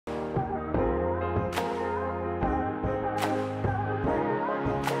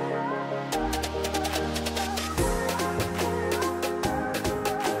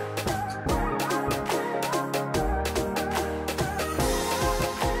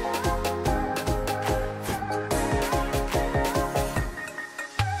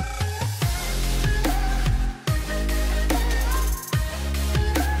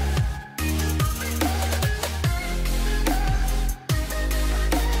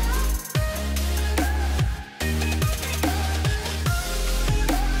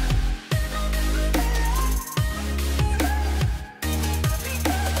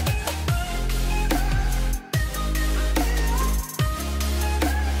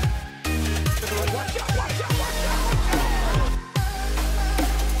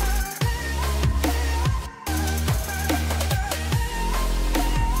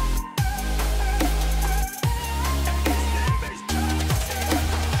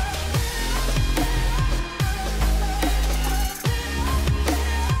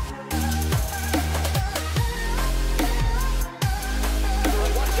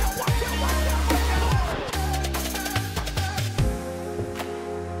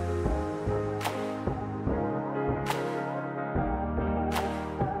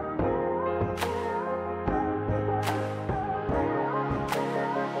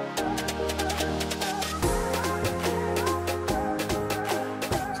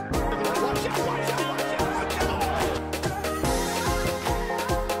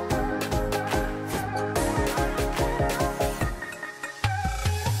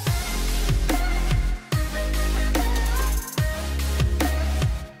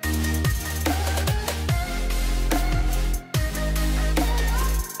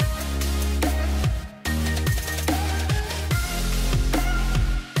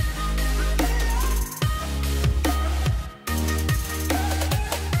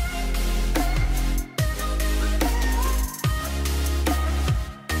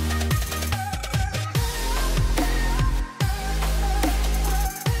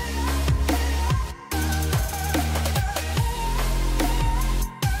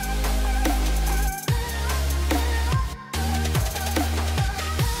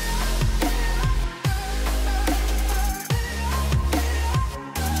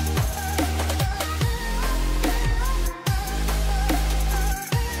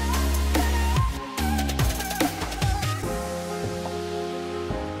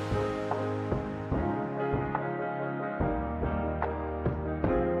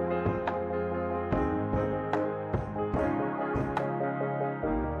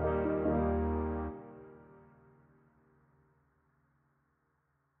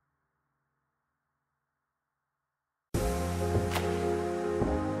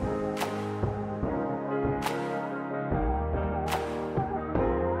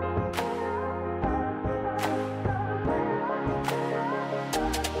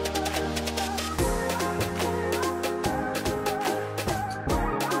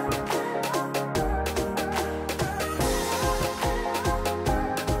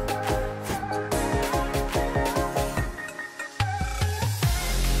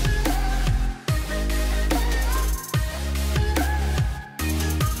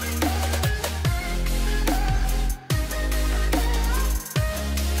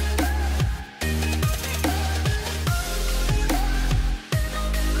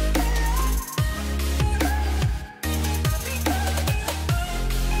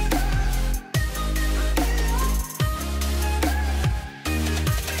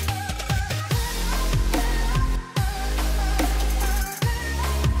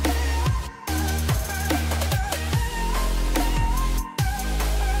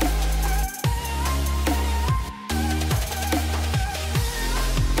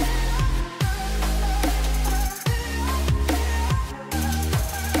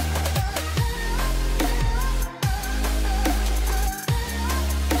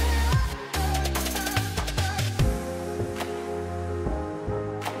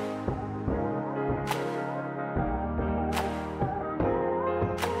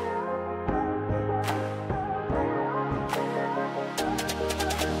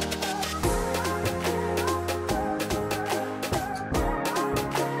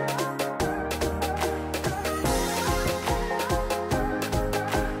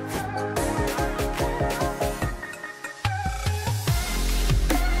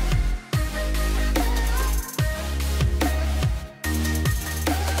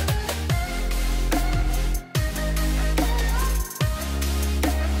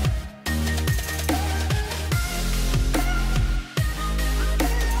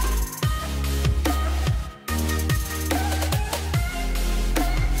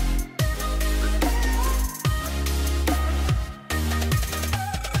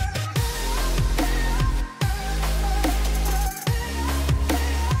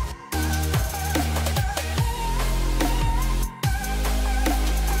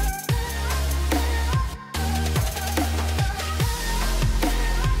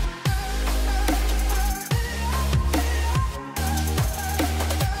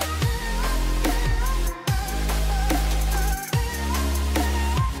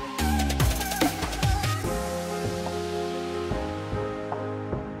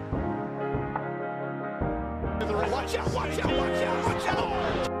Watch out, watch out, watch out, watch out.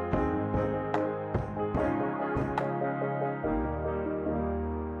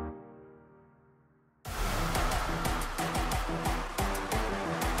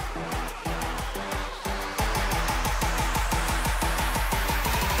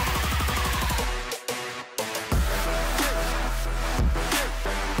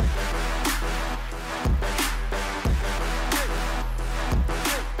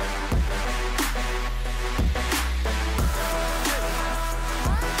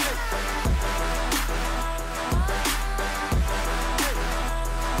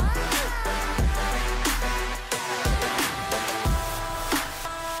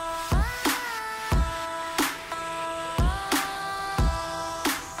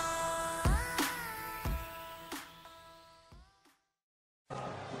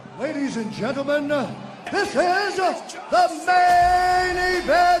 Ladies and gentlemen, this is the main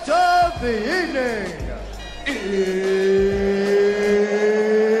event of the evening.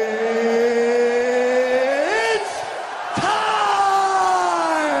 It's time!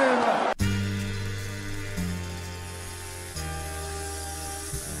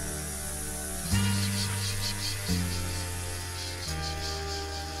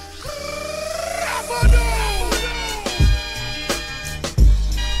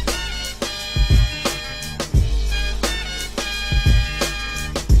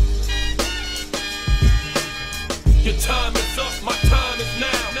 Your time is up, my time is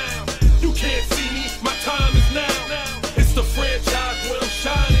now. You can't see me, my time is now. It's the franchise where I'm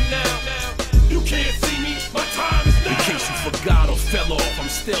shining now. You can't see me, my time is now. In case you forgot or fell off, I'm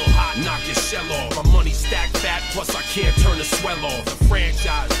still hot, knock your shell off. My money stacked fat, plus I can't turn the swell off. The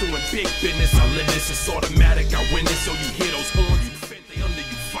franchise doing big business, I live this, it's automatic, I win this. So you hear those horns, you defend, they under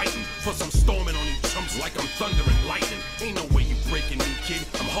you fighting. Plus I'm storming on these chumps like I'm thunder and lightning. Ain't no way you breaking me, kid,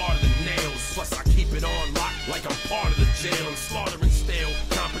 I'm harder than nails. Plus I keep it on lock like I'm part of the jail. I'm slaughtering stale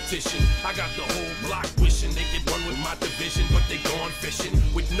competition. I got the whole block wishing they could run with my division, but they gone fishing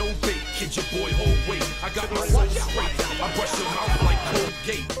with no bait. Kid, your boy hold weight. I got my soul straight. I brush your mouth like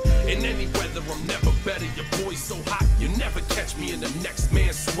Colgate. In any weather, I'm never better. Your boy's so hot, you never catch me in the next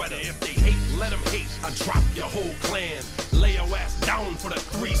man's sweater. If they hate, let them hate. I drop your whole clan. Lay your ass down for the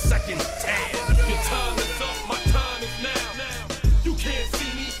 3-second tan. Your time is up, my time is now. You can't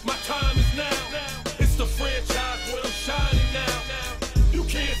see me, my time is now. It's the franchise where I'm shining now. You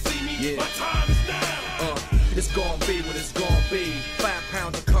can't see me, my time is now. It's gon' be what it's gon' be. 5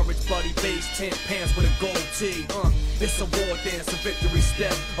 pounds of courage, bloody base, 10 pants with a gold tee. It's a war dance, a victory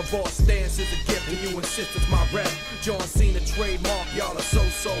step. A boss stance is a gift, and you insist it's my rep. John Cena trademark, y'all are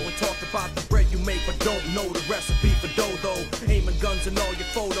so-so. And talk about the bread you make, but don't know the recipe for dodo. Aiming guns in all your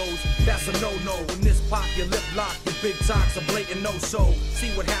photos, that's a no-no. When this pop, your lip lock, your big talks a blatant no-so.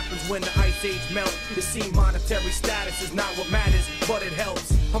 See what happens when the ice age melt. You see, monetary status is not what matters, but it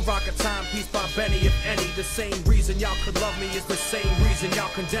helps. I'm rocking timepiece by Benny, if any. The same reason y'all could love me is the same reason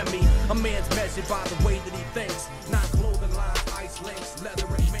y'all condemn me. A man's measured by the way that he thinks, not clothing lines, ice links, leather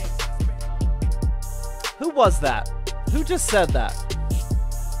and mink. Who was that? Who just said that?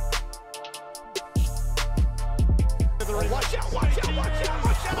 Watch out, watch out, watch out,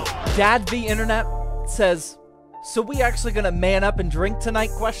 watch out. Dad v Internet says, so we actually gonna man up and drink tonight,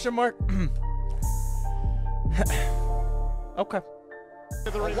 question mark? Okay.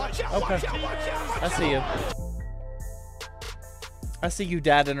 Watch out, Okay. watch out, watch out, watch I see you. I see you,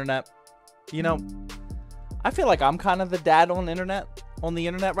 Dad Internet. You know, I feel like I'm kind of the dad on the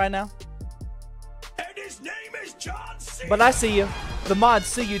internet right now. And his name is John Cena. But I see you. The mods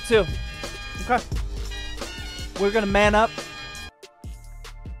see you too. Okay. We're gonna man up.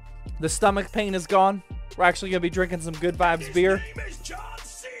 The stomach pain is gone. We're actually gonna be drinking some Good Vibes beer. His name is John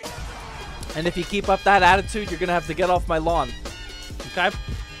Cena. And if you keep up that attitude, you're gonna have to get off my lawn. Okay?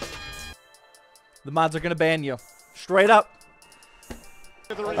 The mods are gonna ban you. Straight up.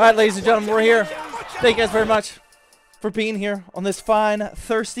 Alright, ladies and gentlemen, we're here. Thank you guys very much for being here on this fine,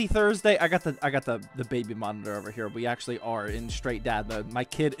 thirsty Thursday. I got the baby monitor over here. We actually are in straight dad mode. My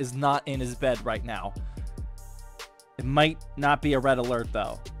kid is not in his bed right now. It might not be a red alert,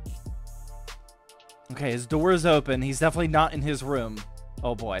 though. Okay, his door is open. He's definitely not in his room.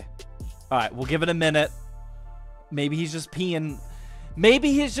 Oh, boy. Alright, we'll give it a minute. Maybe he's just peeing.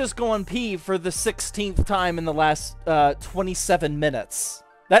 Maybe he's just going pee for the 16th time in the last 27 minutes.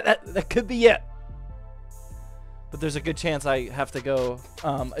 That could be it. But there's a good chance I have to go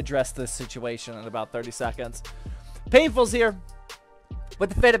address this situation in about 30 seconds. Painful's here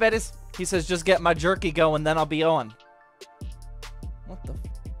with the Feta Betties. He says, just get my jerky going, then I'll be on. What the?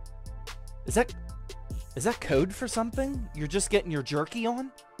 Is that code for something? You're just getting your jerky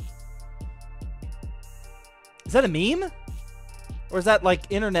on? Is that a meme? Or is that like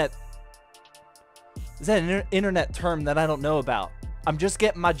internet? Is that an internet term that I don't know about? I'm just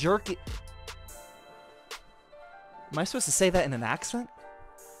getting my jerky. Am I supposed to say that in an accent?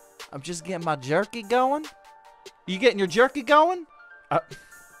 I'm just getting my jerky going? You getting your jerky going?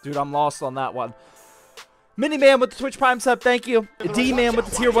 Dude, I'm lost on that one. Mini-Man with the Twitch Prime sub, thank you. D-Man with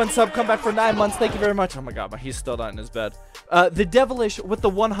the Tier 1 sub, come back for 9 months, thank you very much. Oh my god, he's still not in his bed. The Devilish with the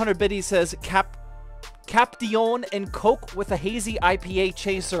 100 biddies says, Capdion and Coke with a hazy IPA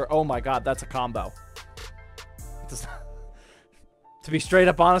chaser. Oh my god, that's a combo. To be straight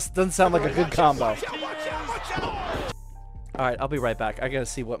up honest, it doesn't sound like a good combo. Alright, I'll be right back. I gotta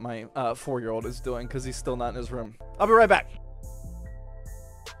see what my 4-year-old is doing because he's still not in his room. I'll be right back.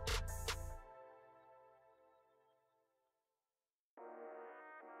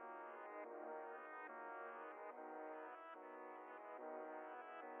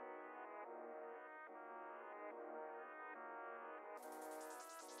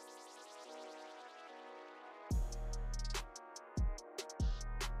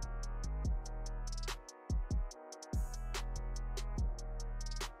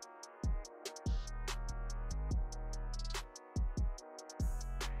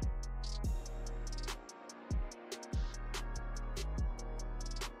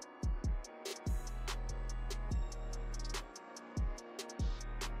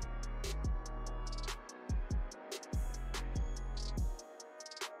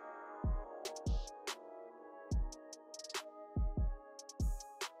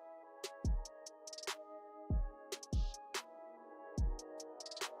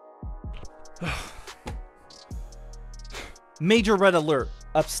 Major red alert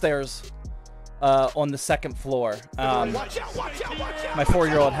upstairs on the 2nd floor. My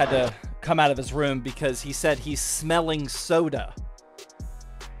 4-year-old had to come out of his room because he said he's smelling soda.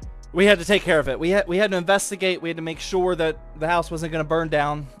 We had to take care of it. We had to investigate. We had to make sure that the house wasn't going to burn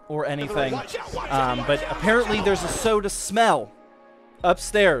down or anything. But apparently there's a soda smell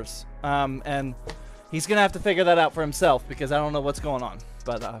upstairs. And he's going to have to figure that out for himself because I don't know what's going on.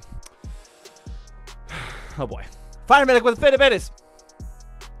 But, oh boy. Fire Medic with Fitty Bitties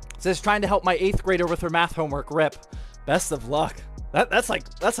says trying to help my 8th grader with her math homework. Rip. Best of luck. That's like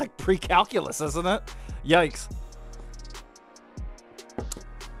pre-calculus, isn't it? Yikes.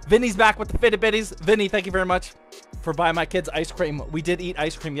 Vinny's back with the Fitty Bitties. Vinny, thank you very much for buying my kids ice cream. We did eat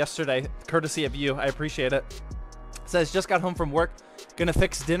ice cream yesterday, courtesy of you. I appreciate it. Says just got home from work. Gonna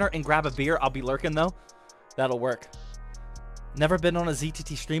fix dinner and grab a beer. I'll be lurking though. That'll work. Never been on a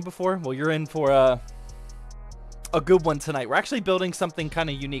ZTT stream before? Well, you're in for a good one tonight. We're actually building something kind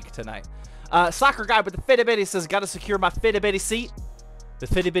of unique tonight. Soccer Guy with the Fitty Bitty says, got to secure my Fitty Bitty seat. The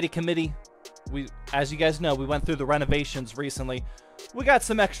Fitty Bitty committee, as you guys know, we went through the renovations recently. We got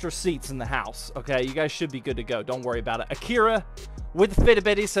some extra seats in the house, okay? You guys should be good to go. Don't worry about it. Akira with the Fitty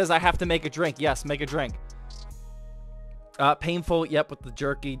Bitty says, I have to make a drink. Yes, make a drink. Painful, yep, with the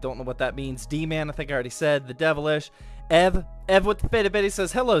jerky. Don't know what that means. D-Man, I think I already said. The Devilish. Ev with the Fitty Bitty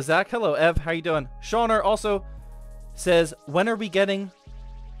says, hello, Zach. Hello, Ev. How you doing? Shauner also says, when are we getting...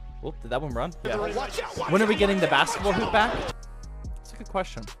 Oh, did that one run? Yeah. When are we getting the basketball hoop back? That's a good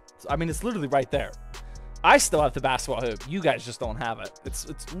question. I mean, it's literally right there. I still have the basketball hoop. You guys just don't have it.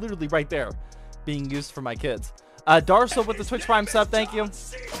 It's literally right there being used for my kids. Darso with the Twitch Prime sub. Thank you.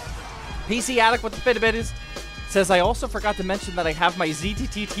 PC Addict with the Fitty Bitties says, I also forgot to mention that I have my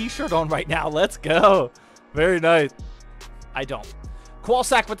ZTT t-shirt on right now. Let's go. Very nice. I don't.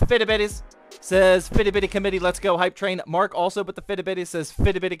 Qualsack with the Fitty Bitties says, Fitty Bitty Committee, let's go. Hype Train. Mark also with the Fitty Bitty says,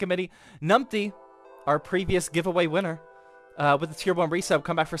 Fitty Bitty Committee. Numpty, our previous giveaway winner, with the Tier 1 resub,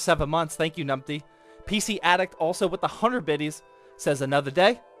 come back for 7 months. Thank you, Numpty. PC Addict also with the 100 biddies says, another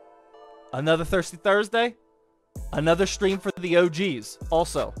day, another Thirsty Thursday, another stream for the OGs.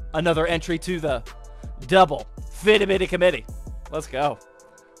 Also, another entry to the double Fitty Bitty Committee. Let's go.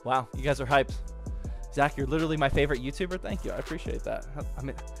 Wow, you guys are hyped. Zach, you're literally my favorite YouTuber. Thank you. I appreciate that. I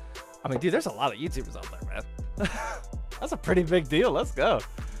mean, dude, there's a lot of YouTubers out there, man. That's a pretty big deal. Let's go.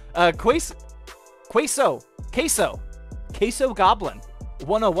 Queso Goblin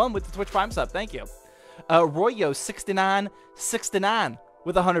 101 with the Twitch Prime sub. Thank you. Royo6969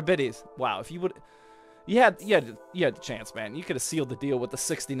 with 100 biddies. Wow, if you would, you had the chance, man. You could have sealed the deal with the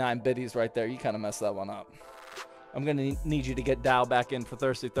 69 biddies right there. You kind of messed that one up. I'm gonna need you to get Dow back in for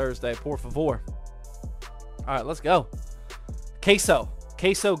Thirsty Thursday, por favor. All right, let's go. Queso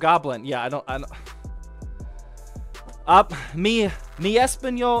Goblin. Yeah, I don't. Mi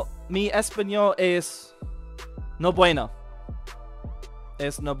español es no bueno.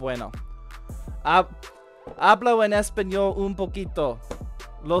 Es no bueno. Hablo en español un poquito.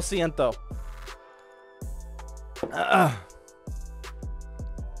 Lo siento. Are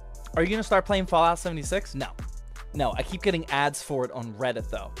you going to start playing Fallout 76? No. No, I keep getting ads for it on Reddit,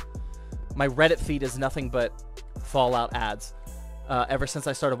 though. My Reddit feed is nothing but Fallout ads ever since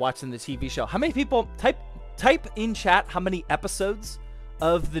I started watching the TV show. How many people... Type in chat how many episodes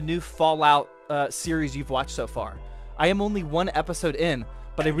of the new Fallout series you've watched so far. I am only one episode in,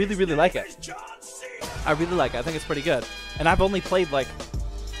 but I really, really like it. I really like it. I think it's pretty good. And I've only played, like,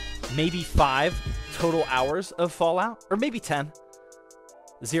 maybe 5 total hours of Fallout. Or maybe 10.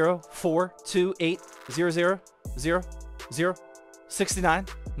 0, 4, 2, 8, 0, 0, 0, 0, 69.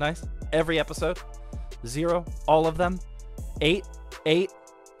 Nice. Every episode. 0. All of them. 8, 8.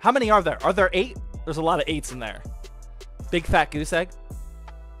 How many are there? Are there 8? There's a lot of 8s in there. Big fat goose egg.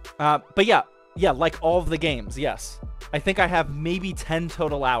 But yeah, like all of the games, yes. I think I have maybe 10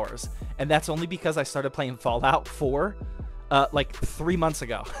 total hours, and that's only because I started playing Fallout 4 like 3 months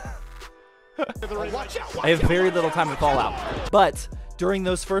ago. I have very little time in Fallout, but during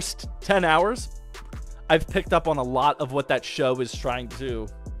those first 10 hours, I've picked up on a lot of what that show is trying to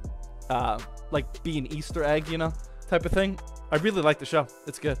like be an Easter egg, you know, type of thing. I really like the show.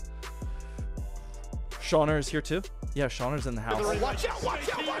 It's good. Shauner is here too. Yeah, Shauner's in the house.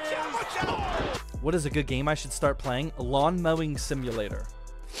 What is a good game I should start playing? Lawn Mowing Simulator.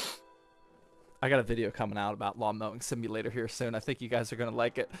 I got a video coming out about Lawn Mowing Simulator here soon. I think you guys are going to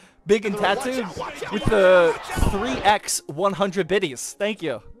like it. Big and Tattooed with the 3x 100 biddies. Thank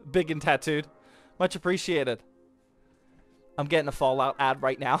you, Big and Tattooed. Much appreciated. I'm getting a Fallout ad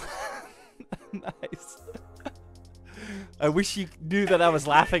right now. Nice. I wish you knew that I was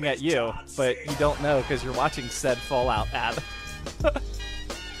laughing at you, but you don't know because you're watching said Fallout ad.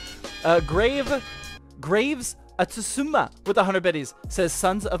 Graves Atsuma with 100 biddies says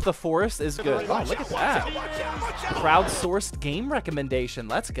Sons of the Forest is good. Oh, look at that. Crowdsourced game recommendation.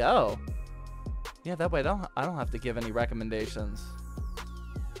 Let's go. Yeah, that way I don't have to give any recommendations.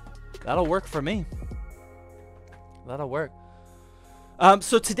 That'll work for me. That'll work.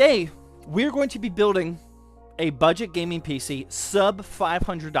 So today we're going to be building a budget gaming PC sub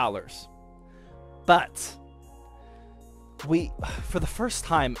 $500. But for the first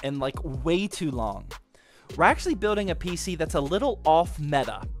time in like way too long, we're actually building a PC that's a little off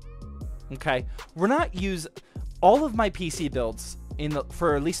meta. Okay, we're not all of my PC builds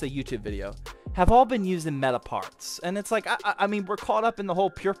for at least a YouTube video have all been using meta parts, and it's like I mean, we're caught up in the whole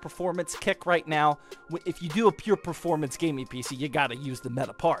pure performance kick right now. If you do a pure performance gaming PC, you gotta use the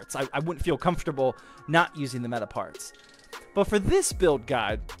meta parts. I wouldn't feel comfortable not using the meta parts. But for this build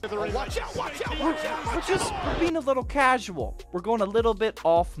guide, we're being a little casual. We're going a little bit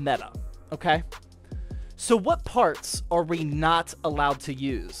off meta, okay? So what parts are we not allowed to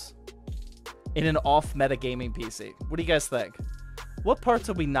use in an off meta gaming PC? What do you guys think? What parts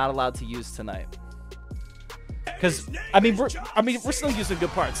are we not allowed to use tonight? Because we're still using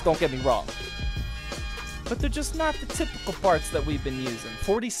good parts, don't get me wrong. But they're just not the typical parts that we've been using.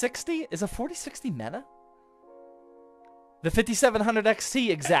 4060? Is a 4060 meta? The 5700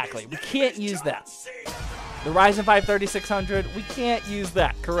 XT, exactly. We can't use that. The Ryzen 5 3600, we can't use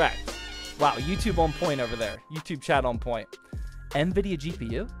that, correct. Wow, YouTube on point over there. YouTube chat on point. NVIDIA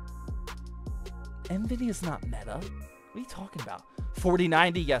GPU? NVIDIA's not meta. What are you talking about?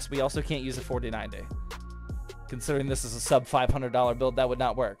 4090, yes, we also can't use a 4090. Considering this is a sub $500 build, that would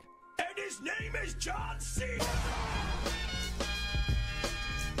not work. And his name is John C.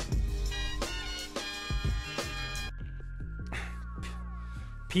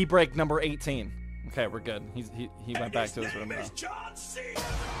 P break number 18. Okay, we're good. He went back to his room now.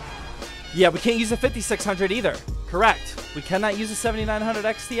 Yeah, we can't use a 5600 either. Correct. We cannot use a 7900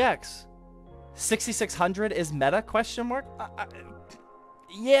 XTX. 6600 is meta, question mark?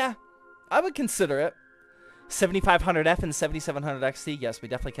 Yeah, I would consider it. 7500F and 7700 XT, yes, we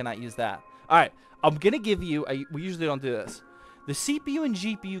definitely cannot use that. All right, I'm going to give you, we usually don't do this. The CPU and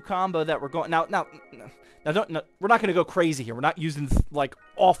GPU combo that we're going, now we're not going to go crazy here. We're not using, like,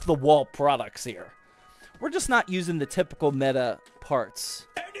 off-the-wall products here. We're just not using the typical meta parts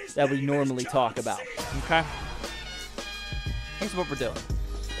that we normally talk about, okay? Here's what we're doing.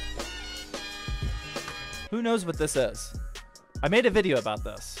 Who knows what this is? I made a video about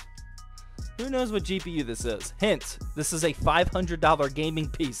this. Who knows what GPU this is? Hint, this is a $500 gaming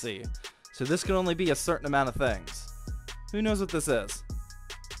PC. So this can only be a certain amount of things. Who knows what this is?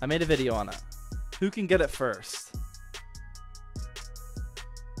 I made a video on it. Who can get it first?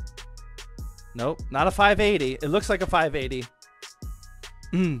 Nope, not a 580. It looks like a 580.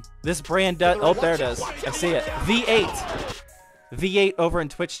 This brand does. Oh, there it is. I see it. V8. V8 over in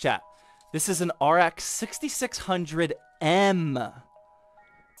Twitch chat. This is an RX 6600M.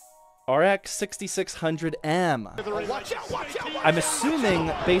 RX 6600M. Watch out, watch out, watch I'm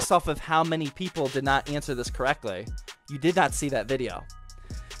assuming, based off of how many people did not answer this correctly, you did not see that video.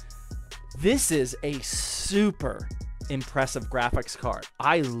 This is a super impressive graphics card.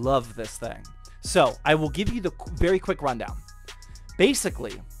 I love this thing. So I will give you the very quick rundown.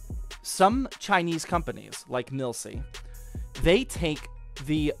 Basically, some Chinese companies like Milsy, they take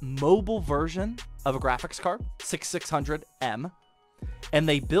the mobile version of a graphics card, 6600M, and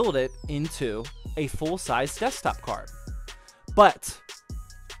they build it into a full-size desktop card. But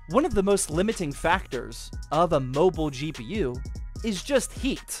one of the most limiting factors of a mobile GPU is just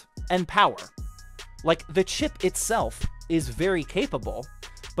heat and power. Like, the chip itself is very capable,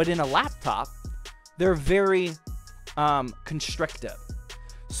 but in a laptop, they're very constricted.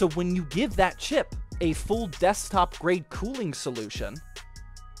 So when you give that chip a full desktop grade cooling solution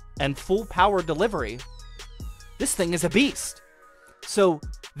and full power delivery, this thing is a beast. So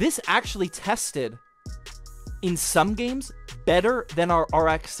this actually tested in some games better than our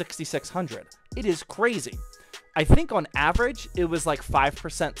RX 6600. It is crazy. I think on average it was like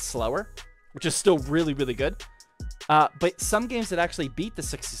 5% slower, which is still really, really good. But some games it actually beat the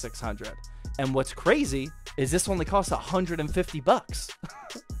 6600. And what's crazy is this only costs $150.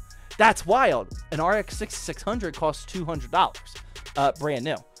 That's wild. An RX 6600 costs $200, brand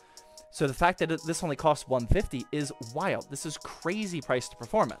new. So the fact that this only costs $150 is wild. This is crazy price to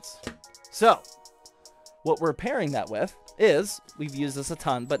performance. So what we're pairing that with is, we've used this a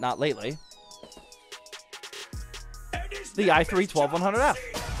ton, but not lately, the i3 12100F.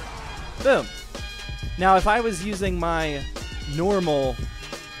 Boom. Now, if I was using my normal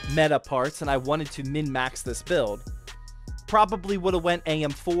meta parts and I wanted to min-max this build, probably would have went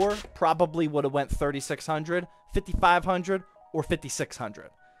AM4, probably would have went 3600, 5500, or 5600.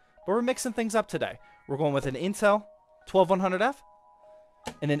 But we're mixing things up today. We're going with an Intel 12100F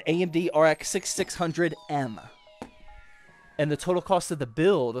and an AMD RX 6600M. And the total cost of the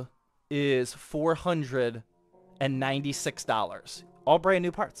build is $496. All brand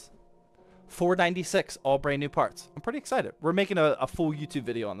new parts. $496, all brand new parts. I'm pretty excited. We're making a full YouTube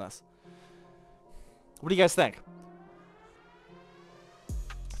video on this. What do you guys think?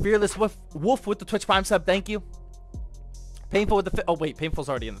 Fearless Wolf with the Twitch Prime sub, thank you. Painful with the... Oh, wait. Painful's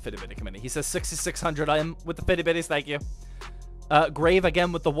already in the Fitty Bitty committee. He says 6600M with the Fitty Bitties. Thank you. Grave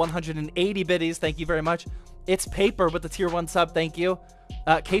again with the 180 biddies. Thank you very much. It's Paper with the tier 1 sub. Thank you.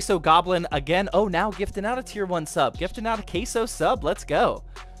 Queso Goblin again. Oh, now gifting out a tier 1 sub. Gifting out a Queso sub. Let's go.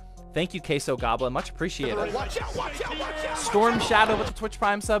 Thank you, Queso Goblin. Much appreciated. Watch out, watch out, watch out. Storm Shadow with the Twitch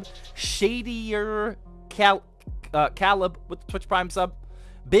Prime sub. Shadier Caleb with the Twitch Prime sub.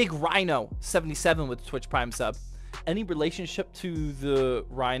 Big Rhino 77 with the Twitch Prime sub. Any relationship to the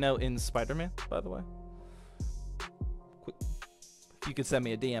Rhino in Spider-Man, by the way? If you could send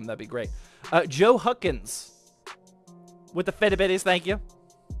me a DM, that'd be great. Joe Huckins with the Fitbitties, thank you.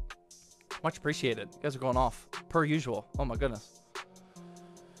 Much appreciated. You guys are going off, per usual. Oh my goodness.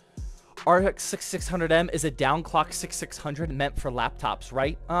 RX 6600M is a downclock 6600 meant for laptops,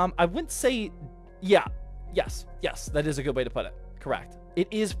 right? I wouldn't say... Yeah. Yes. Yes. That is a good way to put it. Correct. It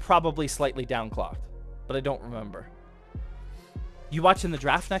is probably slightly downclocked, but I don't remember. You watching the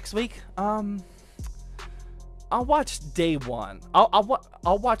draft next week? I'll watch day one.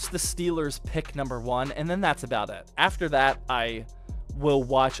 I'll watch the Steelers pick #1, and then that's about it. After that, I will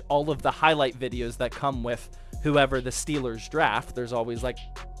watch all of the highlight videos that come with whoever the Steelers draft. There's always like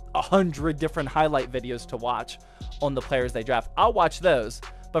 100 different highlight videos to watch on the players they draft. I'll watch those,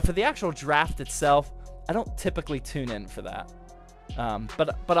 but for the actual draft itself, I don't typically tune in for that.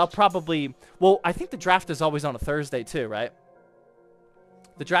 But I'll probably... Well, I think the draft is always on a Thursday too, right?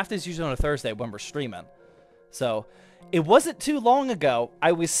 The draft is usually on a Thursday when we're streaming. So, it wasn't too long ago,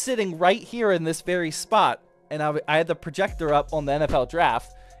 I was sitting right here in this very spot, and I had the projector up on the NFL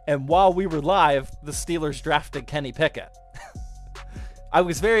draft, and while we were live, the Steelers drafted Kenny Pickett. I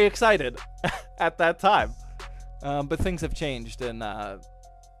was very excited at that time. But things have changed, and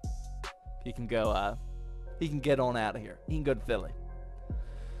he can go... he can get on out of here. He can go to Philly.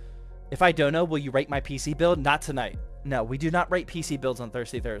 If I don't know, will you rate my PC build? Not tonight. No, we do not rate PC builds on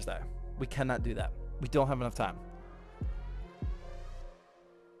Thursday. We cannot do that. We don't have enough time.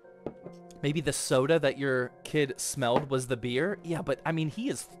 Maybe the soda that your kid smelled was the beer? Yeah, but I mean,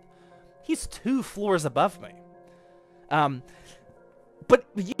 he's 2 floors above me. But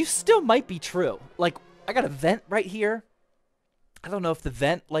you still might be true. Like, I got a vent right here. I don't know if the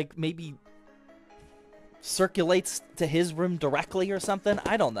vent, like, maybe circulates to his room directly or something.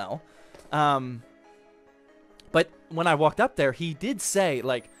 I don't know. But when I walked up there, he did say,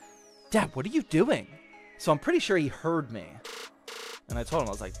 like, Dad, what are you doing? So I'm pretty sure he heard me. And I told him,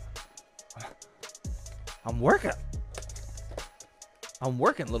 I was like, I'm working. I'm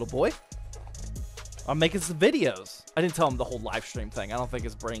working, little boy. I'm making some videos. I didn't tell him the whole live stream thing. I don't think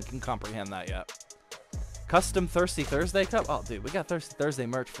his brain can comprehend that yet. Custom Thirsty Thursday cup? Oh, dude, we got Thirsty Thursday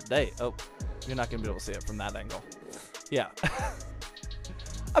merch for day. Oh, you're not going to be able to see it from that angle. Yeah.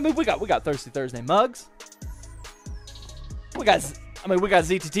 I mean, we got Thirsty Thursday mugs. We got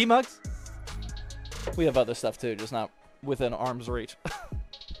ZTT mugs. We have other stuff too, just not within arm's reach.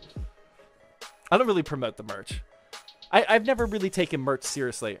 I don't really promote the merch. I've never really taken merch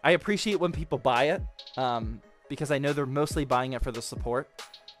seriously. I appreciate when people buy it, because I know they're mostly buying it for the support.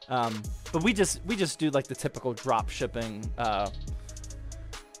 But we just do like the typical drop shipping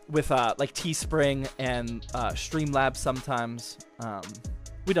with like Teespring and Streamlabs sometimes.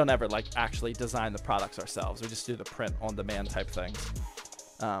 We don't ever like actually design the products ourselves. We just do the print on demand type things.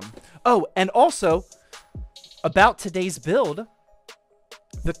 Oh, and also about today's build,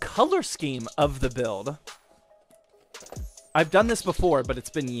 the color scheme of the build. I've done this before, but it's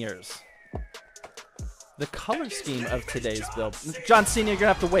been years. The color scheme of today's build. John Cena, you're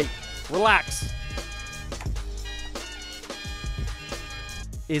gonna have to wait. Relax.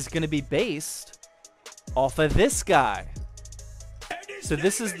 Is gonna be based off of this guy. So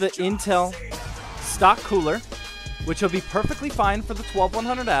this is the Intel stock cooler, which will be perfectly fine for the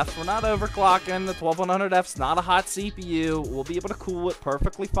 12100F. We're not overclocking. The 12100F's not a hot CPU. We'll be able to cool it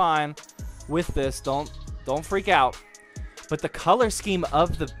perfectly fine with this. Don't freak out. But the color scheme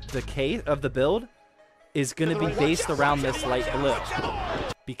of the build is going to be based around this light blue,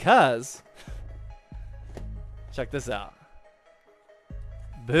 because check this out.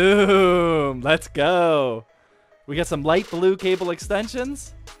 Boom! Let's go. We got some light blue cable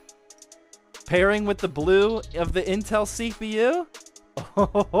extensions pairing with the blue of the Intel CPU.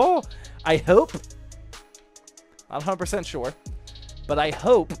 Oh, I hope, not 100% sure, but I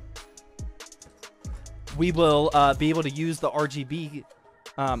hope we will be able to use the RGB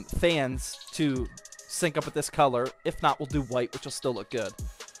fans to sync up with this color. If not, we'll do white, which will still look good.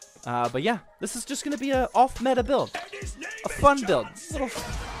 But yeah, this is just going to be a off-meta build. A fun build.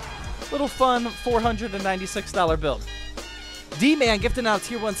 Little fun $496 build. D-Man gifting out a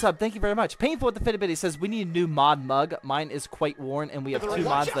tier 1 sub. Thank you very much. Painful with the Fitbit. He says, we need a new mod mug. Mine is quite worn, and we have 2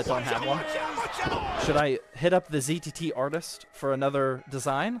 mods that don't have one. Should I hit up the ZTT artist for another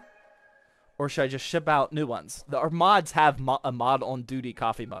design? Or should I just ship out new ones? Our mods have a mod on duty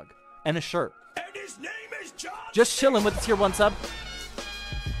coffee mug and a shirt. Just chilling with the tier 1 sub.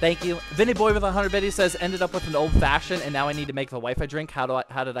 Thank you. Vinny Boy with 100 bit, he says, ended up with an old fashioned and now I need to make the wife a drink. How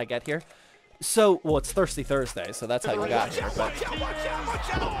did I get here? So, well, it's Thirsty Thursday, so that's how you got here. But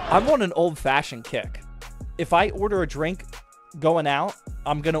I'm on an old fashioned kick. If I order a drink going out,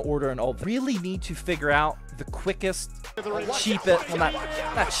 I'm going to order an old. Really need to figure out the quickest, cheapest, well, not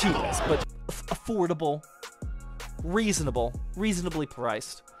cheapest, but affordable, reasonably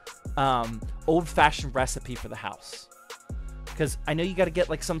priced, old-fashioned recipe for the house. Because I know you got to get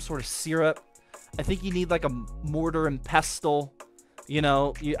like some sort of syrup. I think you need like a mortar and pestle. You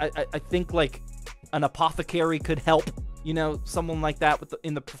know, I think like an apothecary could help. You know, someone like that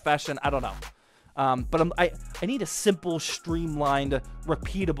in the profession. I don't know. But I need a simple, streamlined,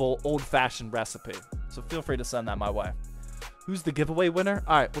 repeatable, old-fashioned recipe. So feel free to send that my way. Who's the giveaway winner?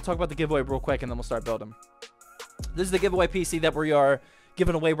 All right, we'll talk about the giveaway real quick, and then we'll start building. This is the giveaway PC that we are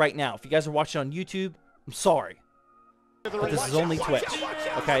giving away right now. If you guys are watching on YouTube, I'm sorry, but this is only Twitch.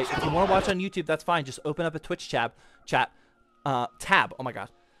 Okay, if you want to watch on YouTube, that's fine. Just open up a Twitch tab. Oh my God.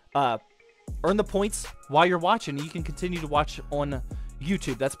 Earn the points while you're watching. You can continue to watch on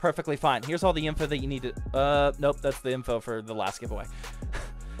YouTube. That's perfectly fine. Here's all the info that you need to. Nope, that's the info for the last giveaway.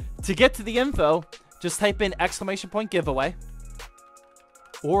 To get to the info, just type in !giveaway.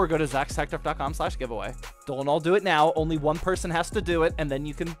 Or go to zacksector.com/giveaway. Don't all do it now. Only one person has to do it, and then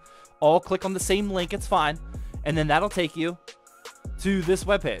you can all click on the same link. It's fine. And then that'll take you to this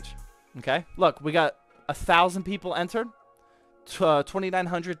webpage. Okay? Look, we got 1,000 people entered.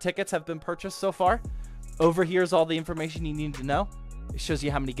 2,900 tickets have been purchased so far. Over here is all the information you need to know. It shows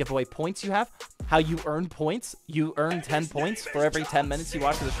you how many giveaway points you have, how you earn points. You earn 10 points for every 10 minutes you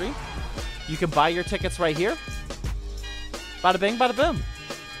watch the stream. You can buy your tickets right here. Bada bing, bada boom.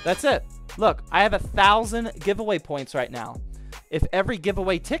 That's it. Look, I have 1,000 giveaway points right now. If every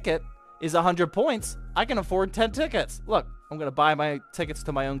giveaway ticket is 100 points, I can afford 10 tickets. Look, I'm going to buy my tickets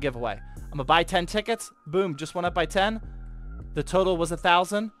to my own giveaway. I'm going to buy 10 tickets. Boom, just went up by 10. The total was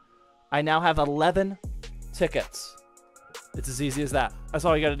 1,000. I now have 11 tickets. It's as easy as that. That's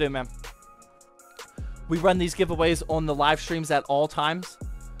all you got to do, man. We run these giveaways on the live streams at all times.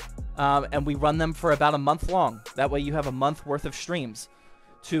 And we run them for about a month long. That way you have a month worth of streams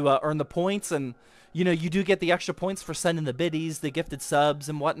to earn the points. And, you know, you do get the extra points for sending the biddies, the gifted subs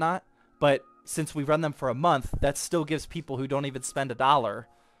and whatnot. But since we run them for a month, that still gives people who don't even spend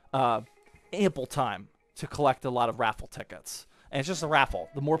 $1 ample time to collect a lot of raffle tickets. And it's just a raffle.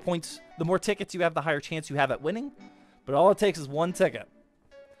 The more points, the more tickets you have, the higher chance you have at winning. But all it takes is one ticket.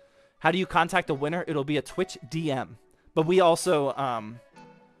 How do you contact a winner? It'll be a Twitch DM. But we also,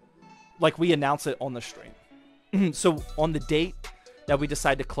 like, we announce it on the stream. So on the date that we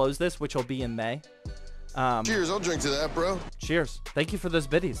decide to close this, which will be in May. Cheers, I'll drink to that, bro. Cheers. Thank you for those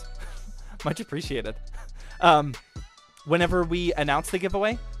biddies. Much appreciated. Whenever we announce the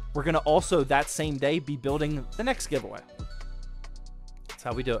giveaway, we're going to also that same day be building the next giveaway. That's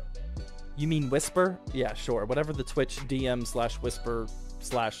how we do it. You mean Whisper? Yeah, sure. Whatever the Twitch DM / Whisper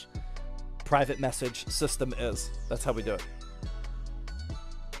 / private message system is. That's how we do it.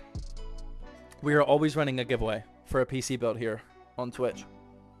 We are always running a giveaway for a PC build here on Twitch.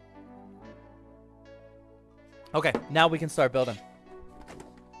 Okay, now we can start building.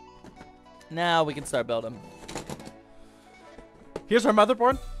 Now we can start building. Here's our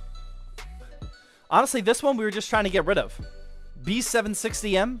motherboard. Honestly, this one we were just trying to get rid of.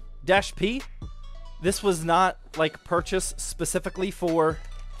 B760M-P. This was not like purchased specifically for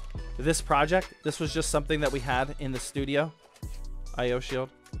this project. This was just something that we had in the studio. IO shield.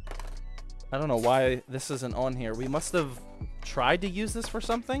 I don't know why this isn't on here. We must have tried to use this for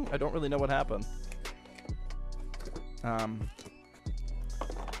something. I don't really know what happened.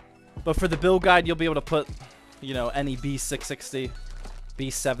 But for the build guide, you'll be able to put, you know, any B660,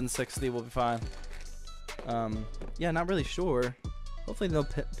 B760 will be fine. Yeah, not really sure. Hopefully no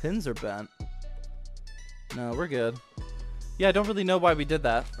pins are bent. No, we're good. Yeah, I don't really know why we did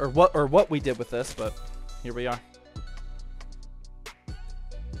that, or what we did with this, but here we are.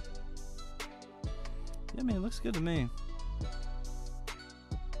 Yeah, man, it looks good to me.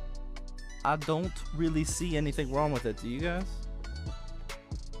 I don't really see anything wrong with it. Do you guys?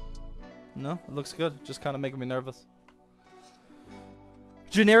 No, it looks good. Just kind of making me nervous.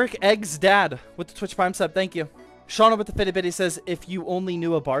 Generic Eggs Dad with the Twitch Prime sub. Thank you. Shauna with the Fitty Bitty says, if you only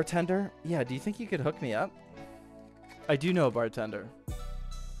knew a bartender. Yeah, do you think you could hook me up? I do know a bartender.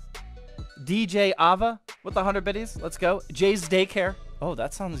 DJ Ava with the 100 biddies. Let's go. Jay's Daycare. Oh,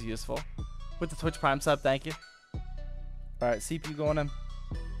 that sounds useful. With the Twitch Prime sub. Thank you. All right, CPU going in.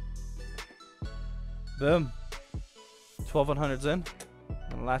 Boom. 1200's in.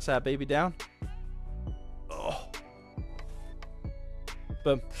 Gonna latch that baby down. Oh.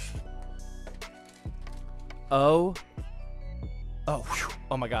 Boom. Oh. Oh. Whew.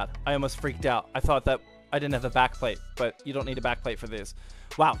 Oh my god. I almost freaked out. I thought that I didn't have a backplate, but you don't need a backplate for these.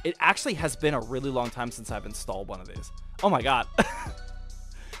 Wow. It actually has been a really long time since I've installed one of these. Oh my god.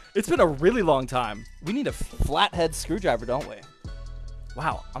 It's been a really long time. We need a flathead screwdriver, don't we?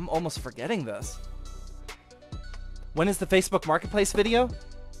 Wow. I'm almost forgetting this. When is the Facebook Marketplace video?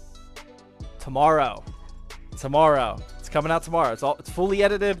 Tomorrow. Tomorrow. It's coming out tomorrow. It's fully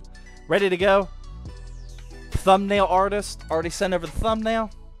edited, ready to go. Thumbnail artist already sent over the thumbnail.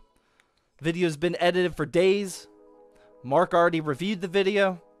 Video's been edited for days. Mark already reviewed the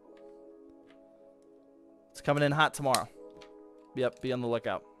video. It's coming in hot tomorrow. Yep, be on the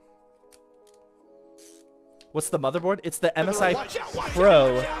lookout. What's the motherboard? It's the MSI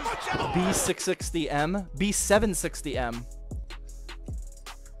Pro B660M,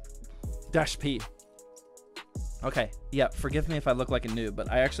 B760M-P. Okay, yeah, forgive me if I look like a noob,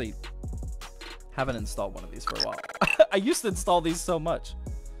 but I actually haven't installed one of these for a while. I used to install these so much.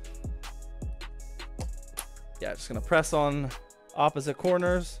 Yeah, just gonna press on opposite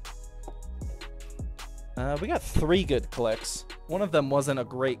corners. We got 3 good clicks. One of them wasn't a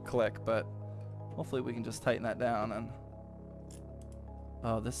great click, but hopefully we can just tighten that down. And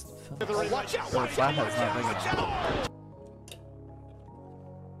oh, this flathead's not big enough.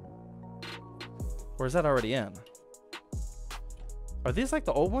 Or is that already in? Are these like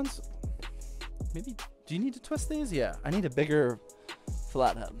the old ones? Maybe. Do you need to twist these? Yeah, I need a bigger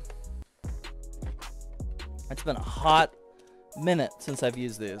flathead. It's been a hot minute since I've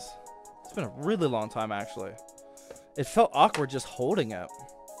used these. It's been a really long time, actually. It felt awkward just holding it.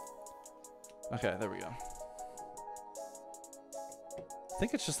 Okay, there we go. I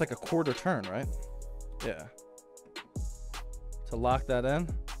think it's just like a quarter turn, right? Yeah. To lock that in.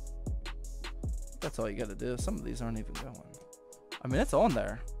 That's all you gotta do. Some of these aren't even going. I mean, it's on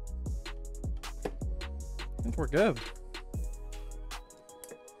there. I think we're good.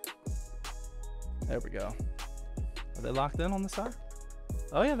 There we go. Are they locked in on the side?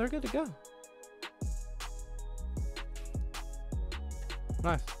 Oh yeah, they're good to go.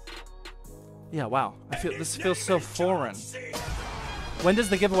 Nice. Yeah, wow. This feels so foreign. When does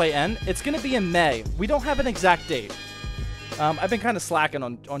the giveaway end? It's going to be in May. We don't have an exact date. I've been kind of slacking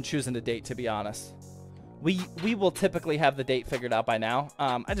on choosing a date, to be honest. We will typically have the date figured out by now.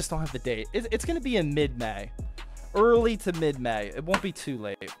 I just don't have the date. It's going to be in mid-May. Early to mid-May. It won't be too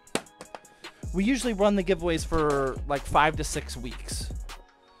late. We usually run the giveaways for like 5 to 6 weeks.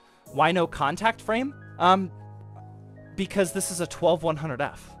 Why no contact frame? Because this is a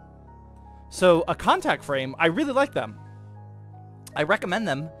 12100F. So a contact frame, I really like them. I recommend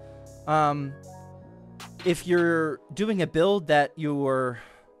them. If you're doing a build that you're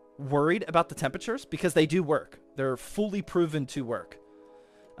worried about the temperatures, because they do work. They're fully proven to work.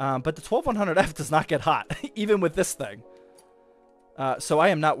 But the 12100F does not get hot, even with this thing. So I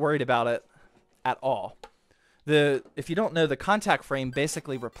am not worried about it at all. If you don't know, the contact frame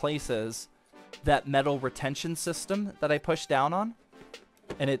basically replaces that metal retention system that I pushed down on.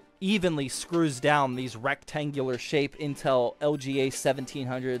 And it evenly screws down these rectangular shape Intel LGA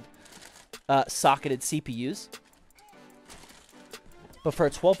 1700 socketed CPUs. But for a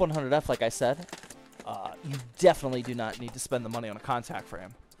 12100F, like I said, you definitely do not need to spend the money on a contact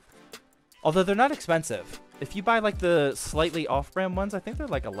frame. Although they're not expensive. If you buy like the slightly off-brand ones, I think they're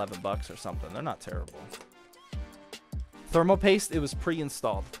like 11 bucks or something. They're not terrible. Thermal paste, it was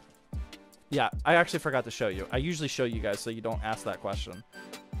pre-installed. Yeah, I actually forgot to show you. I usually show you guys so you don't ask that question.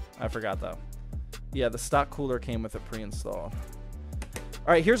 I forgot though. Yeah, the stock cooler came with it pre-installed. All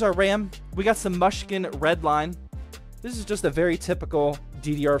right, here's our RAM. We got some Mushkin Redline. This is just a very typical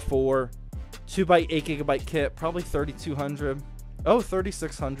DDR4 2x 8GB kit, probably 3200. Oh,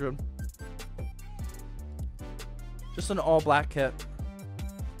 3600. Just an all black kit.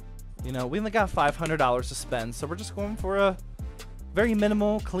 You know, we only got $500 to spend, so we're just going for a very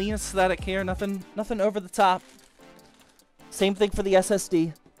minimal, clean aesthetic here. Nothing over the top. Same thing for the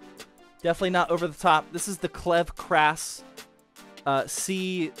SSD. Definitely not over the top. This is the Clev Crass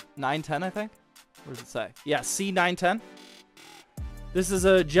C910, I think. Where does it say? Yeah, C910. This is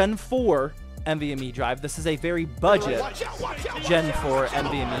a Gen 4 NVMe drive. This is a very budget Gen 4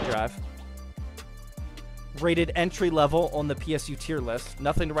 NVMe drive. Rated entry level on the PSU tier list.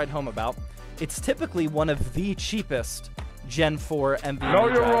 Nothing to write home about. It's typically one of the cheapest Gen 4 NVMe know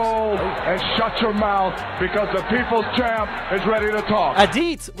your role and shut your mouth because the people's champ is ready to talk.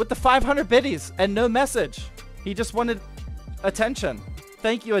 Adit with the 500 biddies and no message. He just wanted attention.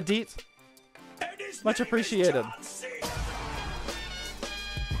 Thank you, Adit. Much appreciated.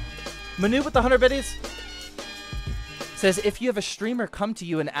 Manu with the 100 biddies says, if you have a streamer come to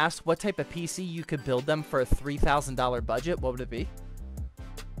you and ask what type of PC you could build them for a $3,000 budget, what would it be?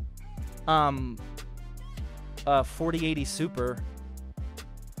 4080 Super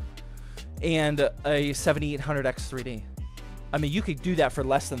and a 7800 X3D. I mean, you could do that for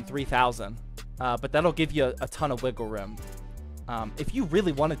less than $3,000, but that'll give you a ton of wiggle room. If you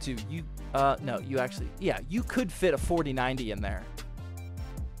really wanted to, you could fit a 4090 in there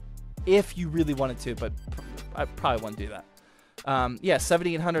if you really wanted to, but I probably wouldn't do that. Yeah,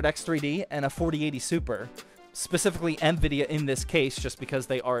 7800 X3D and a 4080 Super. Specifically NVIDIA in this case, just because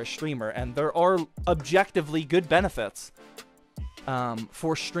they are a streamer, and there are objectively good benefits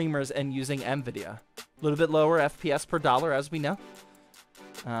for streamers and using NVIDIA. A little bit lower FPS per dollar, as we know,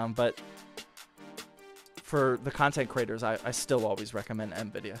 but for the content creators, I still always recommend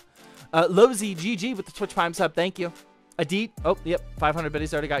NVIDIA. Lozy GG with the Twitch Prime sub, thank you. Adit, oh yep, 500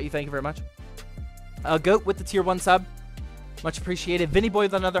 biddies already got you, thank you very much. Goat with the tier 1 sub, much appreciated. Vinny Boy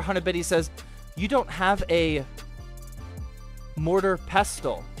with another 100 biddies says, you don't have a mortar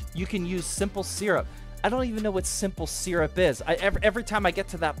pestle. You can use simple syrup. I don't even know what simple syrup is. Every time I get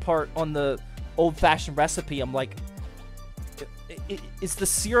to that part on the old-fashioned recipe, I'm like, is the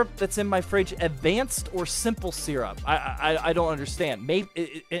syrup that's in my fridge advanced or simple syrup? I don't understand.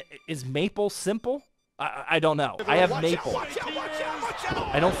 Is maple simple? I don't know. I have maple.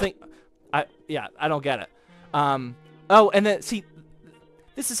 I don't think... yeah, I don't get it. Oh, and then, see...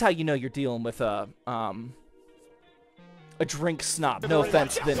 This is how you know you're dealing with a drink snob. No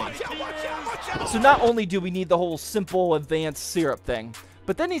offense, Vinny. So not only do we need the whole simple advanced syrup thing,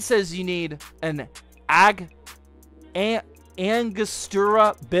 but then he says you need an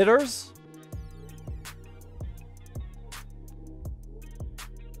Angostura bitters.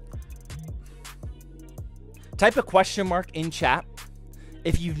 Type a question mark in chat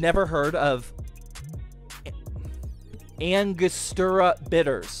if you've never heard of Angostura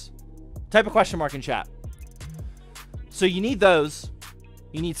bitters. Type a question mark in chat. So you need those.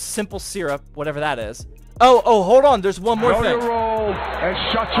 You need simple syrup, whatever that is. Oh, hold on. There's one more thing. Know your role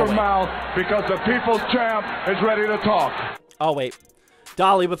and shut your mouth because the people's champ is ready to talk. Oh, wait.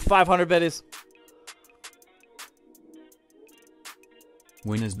 Dolly with 500 biddies.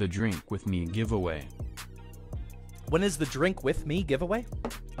 When is the drink with me giveaway? When is the drink with me giveaway? I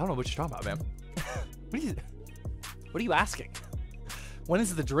don't know what you're talking about, man. What are you asking? When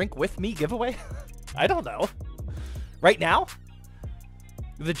is the drink with me giveaway? I don't know. Right now?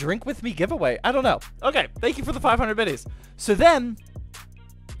 The drink with me giveaway? I don't know. Okay, thank you for the 500 biddies. So then,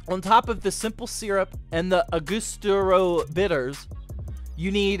 on top of the simple syrup and the Angostura bitters,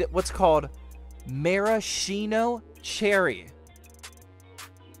 you need what's called maraschino cherry.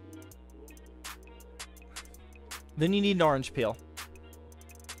 Then you need an orange peel.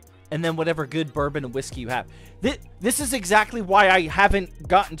 And then whatever good bourbon and whiskey you have. This is exactly why I haven't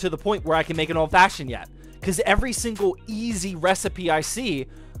gotten to the point where I can make an old-fashioned yet. Because every single easy recipe I see,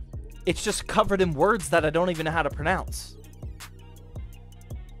 it's just covered in words that I don't even know how to pronounce.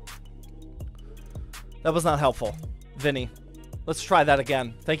 That was not helpful, Vinny. Let's try that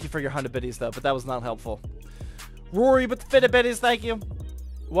again. Thank you for your 100 biddies, though, but that was not helpful. Rory with the fitted biddies, thank you.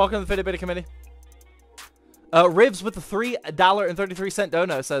 Welcome to the fitted biddy committee. Rivs with the $3.33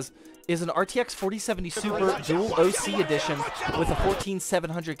 dono says, is an RTX 4070 Super Dual OC Edition with a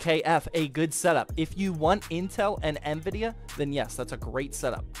 14700KF a good setup? If you want Intel and NVIDIA, then yes, that's a great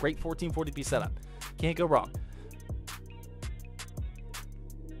setup. Great 1440p setup. Can't go wrong.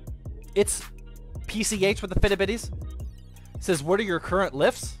 It's PCH with the fitted biddies. Says, what are your current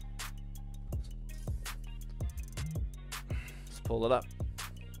lifts? Let's pull it up.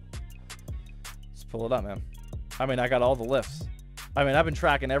 Let's pull it up, man. I mean, I got all the lifts. I mean, I've been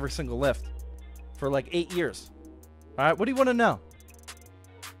tracking every single lift for like 8 years. All right, what do you want to know?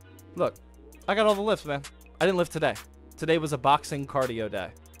 Look, I got all the lifts, man. I didn't lift today. Today was a boxing cardio day.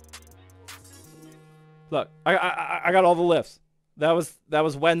 Look, I got all the lifts. That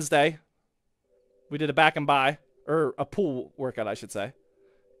was Wednesday. We did a back and by, or a pool workout, I should say.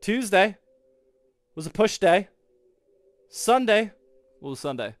 Tuesday was a push day. Sunday, what was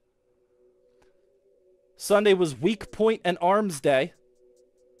Sunday? Sunday was weak point and arms day.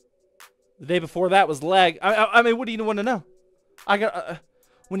 The day before that was leg. I mean, what do you want to know? I got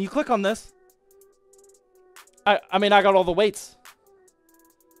when you click on this. I mean, I got all the weights.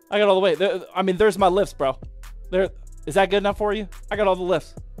 I got all the weight. I mean, there's my lifts, bro. There. Is that good enough for you? I got all the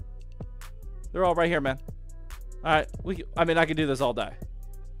lifts. They're all right here, man. All right. I mean, I could do this all day.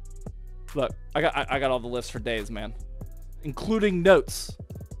 Look, I got all the lifts for days, man, including notes.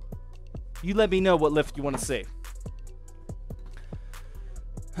 You let me know what lift you want to see.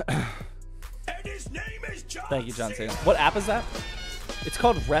 Thank you, John Cena. What app is that? It's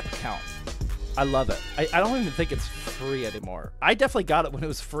called Rep Count. I love it. I don't even think it's free anymore. I definitely got it when it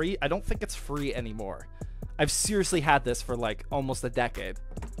was free. I don't think it's free anymore. I've seriously had this for like almost a decade.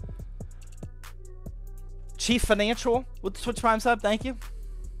 Chief Financial with the Twitch Prime sub. Thank you.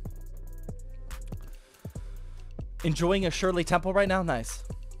 Enjoying a Shirley Temple right now? Nice.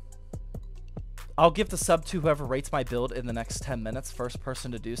 I'll give the sub to whoever rates my build in the next 10 minutes. First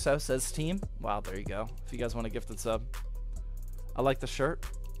person to do so, says team. Wow, there you go. If you guys want a gifted sub. I like the shirt.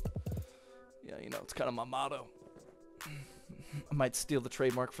 Yeah, you know, it's kind of my motto. I might steal the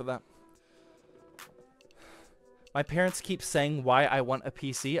trademark for that. My parents keep saying why I want a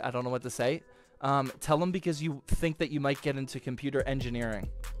PC. I don't know what to say. Tell them because you think that you might get into computer engineering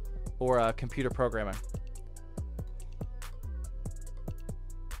or computer programming.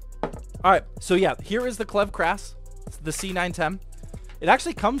 All right, so yeah, here is the Clev Crass, the C910. It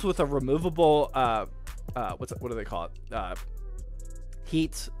actually comes with a removable, what do they call it?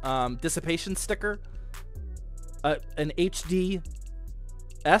 Heat dissipation sticker, an HDS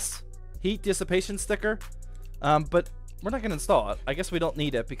heat dissipation sticker, but we're not gonna install it. I guess we don't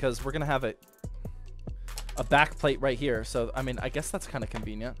need it because we're gonna have a back plate right here. So I mean, I guess that's kind of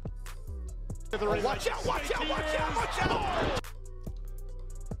convenient. Watch out, watch out, watch out, watch out!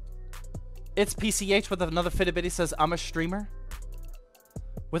 It's PCH with another fitted bit. He says, I'm a streamer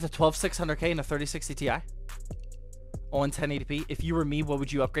with a 12600K and a 3060 Ti on 1080p. If you were me, what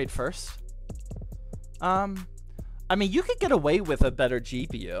would you upgrade first? I mean, you could get away with a better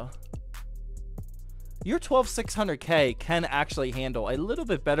GPU. Your 12600K can actually handle a little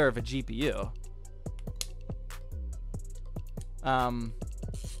bit better of a GPU.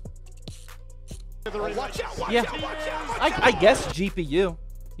 Yeah, I guess GPU,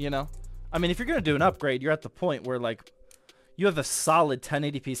 you know. I mean, if you're going to do an upgrade, you're at the point where, like, you have a solid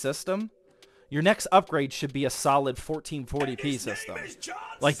 1080p system. Your next upgrade should be a solid 1440p system.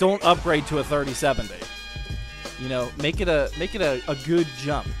 Like, don't upgrade to a 3070. You know, make it a good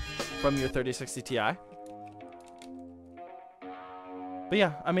jump from your 3060 Ti. But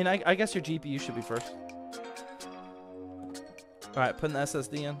yeah, I mean, I guess your GPU should be first. All right, putting the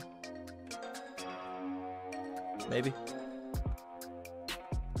SSD in. Maybe.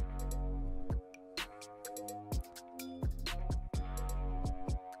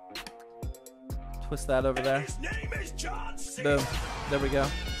 Twist that over there. Boom. There we go.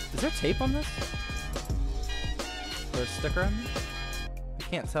 Is there tape on this? Is there a sticker on it? I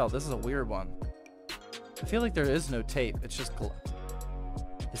can't tell. This is a weird one. I feel like there is no tape. It's just...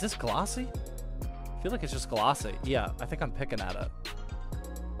 Is this glossy? I feel like it's just glossy. Yeah, I think I'm picking at it.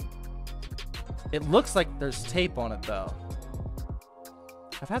 It looks like there's tape on it, though.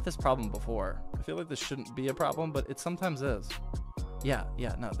 I've had this problem before. I feel like this shouldn't be a problem, but it sometimes is. Yeah,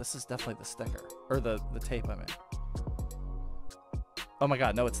 no, this is definitely the sticker. Or the tape, I mean. Oh my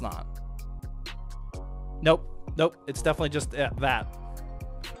god, no, it's not. Nope, it's definitely just that.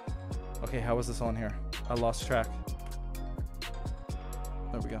 Okay, how was this on here? I lost track.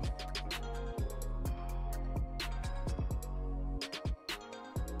 There we go.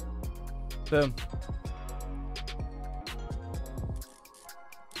 Boom.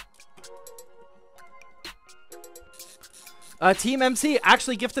 Team MC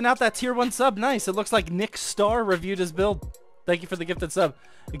actually gifting out that tier 1 sub. Nice. It looks like Nick Starr reviewed his build. Thank you for the gifted sub.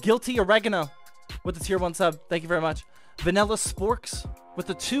 Guilty Oregano with the tier 1 sub. Thank you very much. Vanilla Sporks with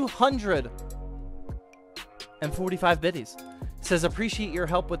the 245 biddies. Says, appreciate your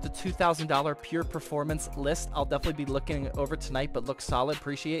help with the $2,000 pure performance list. I'll definitely be looking over tonight, but looks solid.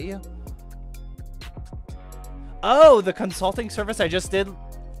 Appreciate you. Oh, the consulting service I just did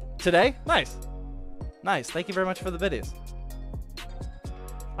today? Nice. Nice. Thank you very much for the biddies.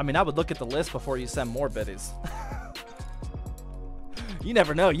 I mean, I would look at the list before you send more biddies. You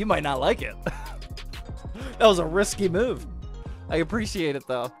never know. You might not like it. That was a risky move. I appreciate it,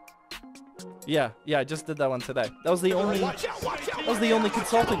 though. Yeah, I just did that one today. That was the only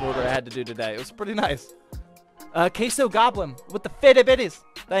consulting order I had to do today. It was pretty nice. Queso Goblin with the fitty bitties.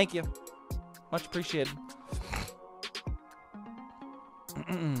 Thank you. Much appreciated.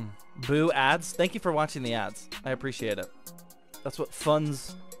 Boo ads. Thank you for watching the ads. I appreciate it. That's what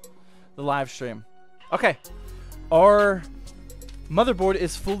funds the live stream. Okay. Our motherboard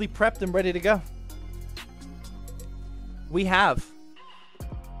is fully prepped and ready to go. We have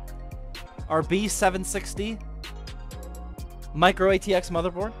our B760 micro ATX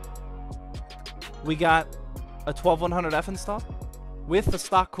motherboard. We got a 12100F installed with the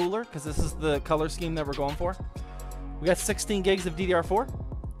stock cooler, because this is the color scheme that we're going for. We got 16 gigs of DDR4,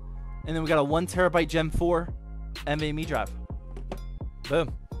 and then we got a 1 terabyte Gen 4 NVMe drive.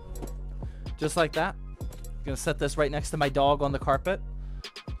 Boom. Just like that. Gonna set this right next to my dog on the carpet.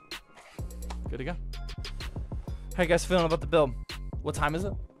 Good to go. How you guys feeling about the build? What time is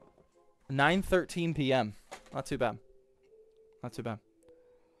it? 9:13 p.m. Not too bad. Not too bad.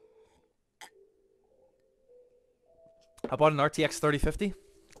 I bought an RTX 3050.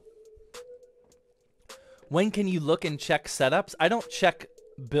 When can you look and check setups? I don't check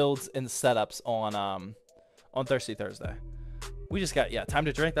builds and setups on Thirsty Thursday. We just got, time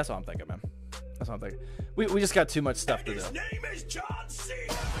to drink. That's what I'm thinking, man. That's what I'm thinking. We just got too much stuff to do. His name is John C.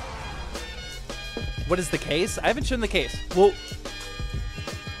 What is the case? I haven't shown the case. Well,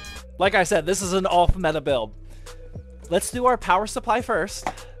 like I said, this is an off-meta build. Let's do our power supply first,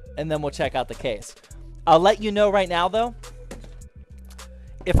 and then we'll check out the case. I'll let you know right now, though.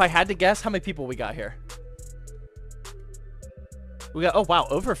 If I had to guess, how many people we got here? We got, oh wow,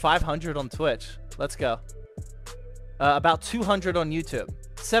 over 500 on Twitch. Let's go. About 200 on YouTube.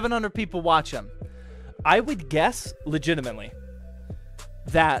 700 people watch them. I would guess, legitimately,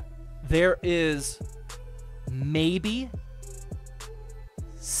 that there is maybe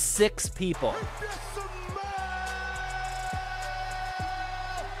 6 people.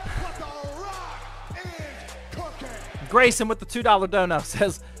 Grayson with the $2 dono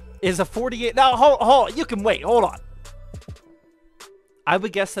says, is a 48... No, hold, you can wait. Hold on. I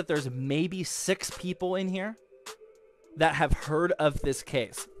would guess that there's maybe 6 people in here that have heard of this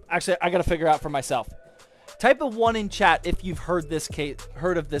case. Actually, I got to figure out for myself. Type a 1 in chat if you've heard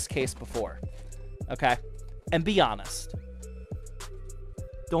of this case before. Okay? And be honest.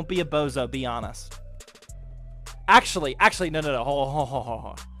 Don't be a bozo, be honest. Actually, no.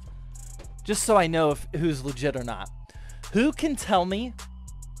 Hold. Just so I know who's legit or not. Who can tell me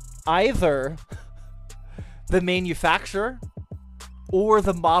either the manufacturer or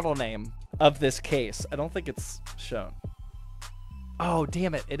the model name of this case? I don't think it's shown. Oh,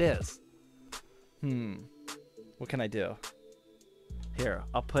 damn it. It is. What can I do? Here,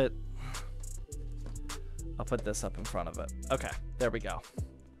 I'll put this up in front of it. Okay, there we go.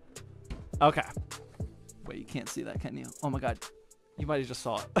 Okay. Wait, you can't see that, can you? Oh my god. You might have just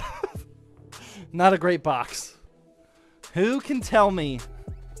saw it. Not a great box. Who can tell me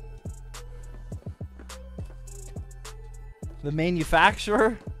the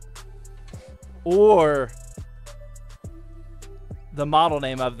manufacturer or the model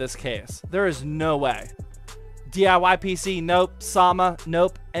name of this case. There is no way. DIY PC, nope. Sama,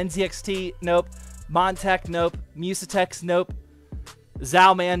 nope. NZXT, nope. Montech, nope. Musitex, nope.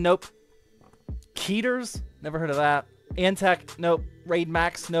 Zalman, nope. Keeters, never heard of that. Antec, nope. Raid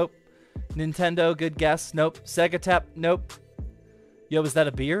Max, nope. Nintendo, good guess, nope. Segatep, nope. Yo, is that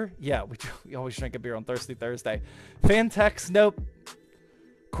a beer? Yeah, we always drink a beer on Thirsty Thursday. Fantex, nope.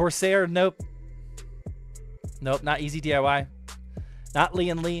 Corsair, nope. Nope, not Easy DIY. Not Lee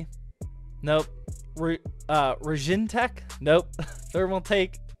and Lee. Nope. Regintech, nope. Thermal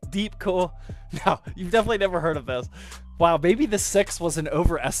Take, Deep Cool. No, you've definitely never heard of this. Wow, maybe the 6 was an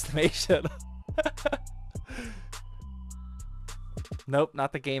overestimation. Nope,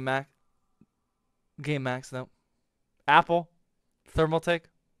 not the Game Max. Game Max, nope. Apple, Thermaltake.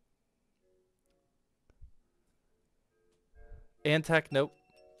 Antec, nope.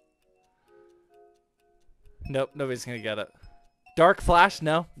 Nope, nobody's gonna get it. Dark Flash,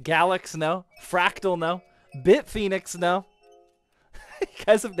 no. Galax, no. Fractal, no. Bit Phoenix, no. You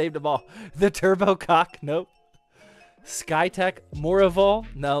guys have named them all. The Turbo Cock, nope. Skytech, Moravol,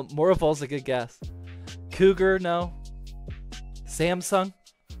 no. Moravol's a good guess. Cougar, no. Samsung,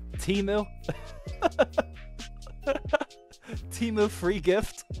 Temu. Temu free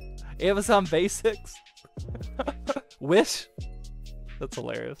gift. Amazon Basics. Wish. That's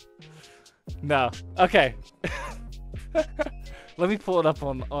hilarious. No. Okay. Let me pull it up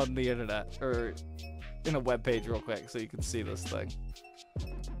on the internet or in a web page real quick so you can see this thing.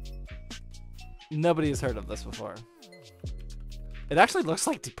 Nobody has heard of this before. It actually looks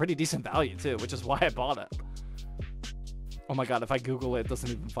like pretty decent value too, which is why I bought it. Oh my god, if I Google it, it doesn't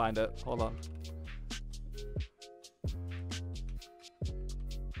even find it. Hold on.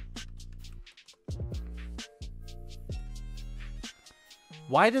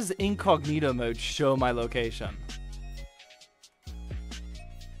 Why does incognito mode show my location?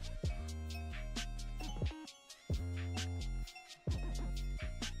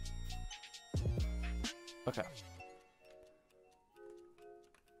 Okay.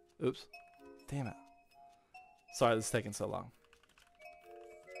 Oops. Damn it. Sorry, this is taking so long.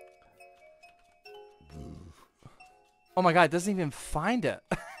 Oh my god, it doesn't even find it.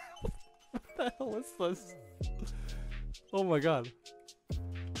 What the hell is this? Oh my god.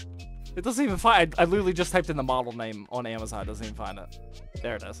 It doesn't even find. I literally just typed in the model name on Amazon. It doesn't even find it.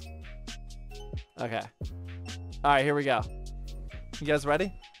 There it is. Okay. Alright, here we go. You guys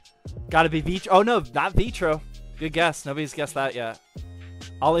ready? Gotta be Vitro. Oh no, not Vitro. Good guess. Nobody's guessed that yet.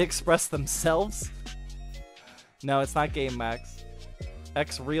 AliExpress themselves? No, it's not Game Max.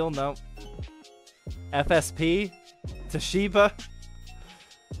 X-Real, no. FSP? Toshiba?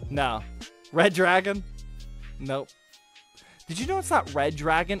 No. Red Dragon? Nope. Did you know it's not Red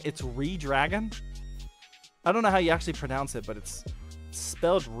Dragon, it's Redragon? I don't know how you actually pronounce it, but it's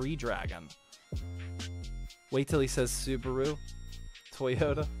spelled Redragon. Wait till he says Subaru,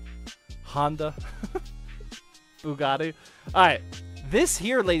 Toyota, Honda, Bugatti. Alright, this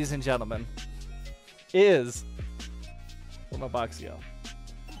here, ladies and gentlemen, is... Where'd my box go?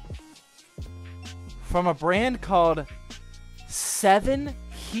 From a brand called 7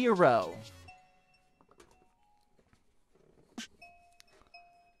 Hero.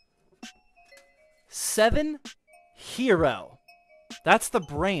 Seven Hero. That's the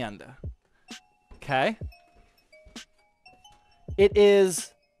brand. Okay. It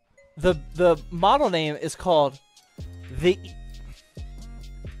is the model name is called the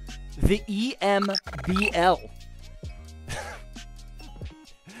EMBL.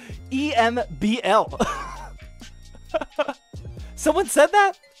 EMBL. Someone said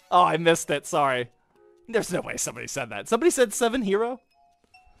that? Oh, I missed it. Sorry. There's no way somebody said that. Somebody said 7 Hero?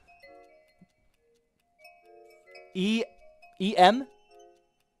 EM?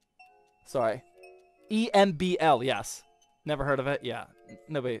 Sorry. EMBL, yes. Never heard of it? Yeah.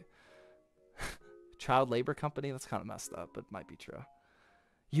 Nobody. Child labor company? That's kind of messed up, but might be true.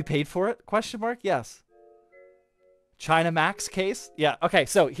 You paid for it? Question mark? Yes. China Max case? Yeah. Okay,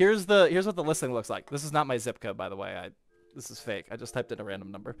 so here's what the listing looks like. This is not my zip code, by the way. This is fake. I just typed in a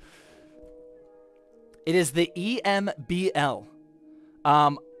random number. It is the EMBL.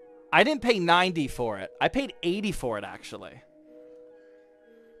 I didn't pay 90 for it. I paid 80 for it, actually.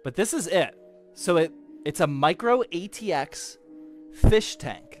 But this is it. So it's a micro ATX fish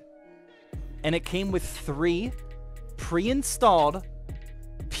tank. And it came with 3 pre-installed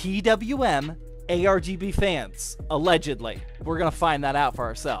PWM ARGB fans, allegedly. We're going to find that out for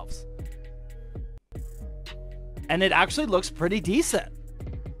ourselves. And it actually looks pretty decent.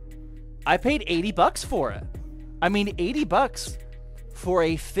 I paid 80 bucks for it. I mean, 80 bucks for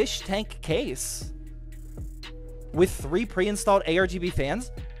a fish tank case. with 3 pre-installed ARGB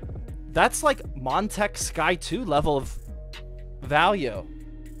fans, that's like Montech Sky 2 level of value.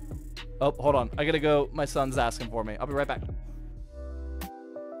 Oh, hold on. I gotta go. My son's asking for me. I'll be right back.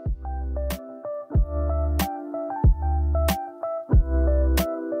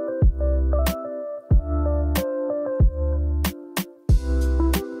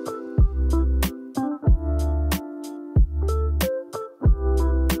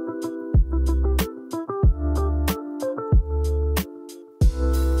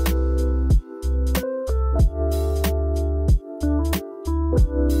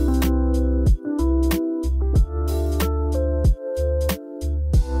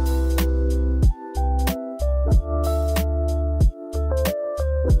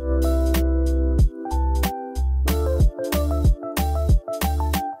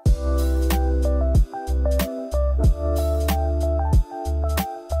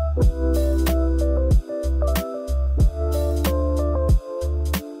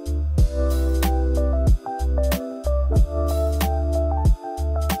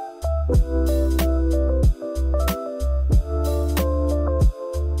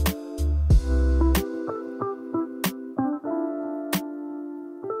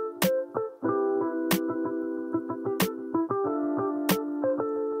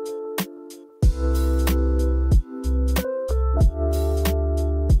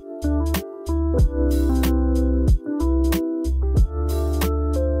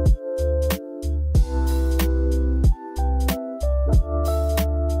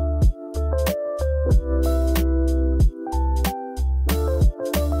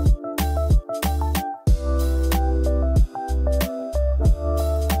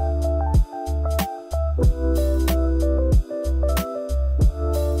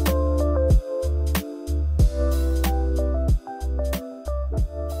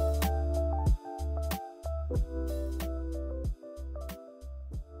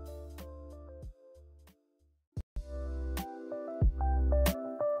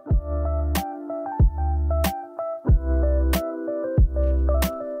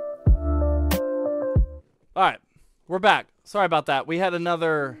 All right, we're back. Sorry about that. We had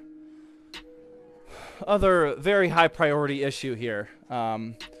another very high priority issue here.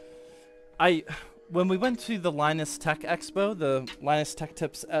 When we went to the Linus Tech Expo, the Linus Tech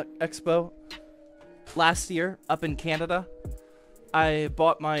Tips Expo last year up in Canada, I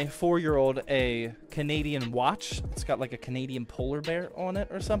bought my 4-year-old a Canadian watch. It's got like a Canadian polar bear on it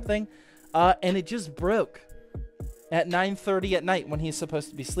or something, and it just broke at 9:30 at night when he's supposed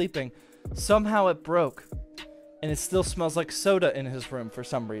to be sleeping. Somehow it broke, and it still smells like soda in his room for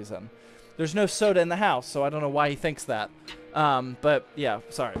some reason. There's no soda in the house, so I don't know why he thinks that. But yeah,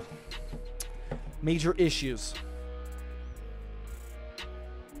 sorry. Major issues.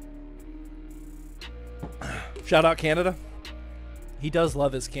 Shout out Canada. He does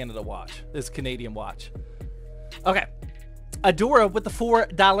love his Canada watch, his Canadian watch. Okay. Adora with the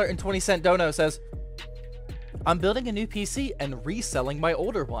 $4.20 dono says, I'm building a new PC and reselling my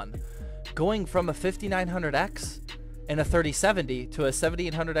older one. Going from a 5900X and a 3070 to a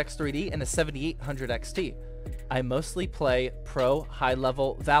 7800X 3D and a 7800 XT. I mostly play pro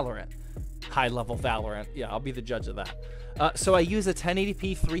high-level Valorant. High-level Valorant. Yeah, I'll be the judge of that. So I use a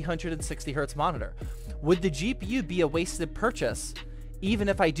 1080p 360Hz monitor. Would the GPU be a wasted purchase even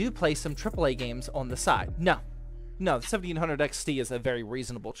if I do play some AAA games on the side? No. No, the 7800 XT is a very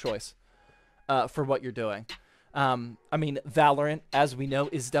reasonable choice for what you're doing. I mean, Valorant, as we know,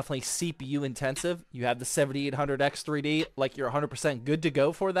 is definitely CPU intensive. You have the 7800X 3D, like you're 100% good to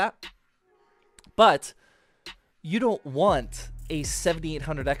go for that. But you don't want a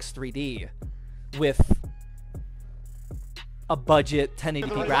 7800X 3D with a budget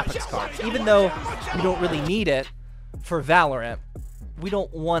 1080p graphics card. Even though you don't really need it for Valorant, we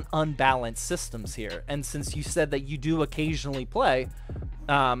don't want unbalanced systems here. And since you said that you do occasionally play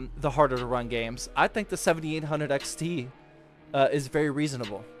the harder to run games, I think the 7800 XT is very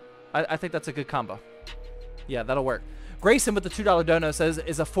reasonable. I think that's a good combo. Yeah, that'll work. Grayson with the $2 dono says,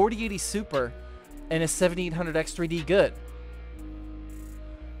 is a 4080 Super and a 7800X 3D good?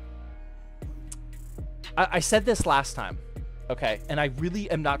 I said this last time, okay? And I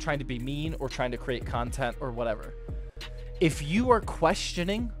really am not trying to be mean or trying to create content or whatever. If you are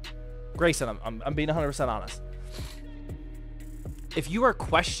questioning, Grayson, I'm being 100% honest. If you are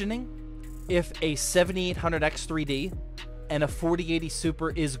questioning if a 7800X 3D and a 4080 Super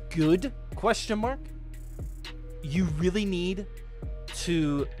is good, question mark, you really need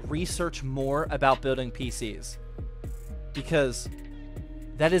to research more about building PCs, because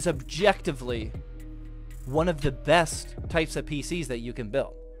that is objectively one of the best types of PCs that you can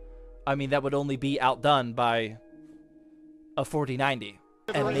build. I mean, that would only be outdone by a 4090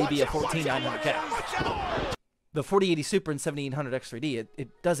 and maybe a 14900K. The 4080 Super and 7800 X3D,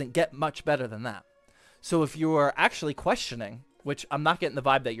 it doesn't get much better than that. So if you're actually questioning, which I'm not getting the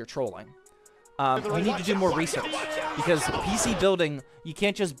vibe that you're trolling, you need to do more research, because PC building, you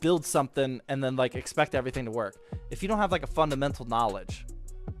can't just build something and then like expect everything to work. If you don't have like a fundamental knowledge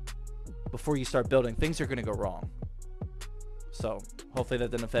before you start building, things are going to go wrong. So hopefully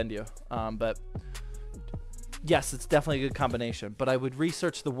that didn't offend you. But yes, it's definitely a good combination, but I would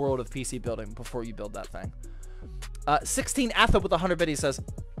research the world of PC building before you build that thing. 16 Atha with 100 biddies says,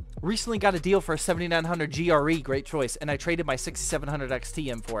 recently got a deal for a 7900 GRE, great choice, and I traded my 6700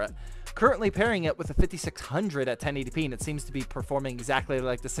 XT in for it. Currently pairing it with a 5600 at 1080p, and it seems to be performing exactly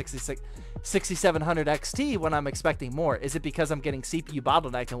like the 6700 XT when I'm expecting more. Is it because I'm getting CPU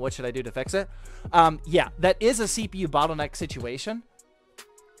bottleneck, and what should I do to fix it? Yeah, that is a CPU bottleneck situation,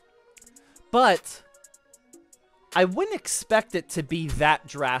 but I wouldn't expect it to be that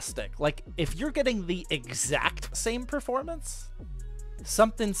drastic. Like, if you're getting the exact same performance,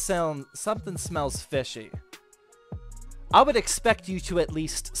 something smells fishy. I would expect you to at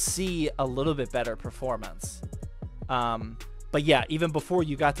least see a little bit better performance. But yeah, even before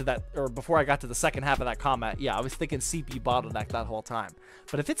you got to that, or before I got to the second half of that comment, yeah, I was thinking CPU bottleneck that whole time.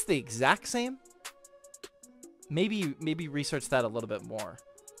 But if it's the exact same, maybe research that a little bit more.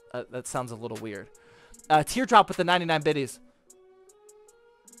 That sounds a little weird. Teardrop with the 99 biddies.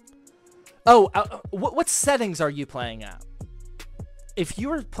 Oh, what settings are you playing at? If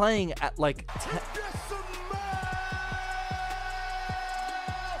you're playing at like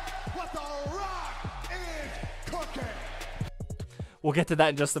we'll get to that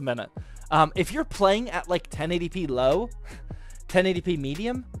in just a minute. If you're playing at like 1080p low, 1080p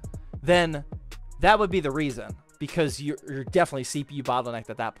medium, then that would be the reason, because you're definitely CPU bottlenecked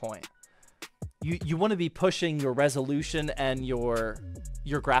at that point. You want to be pushing your resolution and your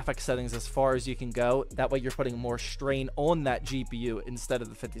graphic settings as far as you can go. That way you're putting more strain on that GPU instead of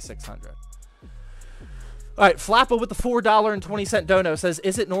the 5600. All right, Flappa with the $4.20 dono says,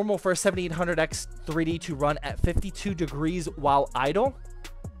 is it normal for a 7800X 3D to run at 52 degrees while idle?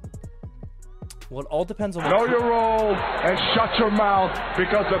 Well, it all depends on what... Know your role and shut your mouth,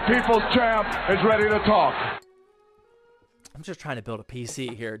 because the people's champ is ready to talk. I'm just trying to build a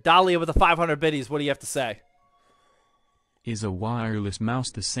PC here. Dahlia with the 500 biddies, what do you have to say? Is a wireless mouse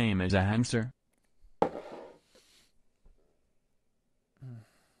the same as a hamster?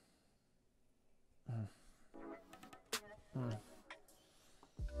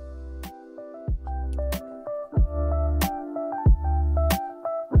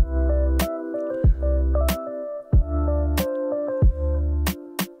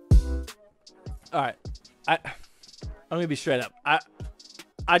 All right, I'm gonna be straight up.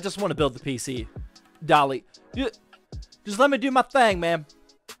 I just want to build the PC, Dolly. Just let me do my thing, man.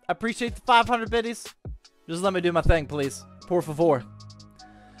 I appreciate the 500 biddies. Just let me do my thing, please. Por favor.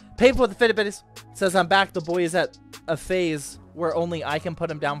 Paid for the 50 biddies says, I'm back. The boy is at a phase where only I can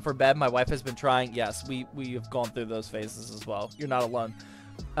put him down for bed. My wife has been trying. Yes, we have gone through those phases as well. You're not alone.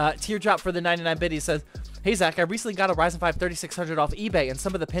 Teardrop for the 99 biddies says, hey, Zach, I recently got a Ryzen 5 3600 off eBay, and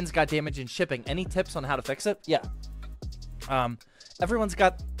some of the pins got damaged in shipping. Any tips on how to fix it? Yeah. Everyone's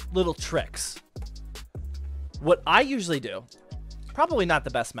got little tricks. What I usually do, probably not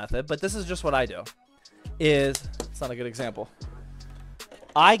the best method, but this is just what I do, is, it's not a good example.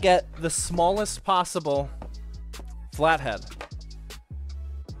 I get the smallest possible flathead.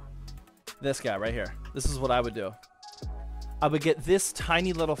 This guy right here. This is what I would do. I would get this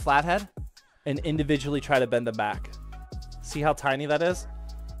tiny little flathead and individually try to bend them back. See how tiny that is?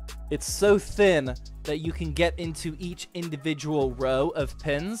 It's so thin that you can get into each individual row of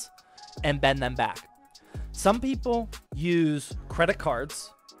pins and bend them back. Some people use credit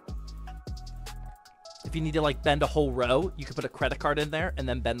cards. If you need to like bend a whole row, you could put a credit card in there and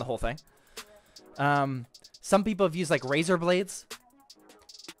then bend the whole thing. Some people have used like razor blades.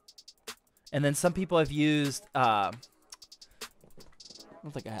 And then some people have used, I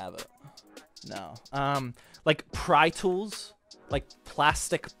don't think I have it. No. Like pry tools, like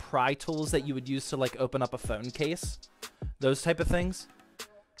plastic pry tools that you would use to like open up a phone case. Those type of things.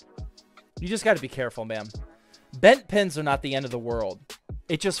 You just got to be careful, man. Bent pins are not the end of the world.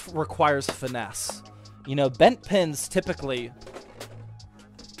 It just requires finesse. You know, bent pins typically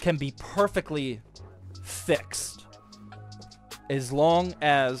can be perfectly fixed as long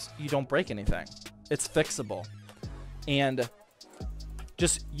as you don't break anything. It's fixable. And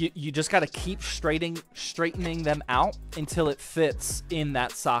just you just got to keep straightening them out until it fits in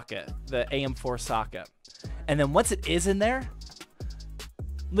that socket, the AM4 socket. And then once it is in there,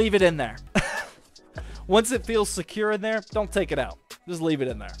 leave it in there. Once it feels secure in there, don't take it out. Just leave it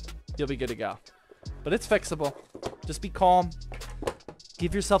in there. You'll be good to go. But it's fixable. Just be calm.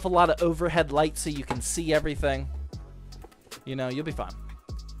 Give yourself a lot of overhead light so you can see everything. You know, you'll be fine.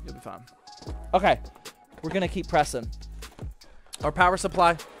 You'll be fine. Okay, we're going to keep pressing. Our power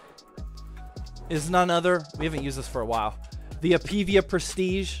supply is none other. We haven't used this for a while. The Apivia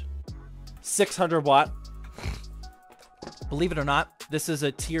Prestige 600 watt. Believe it or not, this is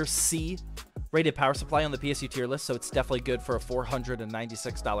a tier C rated power supply on the PSU tier list, so it's definitely good for a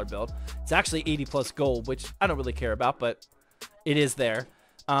 $496 build. It's actually 80 plus gold, which I don't really care about, but it is there.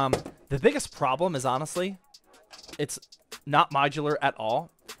 The biggest problem is, honestly, it's not modular at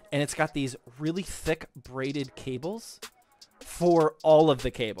all, and it's got these really thick braided cables for all of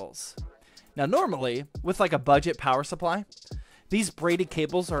the cables. Now, normally, with like a budget power supply, these braided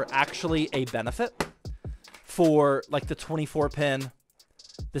cables are actually a benefit for like the 24-pin,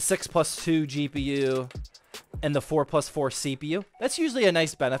 the 6+2 GPU, and the 4+4 CPU. That's usually a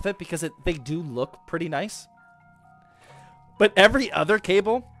nice benefit because they do look pretty nice. But every other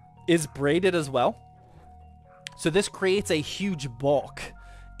cable is braided as well. So this creates a huge bulk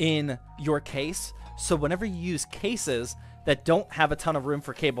in your case. So whenever you use cases that don't have a ton of room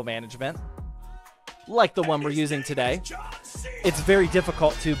for cable management, like the one we're using today, it's very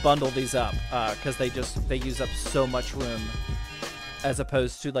difficult to bundle these up because they use up so much room as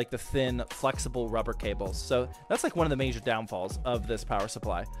opposed to like the thin flexible rubber cables. So that's like one of the major downfalls of this power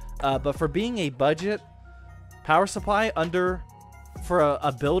supply. But for being a budget power supply for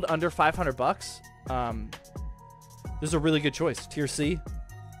a build under 500 bucks, this is a really good choice. Tier C,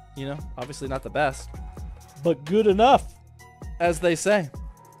 you know, obviously not the best, but good enough, as they say.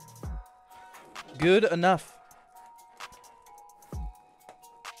 Good enough.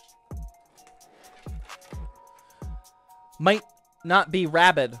 Might not be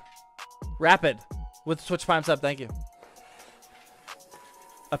rapid with Twitch Prime sub. Thank you.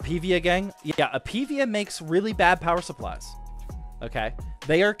 Apivia gang. Yeah, Apivia makes really bad power supplies. Okay.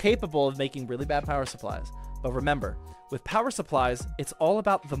 They are capable of making really bad power supplies. But remember, with power supplies, it's all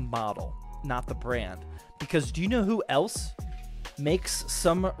about the model, not the brand. Because do you know who else makes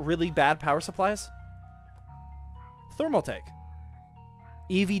some really bad power supplies? Thermaltake,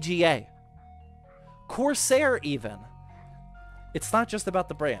 EVGA, Corsair even. It's not just about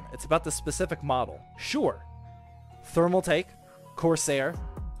the brand, it's about the specific model. Sure, Thermaltake, Corsair,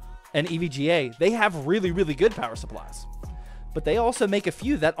 and EVGA, they have really, really good power supplies. But they also make a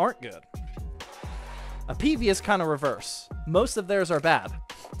few that aren't good. Apivia is kind of reverse. Most of theirs are bad.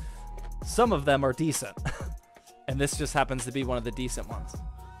 Some of them are decent. And this just happens to be one of the decent ones.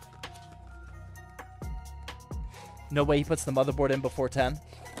 No way he puts the motherboard in before 10?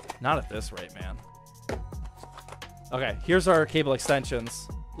 Not at this rate, man. Okay, here's our cable extensions.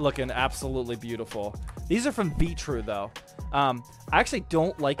 Looking absolutely beautiful. These are from Vitru, though. I actually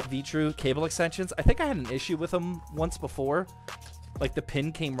don't like Vitru cable extensions. I think I had an issue with them once before. Like, the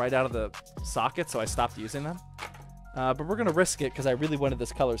pin came right out of the socket, so I stopped using them. But we're going to risk it because I really wanted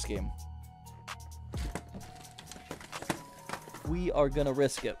this color scheme. We are going to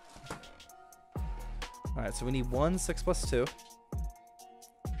risk it. All right, so we need one 6+2.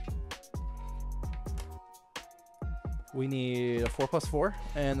 We need a 4+4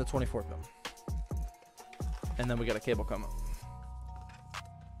 and the 24 pin. And then we got a cable coming.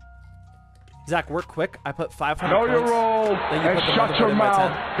 Zach, work quick. I put 500 Know points. your role and shut your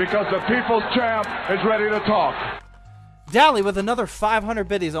mouth because the people's champ is ready to talk. Dally with another 500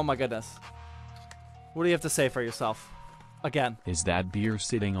 biddies. Oh my goodness. What do you have to say for yourself? Again. Is that beer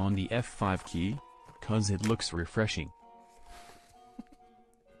sitting on the F5 key? Cause it looks refreshing.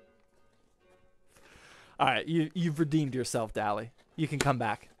 All right, you've redeemed yourself, Dally. You can come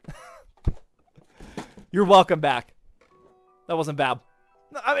back. You're welcome back. That wasn't bad.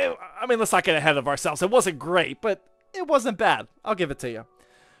 I mean, let's not get ahead of ourselves. It wasn't great, but it wasn't bad. I'll give it to you.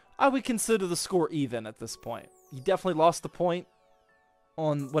 I would consider the score even at this point. You definitely lost the point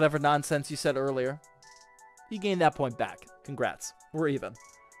on whatever nonsense you said earlier. You gained that point back. Congrats. We're even.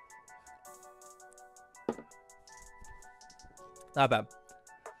 Not bad.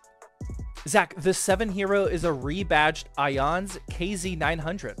 Zach, the 7 hero is a rebadged Ions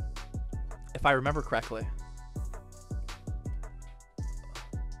KZ900, if I remember correctly.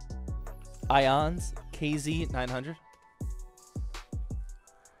 Ions KZ900.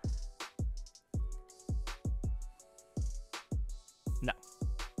 No.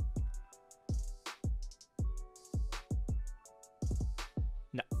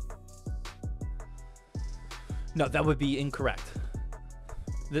 No. No, that would be incorrect.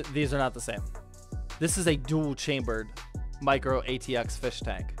 These are not the same. This is a dual-chambered micro ATX fish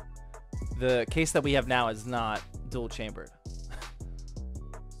tank. The case that we have now is not dual chambered.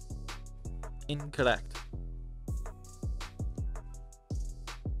 Incorrect.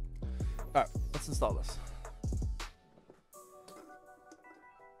 Alright, let's install this.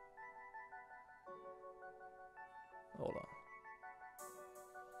 Hold on.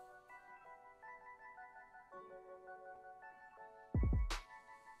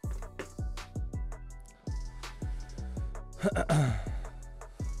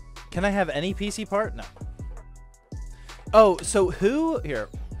 Can I have any PC part? No. Oh, so who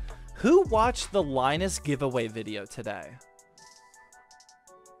watched the Linus giveaway video today?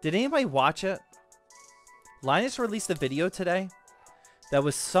 Did anybody watch it? Linus released a video today that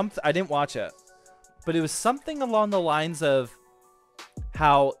was something, I didn't watch it, but it was something along the lines of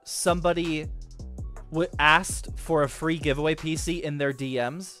how somebody asked for a free giveaway PC in their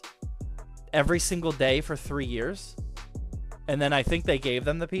DMs every single day for 3 years. And then I think they gave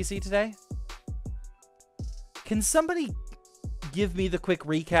them the PC today. Can somebody give me the quick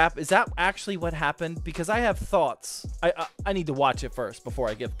recap? Is that actually what happened? Because I have thoughts. I need to watch it first before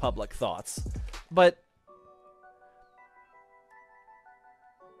I give public thoughts. But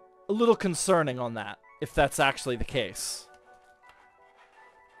a little concerning on that, if that's actually the case.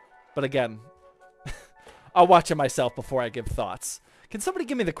 But again, I'll watch it myself before I give thoughts. Can somebody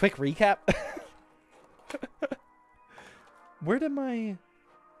give me the quick recap? Where did my...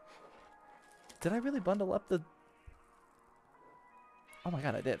 Did I really bundle up the... Oh my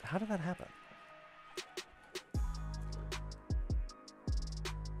god, I did. How did that happen?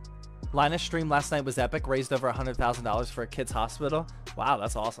 Linus stream last night was epic. Raised over $100,000 for a kid's hospital. Wow,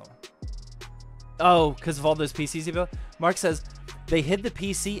 that's awesome. Oh, because of all those PCs he built? Mark says, they hid the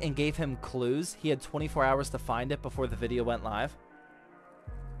PC and gave him clues. He had 24 hours to find it before the video went live.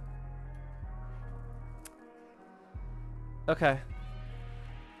 Okay.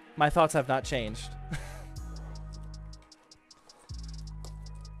 My thoughts have not changed.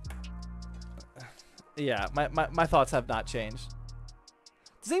 Yeah, my thoughts have not changed.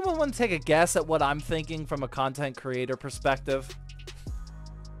 Does anyone want to take a guess at what I'm thinking from a content creator perspective?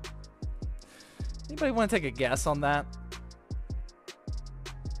 Anybody want to take a guess on that?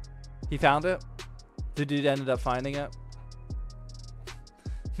 He found it? The dude ended up finding it?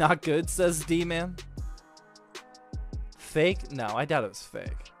 Not good, says D-Man. Fake? No, I doubt it was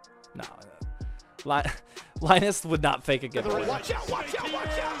fake. No. Linus would not fake a giveaway. Watch out, watch out,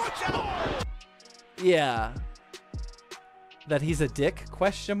 watch out, watch out! Yeah. That he's a dick?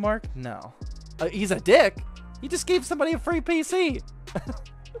 Question mark? No. He's a dick? He just gave somebody a free PC. What are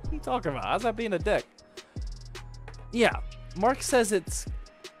you talking about? How's that being a dick? Yeah. Mark says it's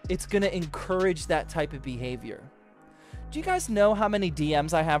going to encourage that type of behavior. Do you guys know how many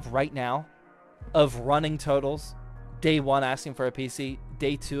DMs I have right now of running totals? Day 1 asking for a PC,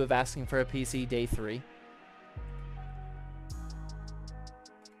 day 2 of asking for a PC, day 3.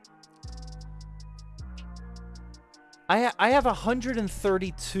 I have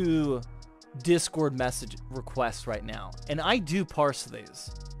 132 Discord message requests right now, and I do parse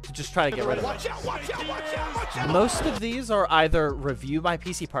these to just try to get rid of them. Most of these are either review my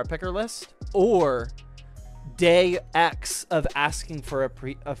PC part picker list or day X of asking for a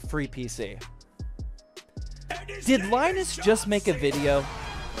free PC. Did Linus just make a video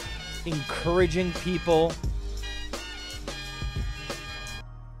encouraging people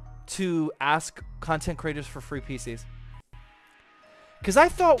to ask content creators for free PCs? Because I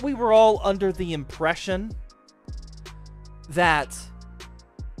thought we were all under the impression that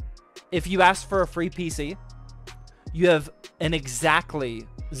if you ask for a free PC, you have an exactly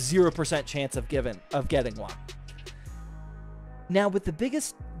 0% chance of getting one. Now, with the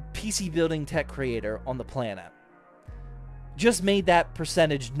biggest PC building tech creator on the planet, just made that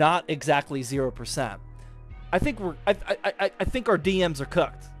percentage not exactly 0%. I think I think our DMs are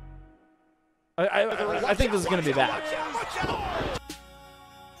cooked. I think this is gonna be bad.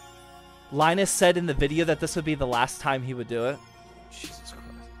 Linus said in the video that this would be the last time he would do it. Jesus Christ!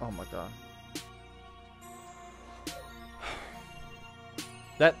 Oh my god.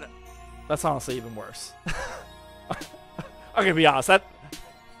 That's honestly even worse. I'm gonna be honest.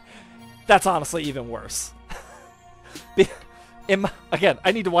 That's honestly even worse. Again,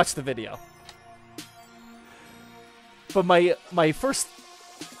 I need to watch the video. But my first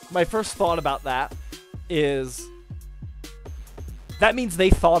thought about that is that means they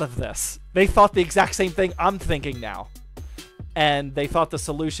thought of this. They thought the exact same thing I'm thinking now. And they thought the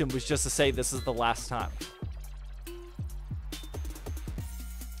solution was just to say this is the last time.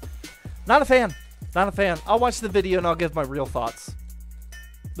 Not a fan. Not a fan. I'll watch the video and I'll give my real thoughts.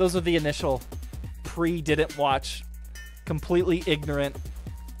 Those are the initial didn't watch, completely ignorant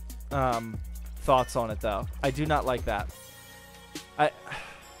thoughts on it, though. I do not like that.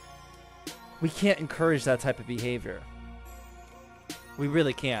 We can't encourage that type of behavior. We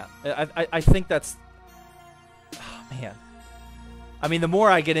really can't. I think that's... Oh, man. I mean, the more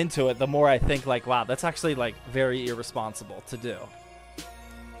I get into it, the more I think, like, wow, that's actually, like, very irresponsible to do.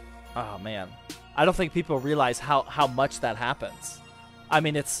 Oh, man. I don't think people realize how much that happens. I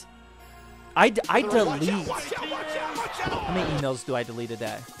mean, it's... I delete... How many emails do I delete a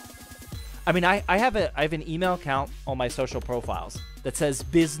day? I mean, I have an email account on my social profiles that says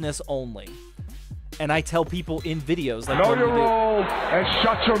business only. And I tell people in videos like know your role and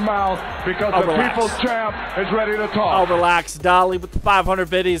shut your mouth because the people's champ is ready to talk. I'll relax. Dolly with the 500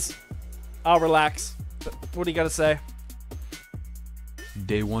 biddies. I'll relax. What do you got to say?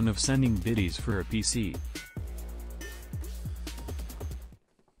 Day 1 of sending biddies for a PC.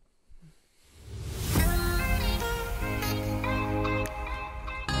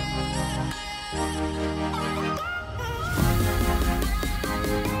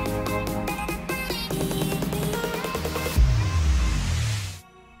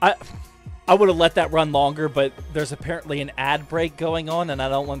 I would have let that run longer, but there's apparently an ad break going on, and I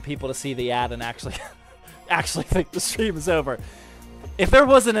don't want people to see the ad and actually think the stream is over. If there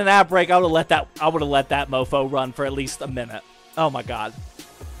wasn't an ad break, I would have let that mofo run for at least a minute. Oh my god.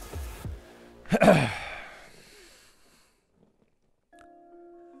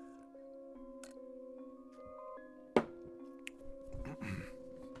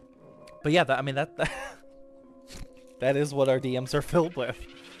 But yeah, I mean that is what our DMs are filled with.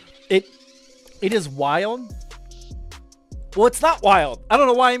 It is wild. Well, it's not wild. I don't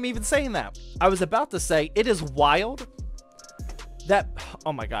know why I'm even saying that. I was about to say it is wild that,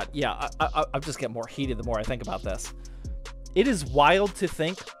 oh my god, yeah, I just get more heated the more I think about this. It is wild to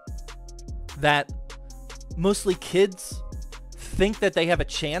think that mostly kids think that they have a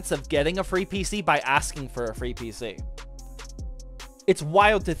chance of getting a free PC by asking for a free PC. It's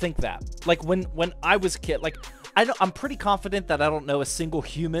wild to think that. Like when I was a kid, like I'm pretty confident that I don't know a single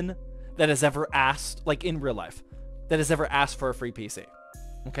human that has ever asked, like in real life, that has ever asked for a free PC.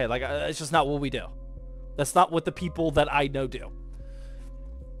 Okay, like it's just not what we do. That's not what the people that I know do.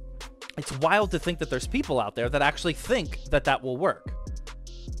 It's wild to think that there's people out there that actually think that that will work.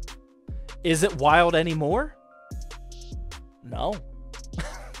 Is it wild anymore? No.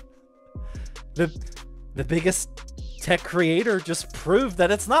 The biggest tech creator just proved that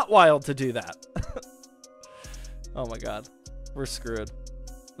it's not wild to do that. Oh my god. We're screwed.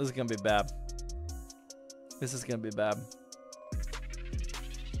 This is gonna be bad. This is gonna be bad.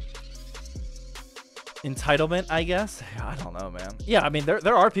 Entitlement, I guess? I don't know, man. Yeah, I mean,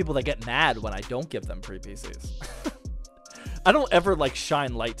 there are people that get mad when I don't give them free PCs. I don't ever, like,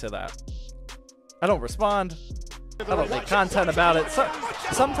 shine light to that. I don't respond. I don't make content about it.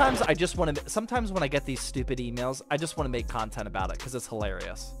 Sometimes I just want to... Sometimes when I get these stupid emails, I just want to make content about it because it's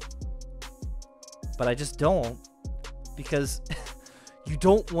hilarious. But I just don't, because you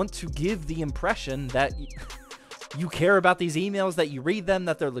don't want to give the impression that you care about these emails, that you read them,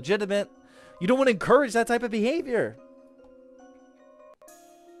 that they're legitimate. You don't want to encourage that type of behavior.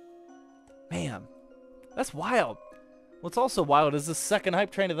 Man, that's wild. What's also wild is the second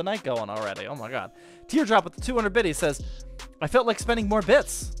hype train of the night going already. Oh my god. Teardrop with the 200 biddies says, I felt like spending more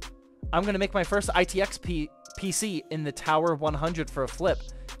bits. I'm going to make my first ITX PC in the Tower 100 for a flip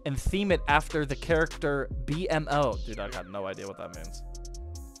and theme it after the character BMO. Dude, I got no idea what that means.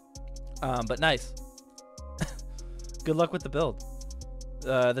 But nice. Good luck with the build.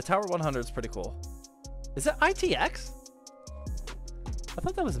 The Tower 100 is pretty cool. Is it ITX? I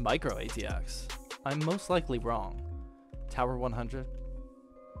thought that was micro ATX. I'm most likely wrong. Tower 100.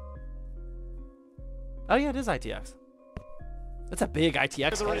 Oh yeah, it is ITX. That's a big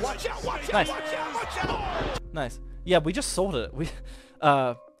ITX. Watch out, watch out, Nice. watch out, watch out. Nice. Yeah, we just sold it. We,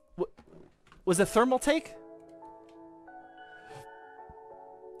 was it Thermaltake?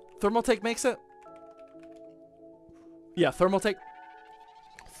 Thermaltake makes it? Yeah, Thermaltake.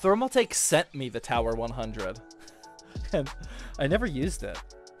 Thermaltake sent me the Tower 100. And I never used it.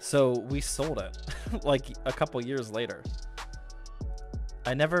 So we sold it like a couple years later.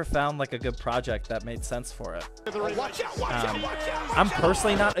 I never found like a good project that made sense for it. Watch out, watch out, watch out. I'm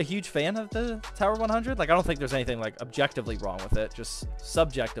personally not a huge fan of the Tower 100. Like, I don't think there's anything like objectively wrong with it. Just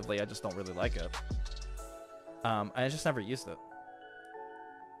subjectively, I just don't really like it. I just never used it.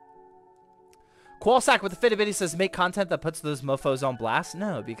 Qualsack with the Fitted Video says, make content that puts those mofos on blast.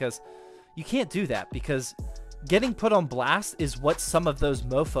 No, because you can't do that, because getting put on blast is what some of those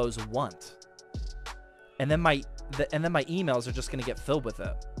mofos want. And then my emails are just going to get filled with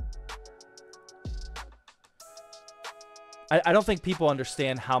it. I don't think people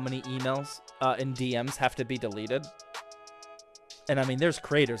understand how many emails and DMs have to be deleted. And I mean, there's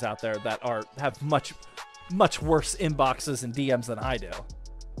creators out there that have much worse inboxes and DMs than I do.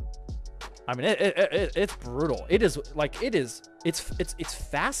 I mean, it's brutal. It's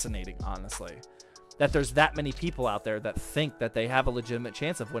fascinating, honestly, that there's that many people out there that think that they have a legitimate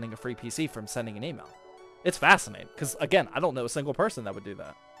chance of winning a free PC from sending an email. It's fascinating because, again, I don't know a single person that would do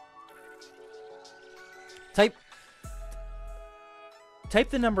that. Type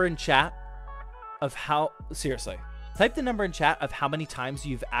the number in chat of how, seriously, type the number in chat of how many times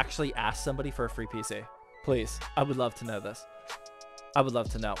you've actually asked somebody for a free PC. Please, I would love to know this. I would love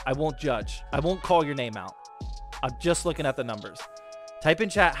to know. I won't judge. I won't call your name out. I'm just looking at the numbers. Type in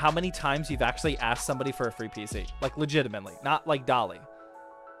chat how many times you've actually asked somebody for a free PC. Like, legitimately. Not like Dolly.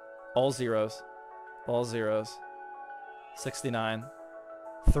 All zeros. All zeros. 69.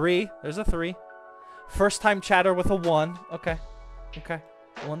 3. There's a 3. First time chatter with a 1. Okay. Okay.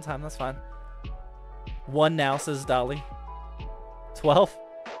 1 time. That's fine. 1 now, says Dolly. 12.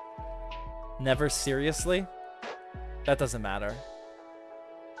 Never seriously? That doesn't matter.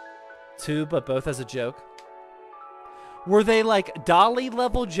 2, but both as a joke. Were they like Dolly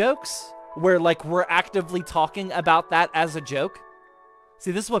level jokes? Where like we're actively talking about that as a joke?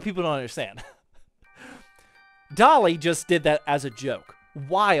 See, this is what people don't understand. Dolly just did that as a joke,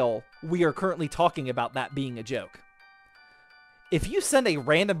 while we are currently talking about that being a joke. If you send a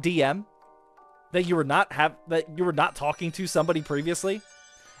random DM that you were not talking to somebody previously,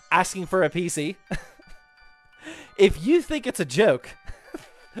 asking for a PC, if you think it's a joke,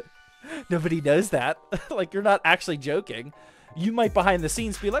 nobody knows that. Like, you're not actually joking. You might behind the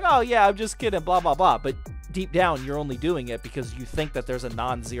scenes be like, oh yeah, I'm just kidding, blah, blah, blah. But deep down, you're only doing it because you think that there's a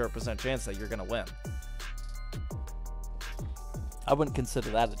non-0% chance that you're going to win. I wouldn't consider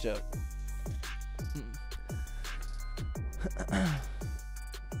that a joke.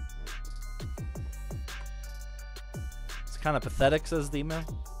 It's kind of pathetic, says the email.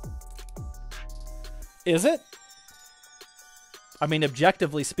 Is it? I mean,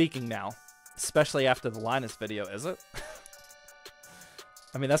 objectively speaking now, especially after the Linus video, is it?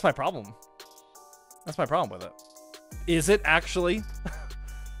 I mean, that's my problem. That's my problem with it. Is it actually?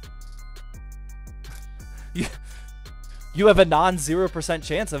 You have a non-0%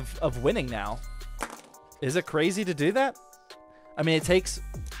 chance of winning now. Is it crazy to do that? I mean, it takes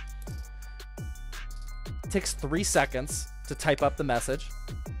 3 seconds to type up the message.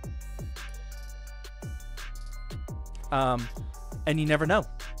 And you never know.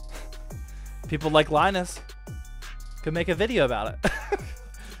 People like Linus could make a video about it.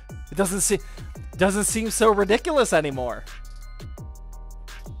 It doesn't seem so ridiculous anymore.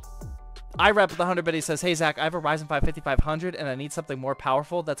 iRep with 100 biddies says, hey Zach, I have a Ryzen 5 5500 and I need something more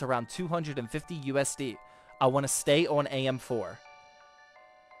powerful that's around 250 USD. I want to stay on AM4.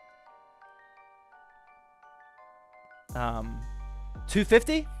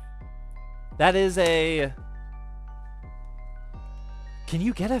 250? That is a... Can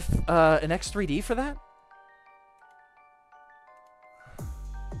you get an X3D for that?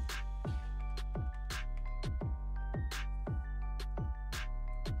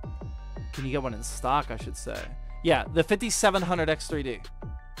 Can you get one in stock, I should say? Yeah, the 5700 X3D.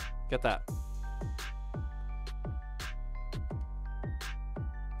 Get that.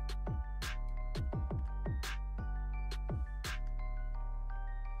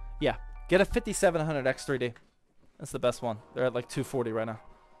 Yeah, get a 5700 X3D. That's the best one. They're at like 240 right now.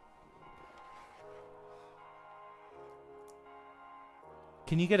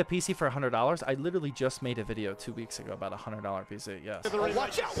 Can you get a PC for $100? I literally just made a video 2 weeks ago about a $100 PC. Yes.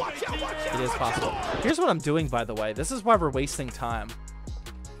 Watch out, watch out, watch out, it is possible. Here's what I'm doing, by the way. This is why we're wasting time.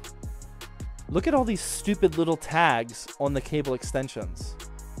 Look at all these stupid little tags on the cable extensions.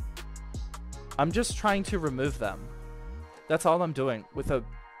 I'm just trying to remove them. That's all I'm doing with a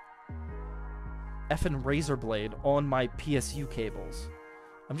effing razor blade on my PSU cables.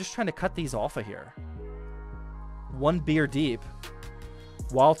 I'm just trying to cut these off of here. 1 beer deep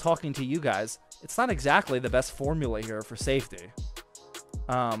while talking to you guys. It's not exactly the best formula here for safety.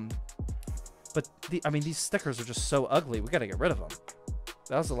 But I mean, these stickers are just so ugly. We got to get rid of them.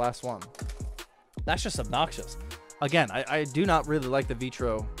 That was the last one. That's just obnoxious. Again, I do not really like the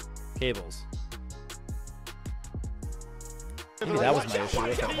Vitro cables. Maybe that was my issue.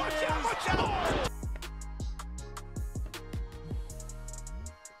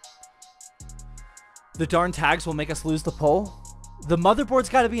 The darn tags will make us lose the poll. The motherboard's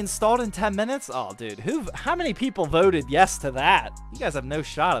got to be installed in 10 minutes? Oh, dude. How many people voted yes to that? You guys have no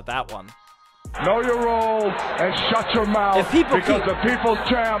shot at that one. Know your role and shut your mouth because the people's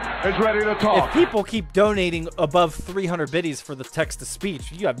champ is ready to talk. If people keep donating above 300 biddies for the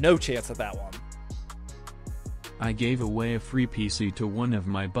text-to-speech, you have no chance at that one. I gave away a free PC to one of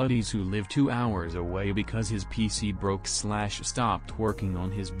my buddies who lived 2 hours away because his PC broke/stopped working on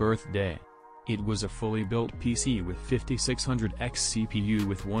his birthday. It was a fully built PC with 5600X CPU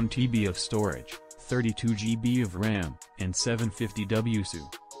with 1 TB of storage, 32 GB of RAM, and 750 WSU.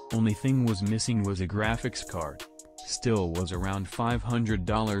 Only thing was missing was a graphics card. Still was around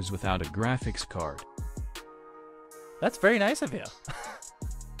 $500 without a graphics card. That's very nice of you.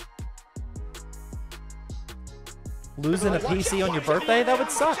 Losing a PC on your birthday? That would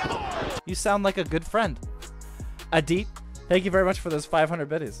suck. You sound like a good friend. Adit, thank you very much for those 500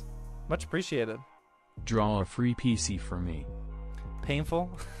 biddies. Much appreciated. Draw a free PC for me.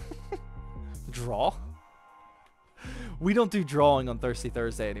 Painful? Draw? We don't do drawing on Thirsty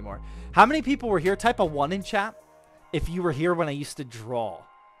Thursday anymore. How many people were here? Type a 1 in chat if you were here when I used to draw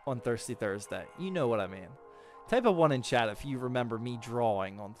on Thirsty Thursday. You know what I mean. Type a 1 in chat if you remember me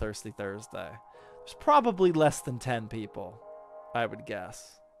drawing on Thirsty Thursday. There's probably less than 10 people, I would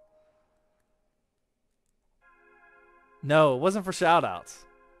guess. No, it wasn't for shoutouts.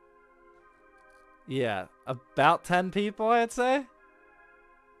 Yeah, about 10 people, I'd say.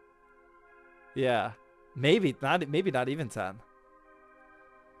 Yeah. Maybe not even 10.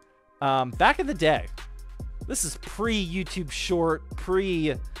 Back in the day, this is pre-YouTube Short,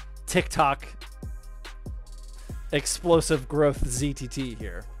 pre-TikTok explosive growth ZTT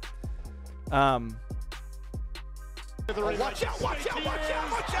here.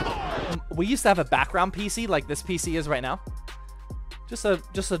 We used to have a background PC like this PC is right now. Just a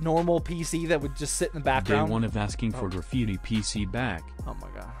normal PC that would just sit in the background. Day one of asking for graffiti PC back. Oh my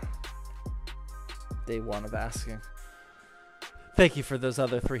god. Day one of asking. Thank you for those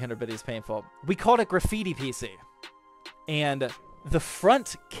other 300 biddies, painful. We called it graffiti PC. And the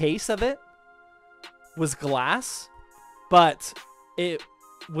front case of it was glass, but it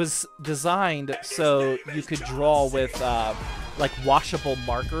was designed so you could draw with like washable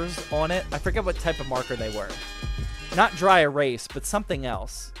markers on it. I forget what type of marker they were. Not dry erase, but something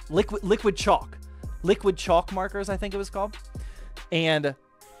else. Liquid chalk. Liquid chalk markers, I think it was called. And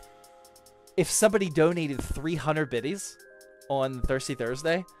if somebody donated 300 biddies on Thirsty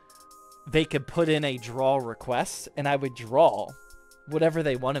Thursday, they could put in a draw request, and I would draw whatever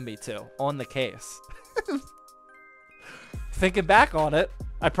they wanted me to on the case. Thinking back on it,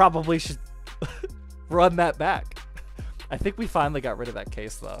 I probably should run that back. I think we finally got rid of that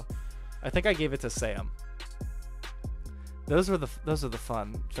case, though. I think I gave it to Sam. Those are the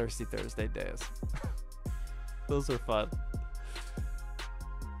fun Thirsty Thursday days. Those are fun.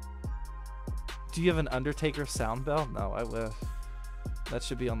 Do you have an Undertaker sound bell? No, I wish. That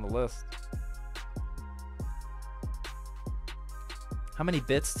should be on the list. How many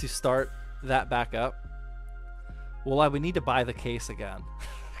bits to start that back up? Well, I would need to buy the case again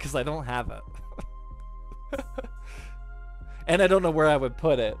because I don't have it. And I don't know where I would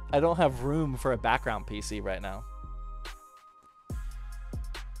put it. I don't have room for a background PC right now.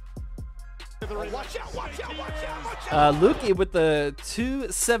 Lukey with the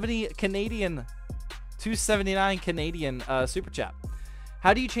 270 Canadian, 279 Canadian super chat.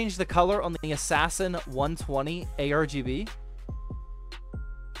 How do you change the color on the Assassin 120 ARGB?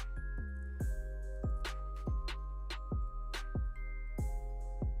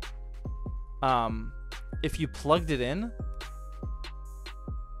 If you plugged it in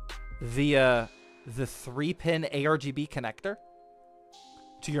via the 3-pin ARGB connector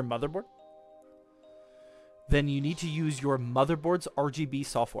to your motherboard, then you need to use your motherboard's RGB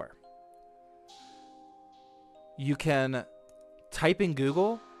software. You can type in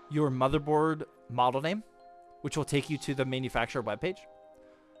Google your motherboard model name, which will take you to the manufacturer webpage.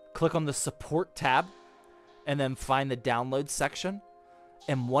 Click on the support tab and then find the download section.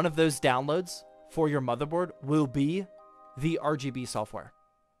 And one of those downloads for your motherboard will be the RGB software.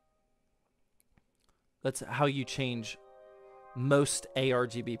 That's how you change most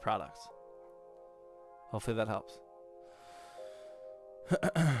ARGB products. Hopefully that helps.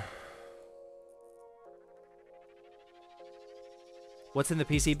 What's in the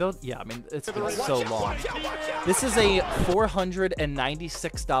PC build? Yeah, I mean, it's been so long. This is a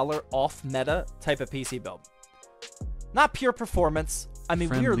 $496 off-meta type of PC build. Not pure performance. I mean,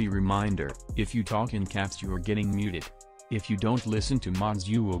 friendly reminder, if you talk in caps you are getting muted. If you don't listen to mods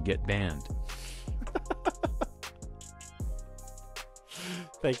you will get banned.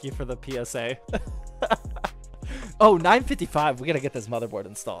 Thank you for the PSA. Oh, 955. We got to get this motherboard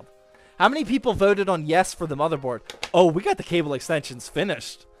installed. How many people voted on yes for the motherboard? Oh, we got the cable extensions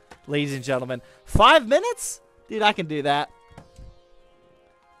finished. ladies and gentlemen. 5 minutes? Dude, I can do that.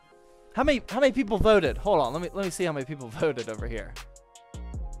 How many people voted? Hold on, let me see how many people voted over here.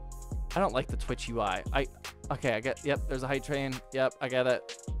 I don't like the Twitch UI. Okay, I get, yep, there's a hype train. Yep, I get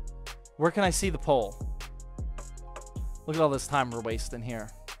it. Where can I see the poll? Look at all this time we're wasting here.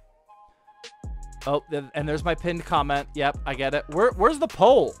 Oh, and there's my pinned comment. Yep, I get it. Where's the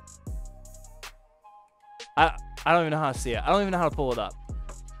poll? I don't even know how to see it. I don't even know how to pull it up.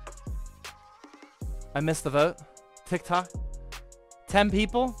 I missed the vote. TikTok. 10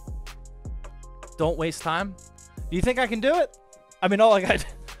 people. Don't waste time. Do you think I can do it? I mean, all I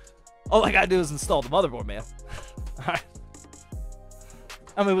gotta do is install the motherboard, man. All right.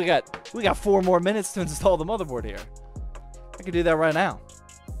 I mean, we got 4 more minutes to install the motherboard here. I can do that right now.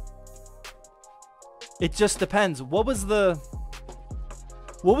 It just depends. What was the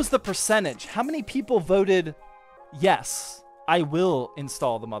percentage? How many people voted yes, I will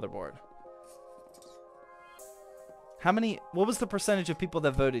install the motherboard? What was the percentage of people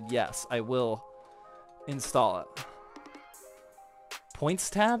that voted yes, I will install it?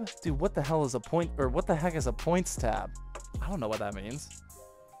 Points tab? Dude, what the hell is a point, or what the heck is a points tab? I don't know what that means.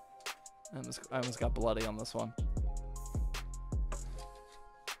 I almost got bloody on this one.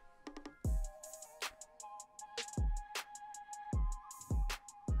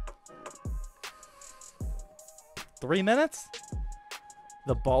 Three minutes?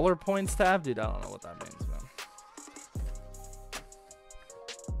 The baller points tab? Dude, I don't know what that means, man.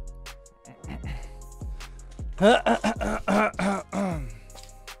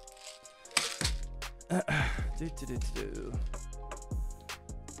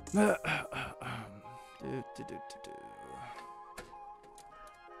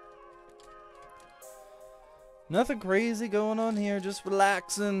 Nothing crazy going on here, just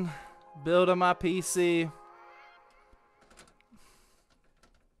relaxing, building my PC.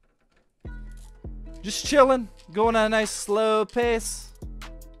 Just chilling, going at a nice slow pace.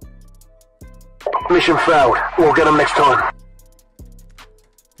 Mission failed. We'll get them next time.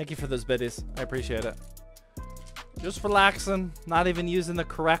 Thank you for those biddies. I appreciate it. Just relaxing, not even using the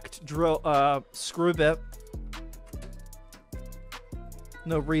correct drill screw bit.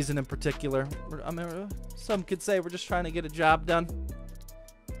 No reason in particular. I mean, some could say we're just trying to get a job done.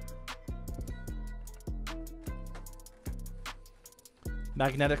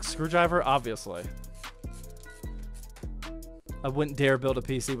 Magnetic screwdriver, obviously. I wouldn't dare build a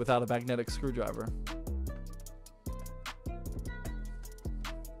PC without a magnetic screwdriver.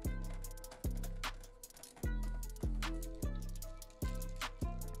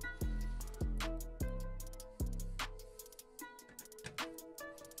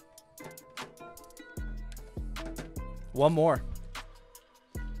 One more.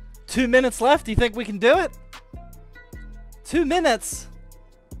 2 minutes left. Do you think we can do it? 2 minutes?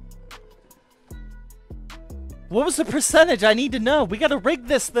 What was the percentage? I need to know. We gotta rig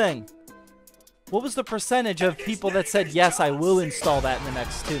this thing. What was the percentage of people that said, yes, I will install that in the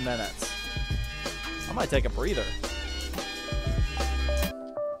next 2 minutes? I might take a breather.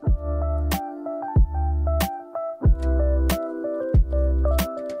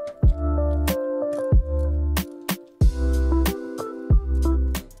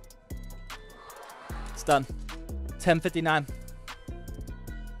 It's done. 10:59.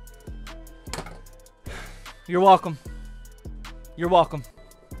 You're welcome. You're welcome.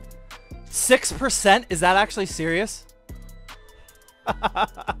 6%? Is that actually serious?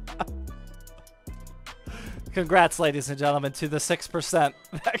 Congrats, ladies and gentlemen, to the 6%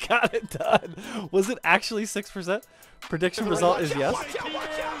 that got it done. Was it actually 6%? Prediction result is yes.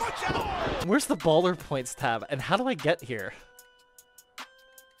 Where's the baller points tab? And how do I get here?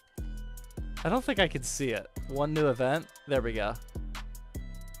 I don't think I can see it. One new event. There we go.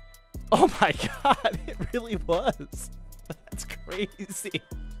 Oh my god, it really was. That's crazy.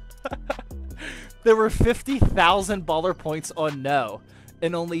 There were 50,000 baller points on no,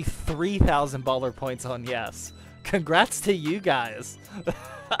 and only 3,000 baller points on yes. Congrats to you guys.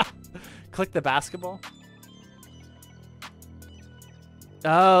 Click the basketball.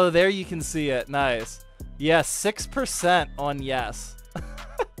 Oh, there you can see it. Nice. Yes, 6% on yes.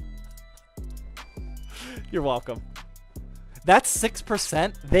 You're welcome. That's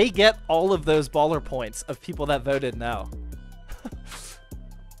 6%. They get all of those baller points of people that voted no.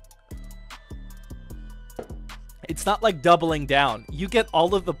 It's not like doubling down. You get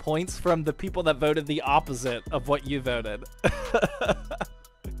all of the points from the people that voted the opposite of what you voted.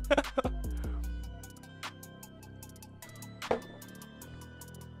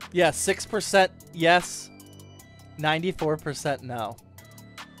 Yeah, 6% yes, 94% no.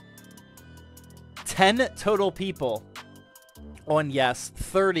 10 total people on yes,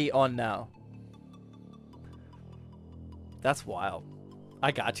 30 on no. That's wild.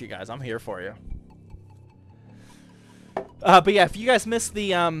 I got you guys. I'm here for you. But yeah, if you guys missed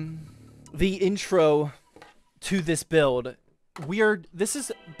the intro to this build, this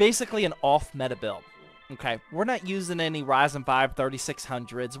is basically an off-meta build. Okay, we're not using any Ryzen 5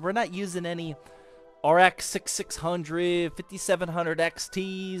 3600s. We're not using any RX 6600, 5700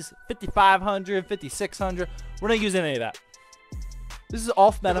 XTs, 5500, 5600. We're not using any of that. This is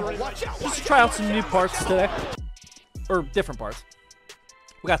off-meta. Just to try out some new parts today. Or different parts.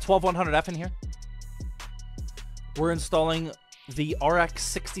 We got 12100F in here. We're installing the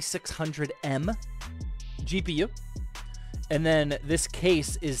RX 6600M GPU. And then this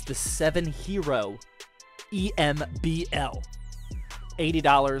case is the 7 Hero EMBL.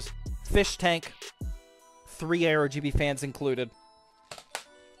 $80. Fish tank. 3 ARGB fans included.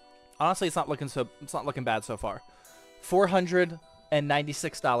 Honestly, it's not looking bad so far.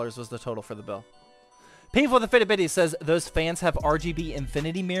 $496 was the total for the bill. Painful the Fitted Bitty says those fans have RGB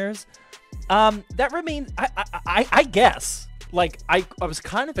infinity mirrors. That remains, I guess. Like, I was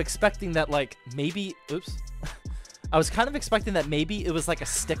kind of expecting that, like, maybe, oops. I was kind of expecting that maybe it was like a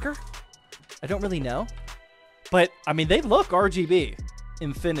sticker. I don't really know. But, I mean, they look RGB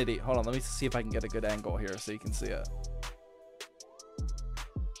infinity. Hold on, let me see if I can get a good angle here so you can see it.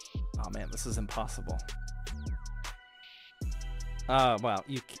 Oh, man, this is impossible. Well,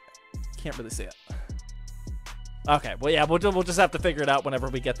 you can't really see it. Okay, well, yeah, we'll just have to figure it out whenever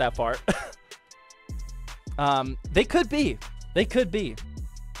we get that far. They could be. They could be.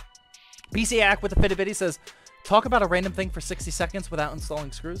 PCAC with the Fitted Bitty says, talk about a random thing for 60 seconds without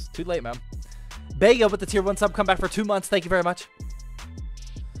installing screws. Too late, man. Bega with the tier 1 sub, come back for 2 months. Thank you very much.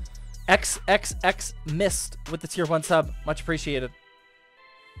 XXX Mist with the tier 1 sub. Much appreciated.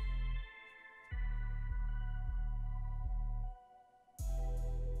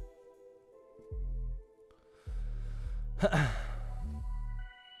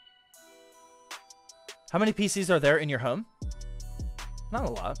 How many PCs are there in your home? Not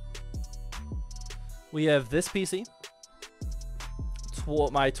a lot. We have this PC,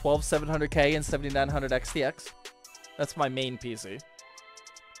 my 12700K and 7900 XTX. That's my main PC.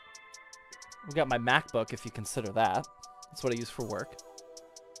 We got my MacBook, if you consider that. That's what I use for work.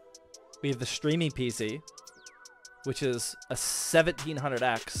 We have the streaming PC, which is a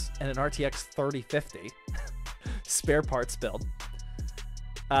 1700X and an RTX 3050 spare parts build.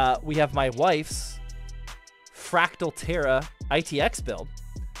 We have my wife's Fractal Terra ITX build,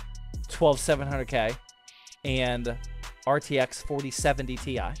 12700K and RTX 4070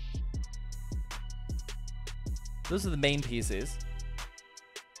 Ti. Those are the main PCs.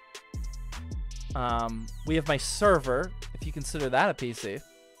 We have my server, if you consider that a PC.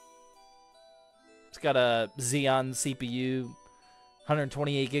 It's got a Xeon CPU,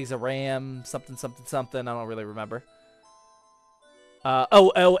 128 gigs of RAM, something. I don't really remember.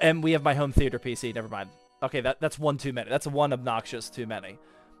 And we have my home theater PC. Never mind. Okay, that's one too many. That's one obnoxious too many.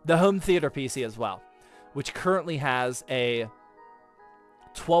 The home theater PC as well, which currently has a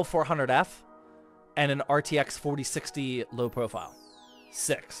 12400F and an RTX 4060 low profile.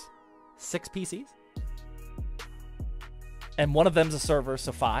 Six PCs. And one of them's a server,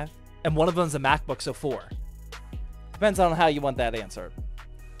 so 5. And one of them's a MacBook, so 4. Depends on how you want that answered.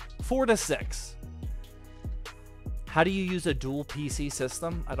 4 to 6. How do you use a dual PC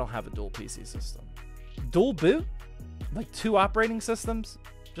system? I don't have a dual PC system. Dual boot? Like 2 operating systems?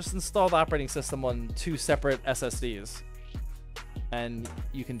 Just install the operating system on 2 separate SSDs. And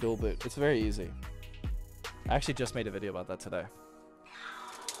you can dual boot. It's very easy. I actually just made a video about that today.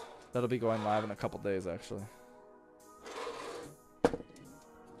 That'll be going live in a couple days, actually.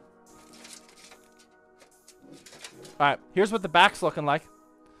 Alright, here's what the back's looking like.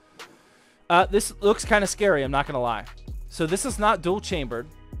 This looks kind of scary, I'm not going to lie. So this is not dual chambered.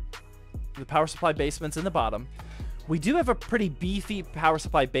 The power supply basement's in the bottom. We do have a pretty beefy power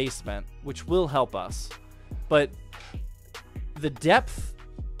supply basement, which will help us. But the depth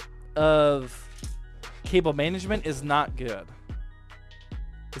of cable management is not good.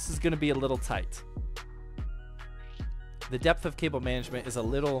 This is going to be a little tight. The depth of cable management is a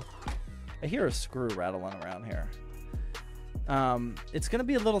little... I hear a screw rattling around here. It's going to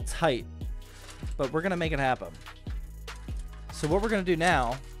be a little tight, but we're going to make it happen. So what we're going to do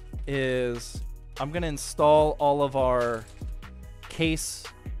now is I'm going to install all of our case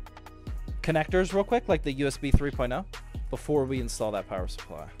connectors real quick, like the USB 3.0, before we install that power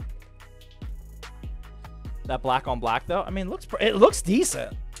supply. That black on black, though, I mean, it looks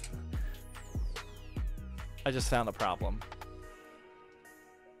decent. I just found a problem.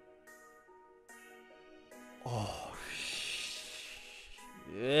 Oh,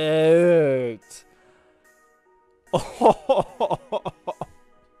 Shit. Oh.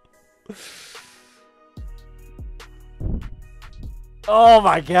 Oh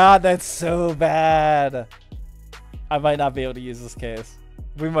my god, that's so bad. I might not be able to use this case.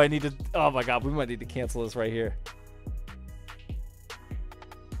 We might need to... Oh my god, we might need to cancel this right here.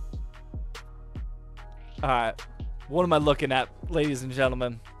 Alright. What am I looking at, ladies and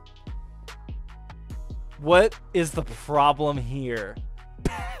gentlemen? What is the problem here?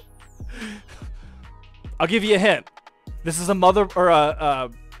 I'll give you a hint. This is a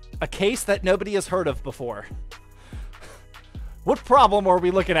case that nobody has heard of before. What problem are we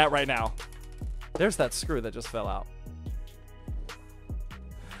looking at right now? There's that screw that just fell out.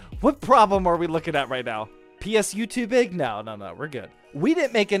 What problem are we looking at right now? PSU too big? No, we're good. We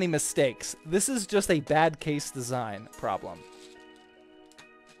didn't make any mistakes. This is just a bad case design problem.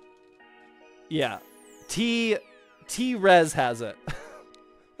 Yeah. T-Rez has it.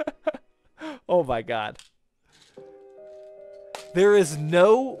 Oh my god. There is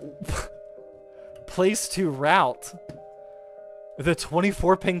no place to route the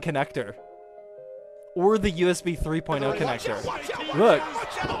 24-pin connector or the USB 3.0 connector. Look,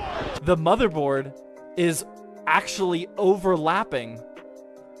 the motherboard is actually overlapping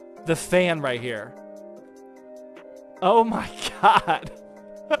the fan right here. Oh my god.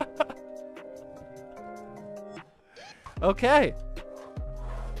 Okay.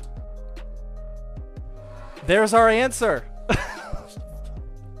 There's our answer.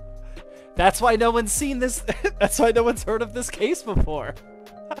 That's why no one's seen this. That's why no one's heard of this case before.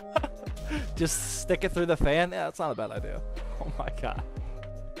 Just stick it through the fan. Yeah, that's not a bad idea. Oh my god.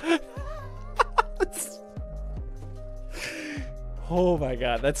 Oh my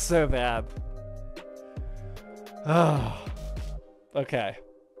god, that's so bad. Oh. Okay.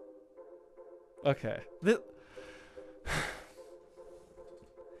 Okay.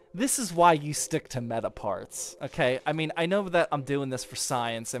 This is why you stick to meta parts, okay? I mean, I know that I'm doing this for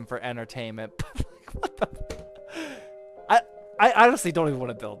science and for entertainment, but like, what the... I honestly don't even want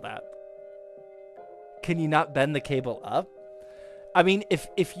to build that. Can you not bend the cable up? I mean,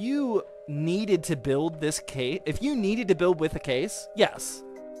 if you needed to build this case, if you needed to build with a case, yes.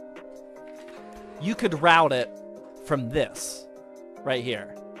 You could route it from this, right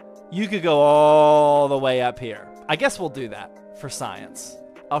here. You could go all the way up here. I guess we'll do that for science.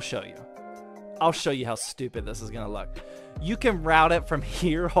 I'll show you. I'll show you how stupid this is going to look. You can route it from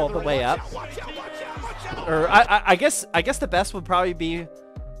here all the way up. Or I guess the best would probably be...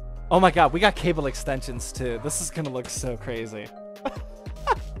 Oh my god, we got cable extensions too. This is going to look so crazy.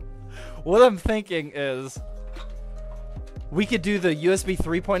 What I'm thinking is we could do the USB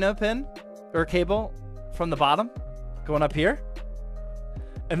 3.0 pin or cable from the bottom going up here.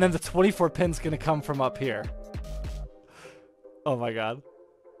 And then the 24 pin's going to come from up here. Oh my god.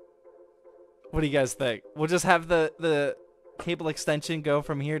 What do you guys think? We'll just have the cable extension go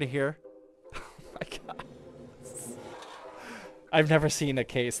from here to here. Oh my god. I've never seen a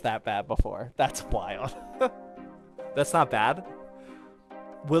case that bad before. That's wild. That's not bad.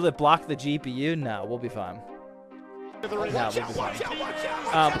 Will it block the GPU? No, we'll be fine. No, we'll be fine.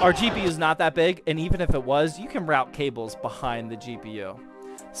 Our GPU is not that big, and even if it was, you can route cables behind the GPU.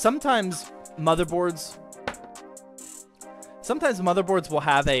 Sometimes motherboards will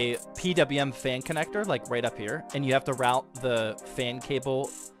have a PWM fan connector, like right up here, and you have to route the fan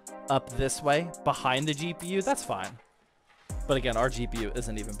cable up this way behind the GPU. That's fine. But again, our GPU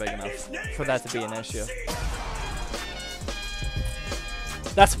isn't even big enough for that to be an issue.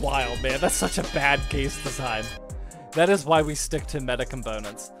 That's wild, man. That's such a bad case design. That is why we stick to meta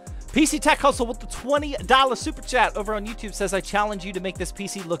components. PC Tech Hustle with the $20 super chat over on YouTube says, I challenge you to make this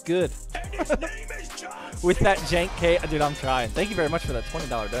PC look good. With that jank K. Dude, I'm trying. Thank you very much for that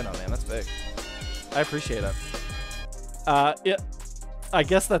 $20 dono, man. That's big. I appreciate it. Yeah, I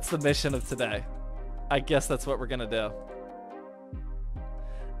guess that's the mission of today. I guess that's what we're going to do.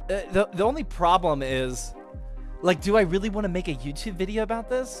 The only problem is, like, do I really want to make a YouTube video about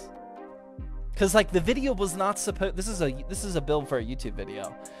this? Because, like, the video was not supposed... This is a build for a YouTube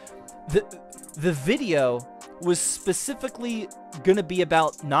video. The video was specifically going to be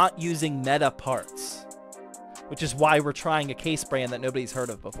about not using meta parts, which is why we're trying a case brand that nobody's heard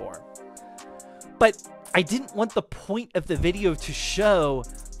of before. But I didn't want the point of the video to show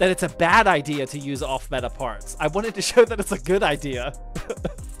that it's a bad idea to use off-meta parts. I wanted to show that it's a good idea.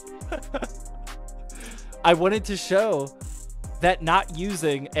 I wanted to show that not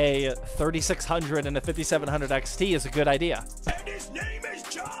using a 3600 and a 5700 XT is a good idea. And his name is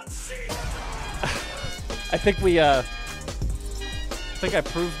John C. I think I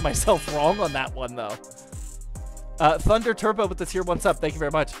proved myself wrong on that one, though. Thunder Turbo with the tier 1 sub. Thank you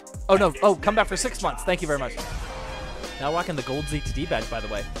very much. Oh, no. Oh, come back for 6 months. Thank you very much. Now rocking the gold ZTD badge, by the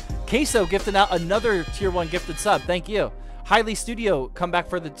way. Queso gifting out another tier 1 gifted sub. Thank you. Highly Studio, come back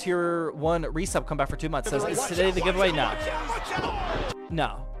for the tier 1 resub. Come back for 2 months. Says, is today the giveaway? No.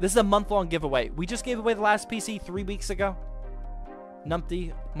 No. This is a month-long giveaway. We just gave away the last PC 3 weeks ago.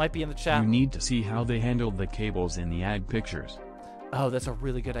 Numpty might be in the chat. You need to see how they handled the cables in the ad pictures. Oh, that's a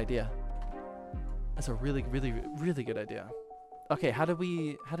really good idea. That's a really, really, really good idea. Okay, how did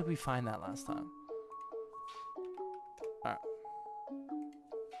we find that last time? All right.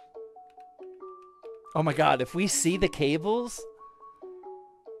 Oh my God, if we see the cables,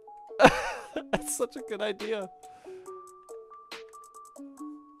 that's such a good idea.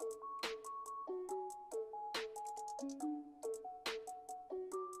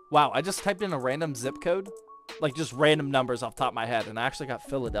 Wow, I just typed in a random zip code, like just random numbers off the top of my head, and I actually got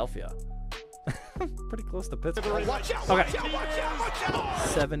Philadelphia. Pretty close to Pittsburgh. Okay.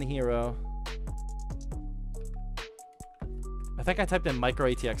 7 Hero. I think I typed in micro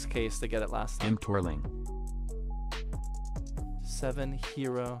ATX case to get it last time. I'm twirling. 7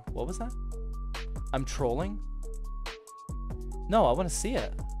 Hero. What was that? I'm trolling? No, I want to see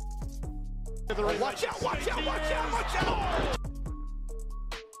it. Watch out, watch out, watch out, watch out.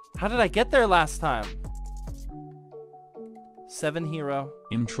 How did I get there last time? 7 Hero.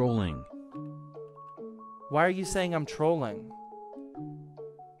 I'm trolling. Why are you saying I'm trolling?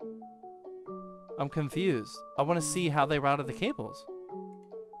 I'm confused. I want to see how they routed the cables.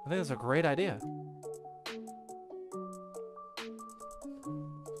 I think that's a great idea.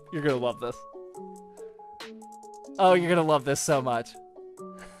 You're gonna love this. Oh, you're gonna love this so much.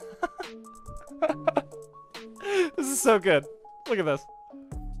 This is so good. Look at this.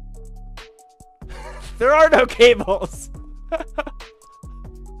 There are no cables.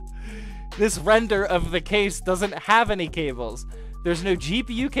 This render of the case doesn't have any cables. There's no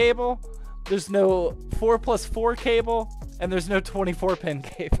GPU cable, there's no 4+4 cable, and there's no 24-pin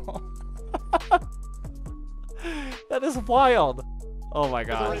cable. That is wild. Oh my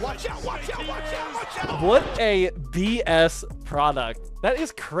God. Watch out, watch out, watch out, watch out. What a BS product. That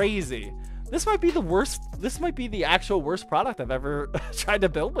is crazy. This might be the worst. This might be the actual worst product I've ever tried to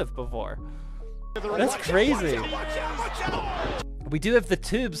build with before. That's crazy. We do have the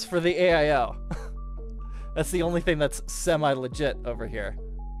tubes for the AIO. That's the only thing that's semi-legit over here.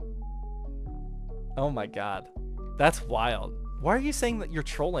 Oh my God. That's wild. Why are you saying that you're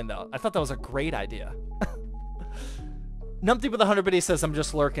trolling though? I thought that was a great idea. Numpty with 100 biddies says, I'm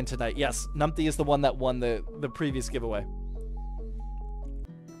just lurking tonight. Yes, Numpty is the one that won the previous giveaway.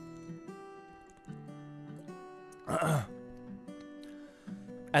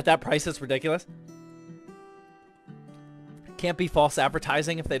 At that price, it's ridiculous. Can't be false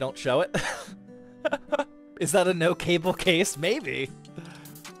advertising if they don't show it. Is that a no cable case? Maybe.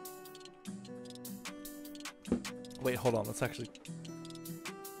 Wait, hold on. Let's actually...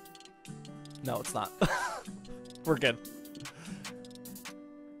 No, it's not. We're good.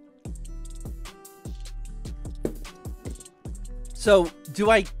 So,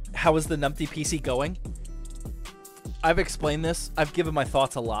 how is the Numpty PC going? I've explained this. I've given my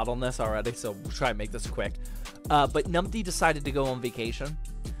thoughts a lot on this already, so we'll try and make this quick. But Numpty decided to go on vacation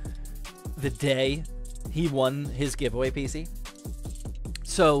the day he won his giveaway PC.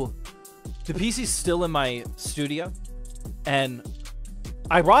 So, the PC's still in my studio, and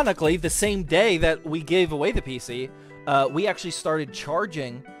ironically, the same day that we gave away the PC, we actually started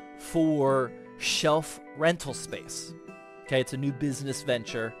charging for shelf rental space. Okay, it's a new business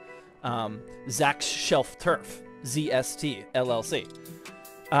venture. Zach's Shelf Turf, ZST LLC.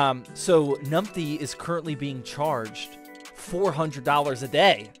 So Numpty is currently being charged $400 a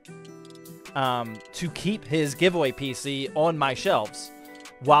day to keep his giveaway PC on my shelves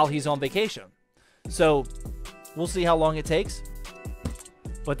while he's on vacation. So we'll see how long it takes.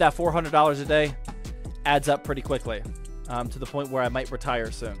 But that $400 a day adds up pretty quickly to the point where I might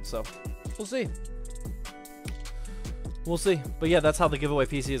retire soon. So we'll see. We'll see. But yeah, that's how the giveaway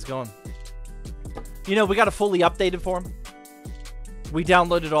PC is going. You know, we got a fully updated form. We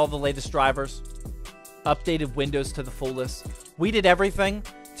downloaded all the latest drivers, updated Windows to the fullest. We did everything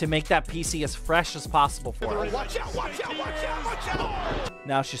to make that PC as fresh as possible for her. Watch out, watch out, watch out, watch out.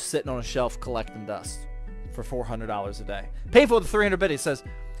 Now she's sitting on a shelf collecting dust for $400 a day. Painful with 300 bit. It says,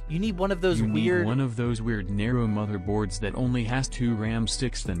 you need one of those weird narrow motherboards that only has 2 RAM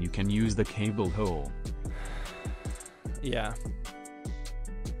sticks, then you can use the cable hole. Yeah.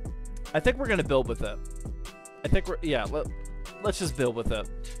 I think we're going to build with it. I think let's just build with it.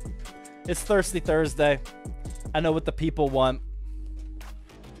 It's Thirsty Thursday. I know what the people want.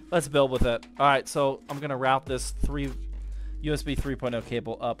 Let's build with it. All right, so I'm gonna route this USB 3.0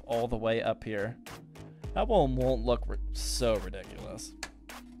 cable up all the way up here. That one won't look so ridiculous.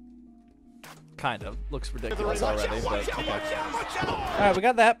 Kind of looks ridiculous already, but okay. All right, we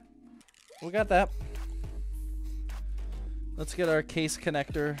got that. We got that. Let's get our case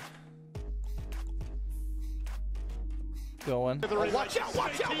connector going.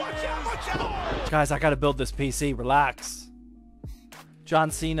 Guys, I gotta build this PC. Relax.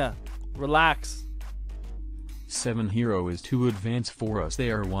 John Cena, relax. 7 Hero is too advanced for us.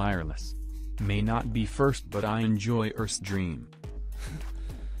 They are wireless. May not be first, but I enjoy Earth's dream.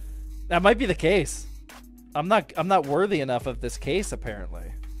 That might be the case. I'm not worthy enough of this case,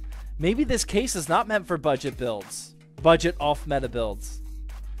 apparently. Maybe this case is not meant for budget builds. Budget off-meta builds.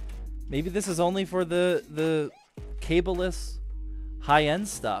 Maybe this is only for the cableless high-end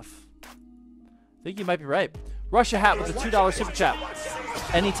stuff. I think you might be right. Russia Hat with a $2 super chat.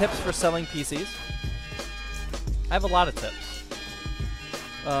 Any tips for selling PCs? I have a lot of tips.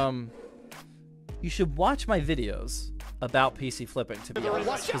 You should watch my videos about PC flipping, to be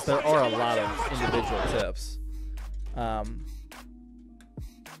honest, because there are a lot of individual tips. But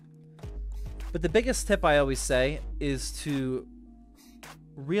the biggest tip I always say is to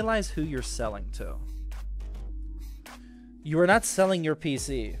realize who you're selling to. You are not selling your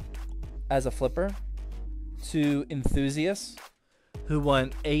PC as a flipper to enthusiasts who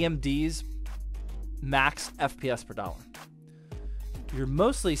want AMD's max FPS per dollar. You're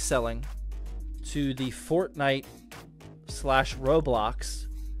mostly selling to the Fortnite / Roblox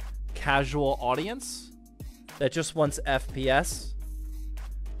casual audience that just wants FPS,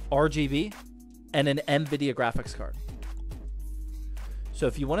 RGB, and an NVIDIA graphics card. So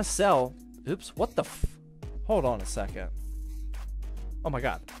if you want to sell, oops, what the hold on a second. Oh my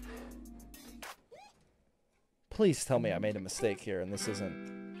God. Please tell me I made a mistake here and this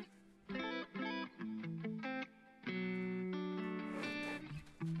isn't.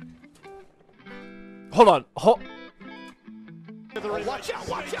 Hold on.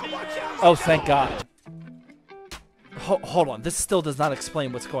 Oh, thank God. Hold on. This still does not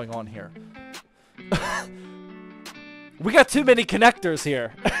explain what's going on here. We got too many connectors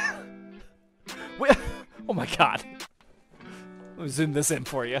here. Oh my God. Let me zoom this in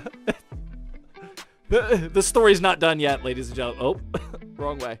for you. The story's not done yet, ladies and gentlemen. Oh,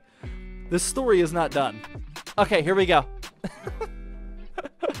 wrong way. This story is not done. Okay, here we go.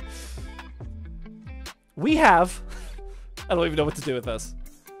 We have, I don't even know what to do with this,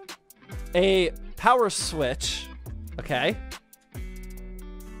 a power switch. Okay.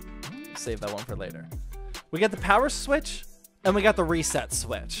 Save that one for later. We got the power switch and we got the reset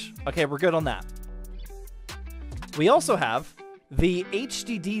switch. Okay, we're good on that. We also have the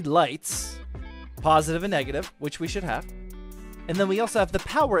HDD lights, positive and negative, which we should have. And then we also have the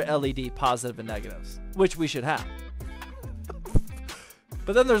power LED positive and negatives, which we should have.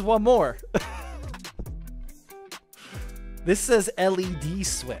 But then there's one more. This says LED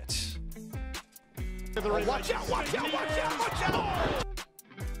switch. Watch out, watch out, watch out, watch out!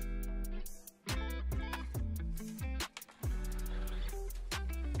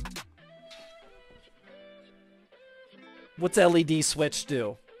 What's LED switch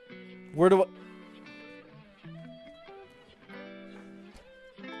do? Where do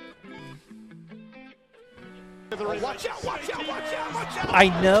Watch out, watch out, watch out, watch out!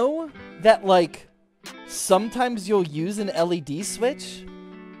 I know that, like, sometimes you'll use an LED switch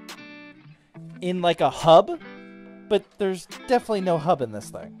in, like, a hub, but there's definitely no hub in this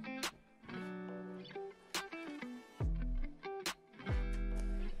thing.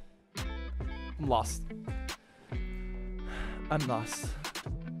 I'm lost. I'm lost.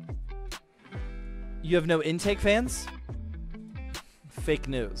 You have no intake fans? Fake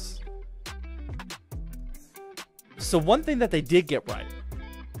news. So one thing that they did get right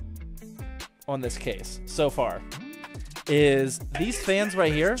on this case so far is these fans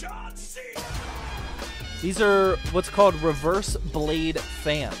right here. These are what's called reverse blade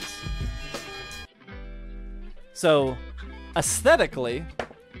fans. So aesthetically,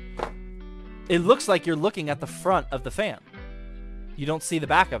 it looks like you're looking at the front of the fan. You don't see the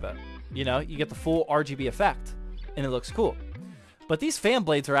back of it. You know, you get the full RGB effect and it looks cool. But these fan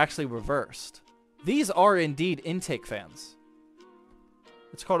blades are actually reversed. These are indeed intake fans.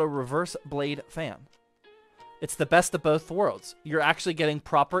 It's called a reverse blade fan. It's the best of both worlds. You're actually getting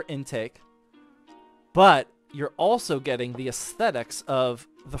proper intake, but you're also getting the aesthetics of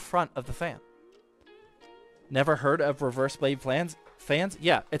the front of the fan. Never heard of reverse blade fans?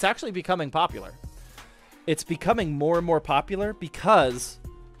 Yeah, it's actually becoming popular. It's becoming more and more popular because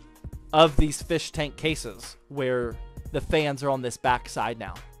of these fish tank cases where the fans are on this back side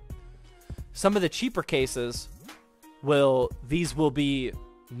now. some of the cheaper cases these will be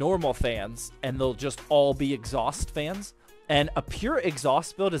normal fans, and they'll just all be exhaust fans. And a pure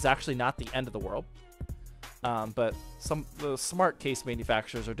exhaust build is actually not the end of the world. But the smart case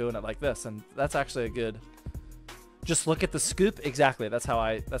manufacturers are doing it like this, and that's actually a good. Just look at the scoop. Exactly. That's how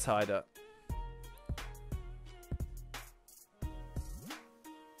I do it.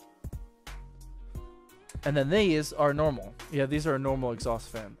 And then these are normal. Yeah, these are a normal exhaust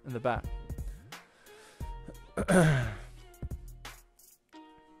fan in the back.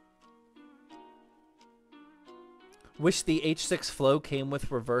 Wish the H6 Flow came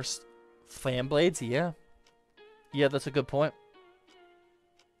with reversed fan blades. Yeah. Yeah, that's a good point.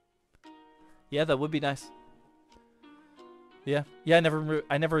 Yeah, that would be nice. Yeah. Yeah,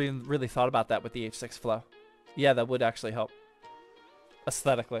 I never even really thought about that with the H6 Flow. Yeah, that would actually help.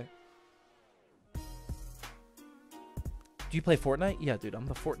 Aesthetically. Do you play Fortnite? Yeah, dude, I'm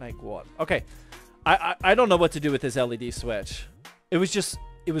the Fortnite god. Okay. I don't know what to do with this LED switch. It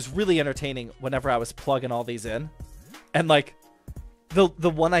was really entertaining whenever I was plugging all these in. And like the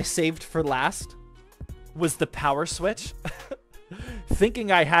one I saved for last was the power switch.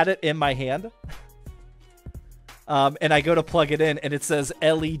 Thinking I had it in my hand. And I go to plug it in and it says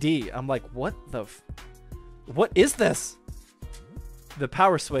LED. I'm like, what is this? The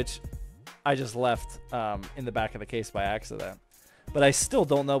power switch I just left in the back of the case by accident. But I still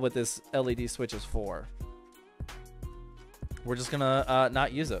don't know what this LED switch is for. We're just gonna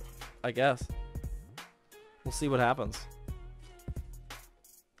not use it, I guess. We'll see what happens.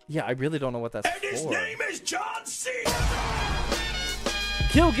 Yeah, I really don't know what that's for. And his name is John C.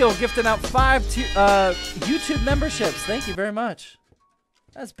 Killgill gifting out 5 YouTube memberships. Thank you very much.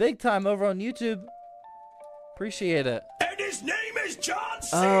 That's big time over on YouTube. Appreciate it. And his name is John C.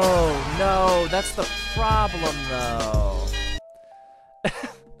 Oh, no. That's the problem, though.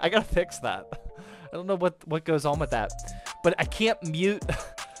 I gotta fix that. I don't know what goes on with that. But I can't mute.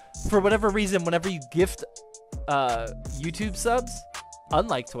 For whatever reason, whenever you gift YouTube subs,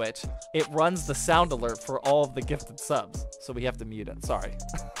 unlike Twitch, it runs the sound alert for all of the gifted subs. So we have to mute it. Sorry.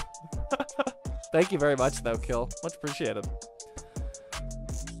 Thank you very much, though, Kill. Much appreciated.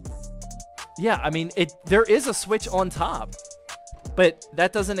 Yeah, I mean, there is a switch on top, but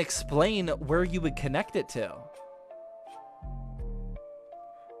that doesn't explain where you would connect it to.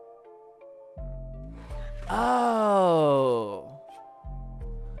 Oh.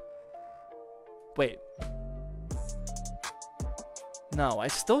 Wait. No, I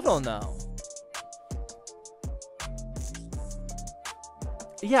still don't know.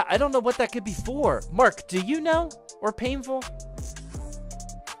 Yeah, I don't know what that could be for. Mark, do you know? Or Painful?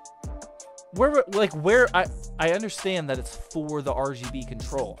 Where I understand that it's for the RGB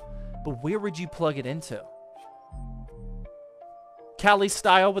control, but where would you plug it into? Cali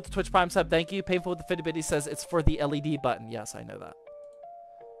Style with the Twitch Prime sub, thank you. Painful with the Fitty Bitty says it's for the LED button. Yes, I know that.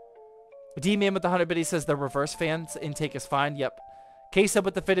 D-Man with the 100 Bitty says the reverse fans intake is fine. Yep. K-Sub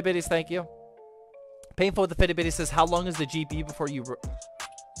with the Fitty Bitties, thank you. Painful with the Fitty Bitty says, how long is the GPU before you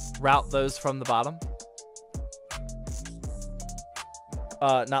route those from the bottom?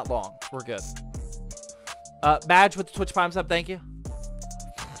 Not long. We're good. Badge with the Twitch Prime sub, thank you.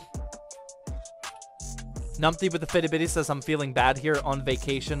 Numpty with the Fitty Bitty says, I'm feeling bad here on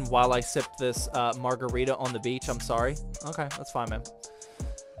vacation while I sip this margarita on the beach. I'm sorry. Okay, that's fine, man.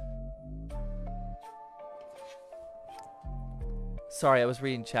 Sorry, I was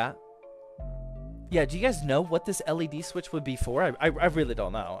reading chat. Yeah, do you guys know what this LED switch would be for? I really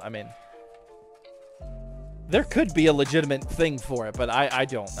don't know. I mean, there could be a legitimate thing for it, but I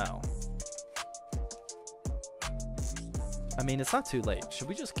don't know. I mean, it's not too late. Should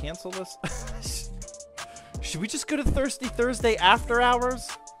we just cancel this? Should we just go to Thirsty Thursday after hours?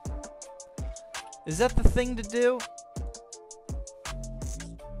 Is that the thing to do?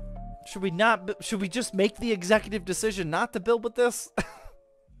 Should we not? Should we just make the executive decision not to build with this?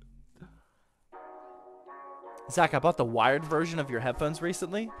 Zach, I bought the wired version of your headphones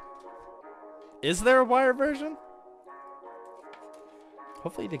recently. Is there a wired version?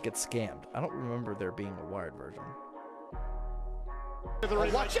 Hopefully you didn't get scammed. I don't remember there being a wired version.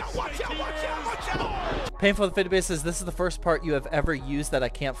 Watch out, watch out, watch out, watch out! Painful the Fitbit says, this is the first part you have ever used that I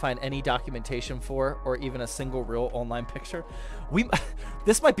can't find any documentation for or even a single real online picture.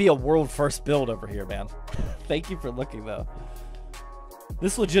 This might be a world first build over here, man. Thank you for looking, though.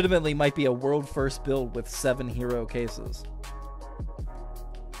 This legitimately might be a world first build with 7 hero cases.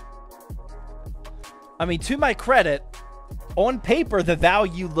 I mean, to my credit, on paper, the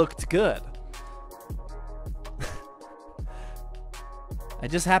value looked good. I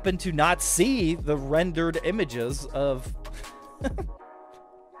just happened to not see the rendered images of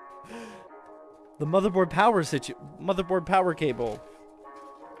the motherboard power cable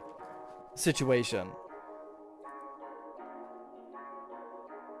situation.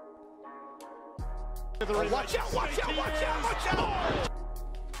 Watch out, watch out, watch out, watch out!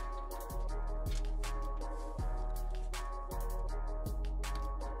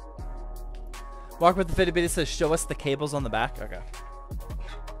 Walk with the Fitty Bitty says, show us the cables on the back. Okay.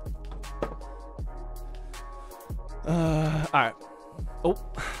 Alright. Oh.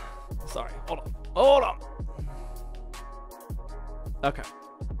 Sorry. Hold on. Hold on. Okay.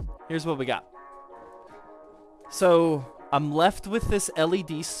 Here's what we got. So, I'm left with this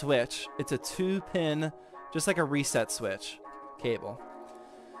LED switch. It's a 2-pin, just like a reset switch cable.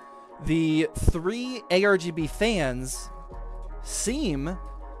 The 3 ARGB fans seem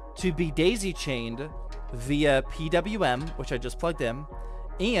to be daisy chained via PWM, which I just plugged in,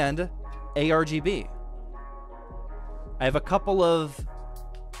 and ARGB. I have a couple of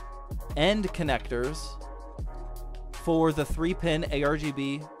end connectors for the 3-pin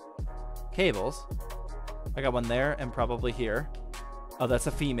ARGB cables. I got one there and probably here. Oh, that's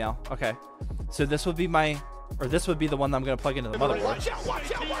a female. Okay. So this would be this would be the one that I'm going to plug into the motherboard. Watch out,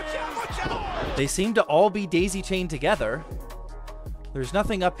 watch out, watch out, watch out! They seem to all be daisy chained together. There's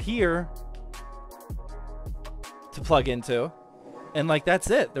nothing up here to plug into. And like, that's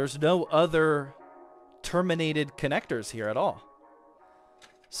it. There's no other terminated connectors here at all.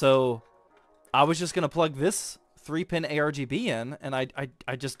 So I was just going to plug this 3-pin ARGB in, and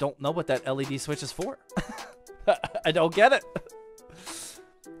I just don't know what that LED switch is for. I don't get it.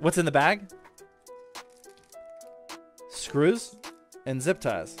 What's in the bag? Screws and zip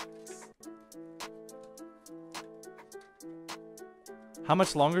ties. How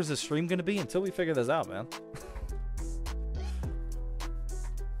much longer is this stream going to be until we figure this out, man?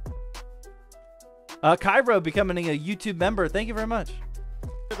 Cairo becoming a YouTube member. Thank you very much.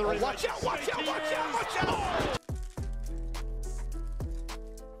 Watch out, watch out, watch out, watch out!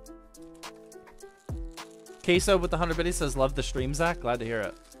 Queso with the 100 biddies says, love the stream, Zach. Glad to hear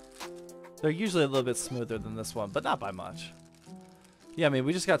it. They're usually a little bit smoother than this one, but not by much. Yeah, I mean,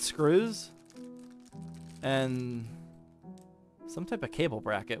 we just got screws and some type of cable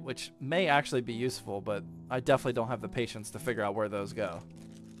bracket, which may actually be useful, but I definitely don't have the patience to figure out where those go.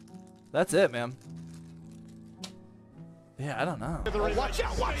 That's it, man. Yeah, I don't know. Watch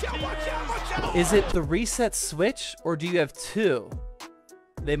out, watch out, watch out, watch out! Is it the reset switch, or do you have two?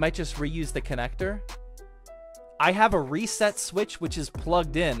 They might just reuse the connector. I have a reset switch, which is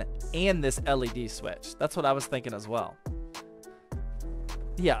plugged in, and this LED switch. That's what I was thinking as well.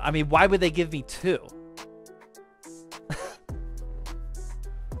 Yeah, I mean, why would they give me two?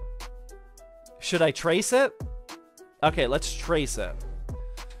 Should I trace it? Okay, let's trace it.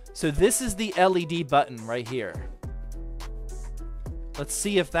 So this is the LED button right here. Let's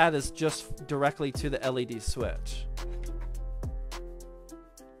see if that is just directly to the LED switch.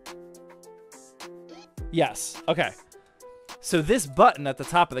 Yes. Okay. So this button at the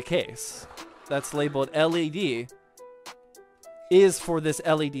top of the case that's labeled LED is for this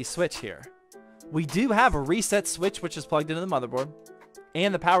LED switch here. We do have a reset switch, which is plugged into the motherboard,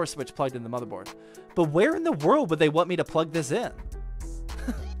 and the power switch plugged in the motherboard. But where in the world would they want me to plug this in?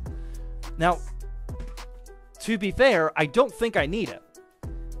 Now, to be fair, I don't think I need it,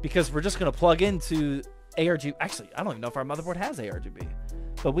 because we're just going to plug into ARGB. Actually, I don't even know if our motherboard has ARGB,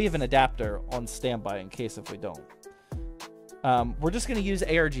 but we have an adapter on standby in case if we don't. We're just going to use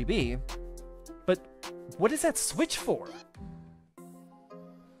ARGB, but what is that switch for?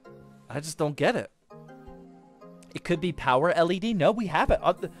 I just don't get it. It could be power LED. No, we have it.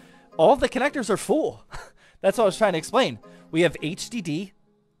 All the connectors are full. That's what I was trying to explain. We have HDD,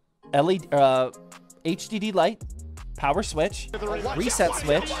 LED, HDD light, power switch, reset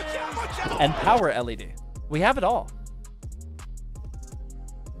switch, and power LED. We have it all.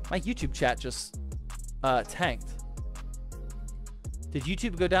 My YouTube chat just tanked. Did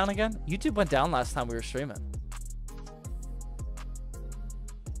YouTube go down again? YouTube went down last time we were streaming.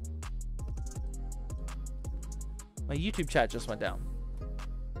 My YouTube chat just went down.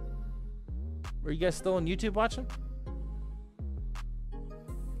 Were you guys still on YouTube watching?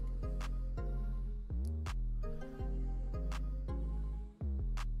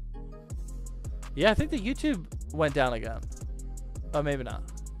 Yeah, I think the YouTube went down again. Oh, maybe not.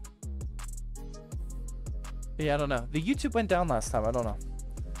 Yeah, I don't know. The YouTube went down last time. I don't know.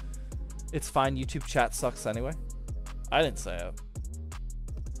 It's fine. YouTube chat sucks anyway. I didn't say it.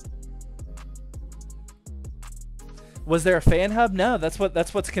 Was there a fan hub? No, that's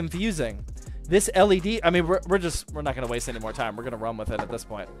what's confusing. This LED, I mean, we're not going to waste any more time. We're going to run with it at this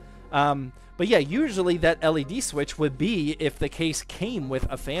point. But yeah, usually that LED switch would be if the case came with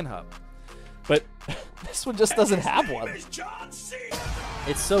a fan hub. But this one just doesn't have one.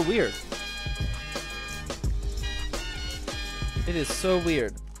 It's so weird. It is so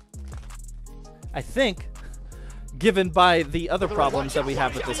weird. I think, given by the other problems that we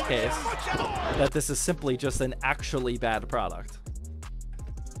have with this case, that this is simply just an actually bad product.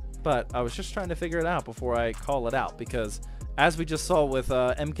 But I was just trying to figure it out before I call it out, because as we just saw with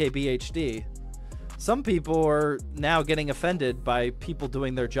MKBHD, some people are now getting offended by people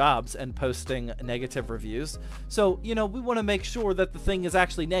doing their jobs and posting negative reviews. So, you know, we want to make sure that the thing is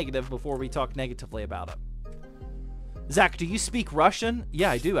actually negative before we talk negatively about it. Zach, do you speak Russian?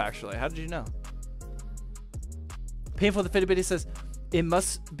 Yeah, I do, actually. How did you know? Painful the Fitbit says, it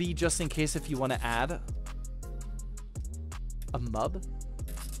must be just in case if you want to add a mub?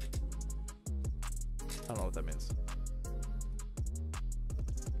 I don't know what that means.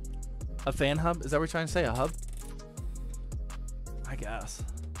 A fan hub? Is that what you're trying to say? A hub? I guess.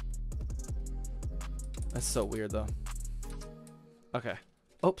 That's so weird, though. Okay.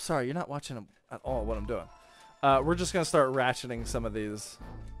 Oh, sorry. You're not watching at all what I'm doing. We're just going to start ratcheting some of these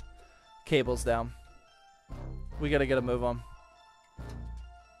cables down. We got to get a move on.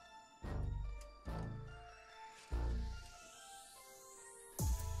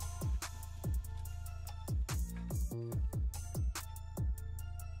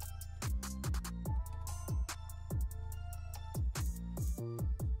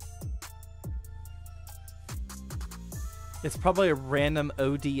 It's probably a random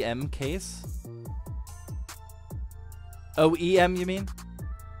ODM case. OEM, you mean?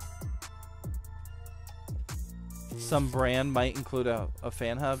 Some brand might include a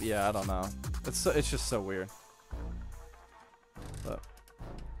fan hub. Yeah, I don't know. It's just so weird. But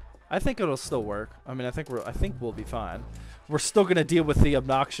I think it'll still work. I mean, I think we'll be fine. We're still gonna deal with the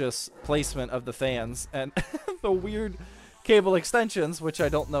obnoxious placement of the fans and the weird cable extensions, which I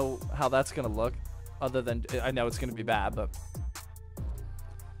don't know how that's gonna look. Other than, I know it's going to be bad, but...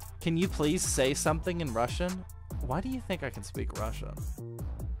 Can you please say something in Russian? Why do you think I can speak Russian?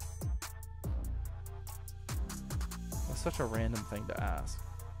 That's such a random thing to ask.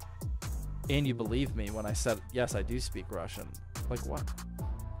 And you believe me when I said, yes, I do speak Russian. Like, what?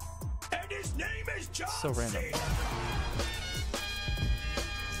 And his name is John So random.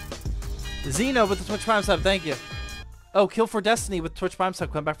 Zeno with the Twitch Prime sub, thank you. Oh, Kill for Destiny with Twitch Prime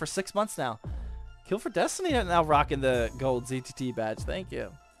sub, come back for 6 months now. Kill for Destiny now rocking the gold ZTT badge. Thank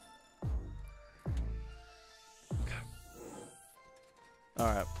you. Okay.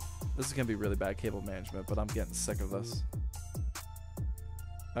 Alright. This is going to be really bad cable management, but I'm getting sick of this.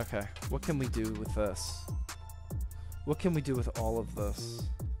 Okay. What can we do with this? What can we do with all of this?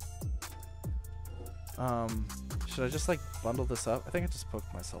 Should I just, like, bundle this up? I think I just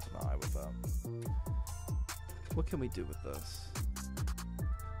poked myself in the eye with that. What can we do with this?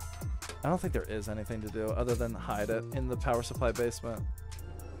 I don't think there is anything to do other than hide it in the power supply basement.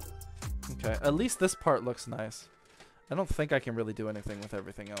 Okay, at least this part looks nice. I don't think I can really do anything with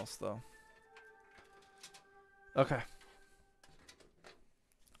everything else, though. Okay.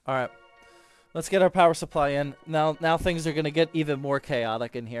 Alright. Let's get our power supply in. Now things are going to get even more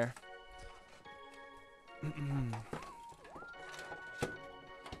chaotic in here.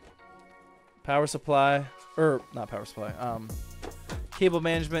 Power supply. Not power supply. Cable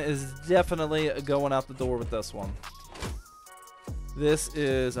management is definitely going out the door with this one. This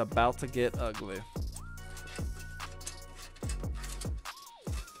is about to get ugly.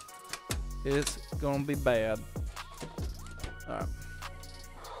 It's gonna be bad. Alright.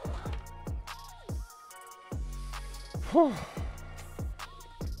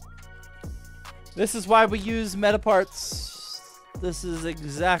 This is why we use meta parts. This is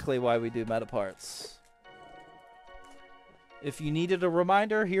exactly why we do meta parts. If you needed a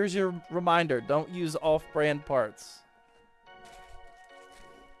reminder, here's your reminder. Don't use off-brand parts.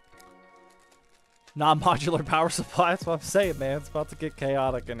 Non-modular power supply. That's what I'm saying, man. It's about to get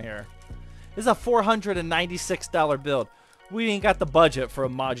chaotic in here. This is a $496 build. We ain't got the budget for a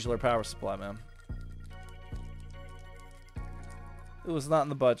modular power supply, man. It was not in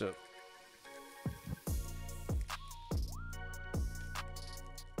the budget.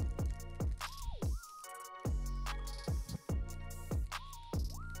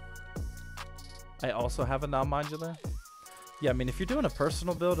 I also have a non-modular. Yeah, I mean, if you're doing a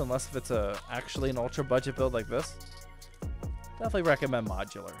personal build, unless if it's actually an ultra budget build like this, definitely recommend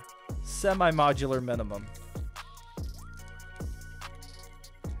modular. Semi-modular minimum.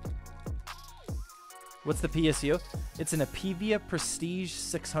 What's the PSU? It's an Apevia Prestige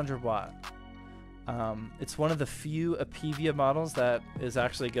 600 watt. It's one of the few Apevia models that is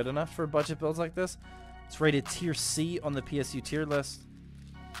actually good enough for budget builds like this. It's rated tier C on the PSU tier list.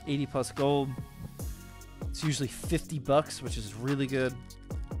 80 plus gold. It's usually 50 bucks, which is really good.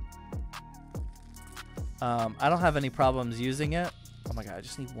 I don't have any problems using it. Oh my god, I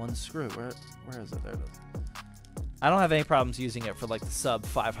just need one screw. Where is it? There it is. I don't have any problems using it for like the sub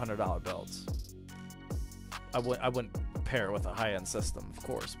 $500 builds. I wouldn't pair with a high-end system, of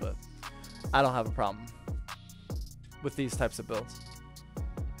course, but I don't have a problem with these types of builds.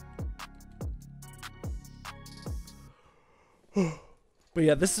 But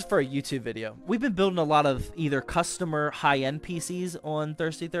yeah, this is for a YouTube video. We've been building a lot of either customer high-end PCs on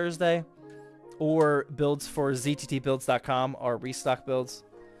Thirsty Thursday or builds for ZTTbuilds.com or restock builds.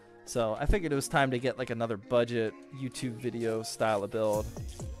 So I figured it was time to get like another budget YouTube video style of build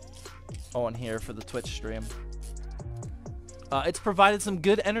on here for the Twitch stream. It's provided some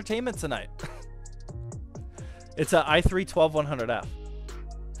good entertainment tonight. It's a i3 12100F.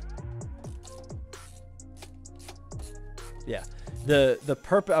 Yeah. The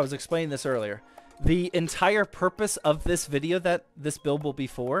purpose, I was explaining this earlier. The entire purpose of this video that this build will be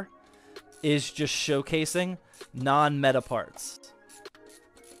for is just showcasing non-meta parts.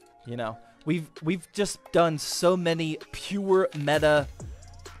 You know, we've just done so many pure meta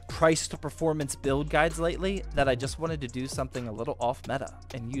price to performance build guides lately that I just wanted to do something a little off meta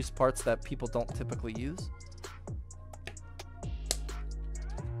and use parts that people don't typically use.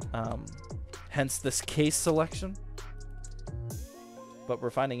 Hence this case selection. But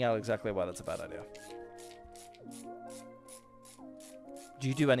we're finding out exactly why that's a bad idea. Do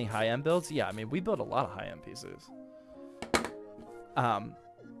you do any high-end builds? Yeah, I mean, we build a lot of high-end PCs.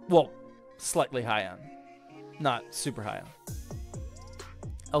 Well, slightly high-end. Not super high-end.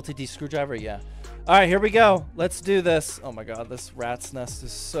 LTD screwdriver, yeah. All right, here we go. Let's do this. Oh my god, this rat's nest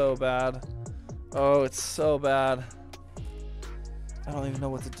is so bad. Oh, it's so bad. I don't even know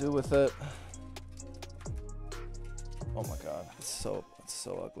what to do with it. Oh my god, it's so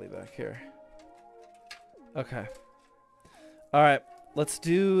ugly back here. Okay. All right, let's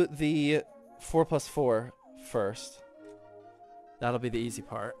do the 4+4 first. That'll be the easy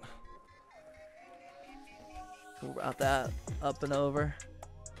part. We'll route that up and over.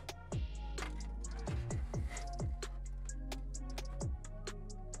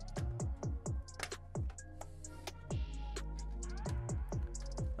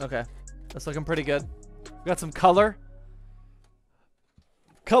 Okay, that's looking pretty good. We got some color.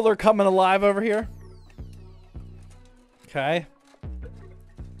 Color coming alive over here. Okay.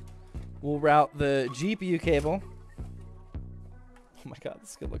 We'll route the GPU cable. Oh my god,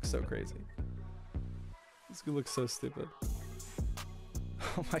 this could look so crazy. This could look so stupid.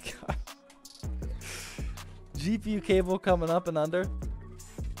 Oh my god. GPU cable coming up and under.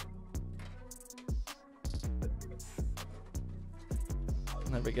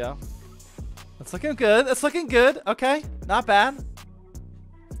 There we go. That's looking good. That's looking good. Okay, not bad.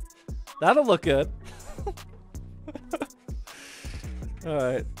 That'll look good. All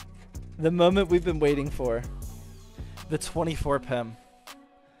right. The moment we've been waiting for. The 24 PIM.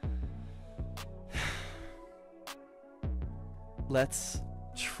 Let's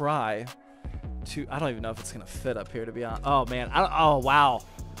try to... I don't even know if it's going to fit up here, to be honest. Oh, man. Oh, wow.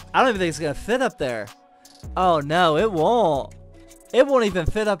 I don't even think it's going to fit up there. Oh, no, it won't. It won't even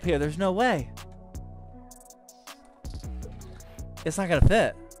fit up here. There's no way. It's not going to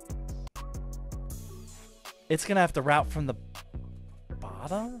fit. It's going to have to route from the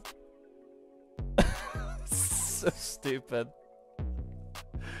bottom? So stupid.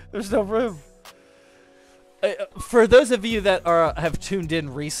 There's no room. For those of you that have tuned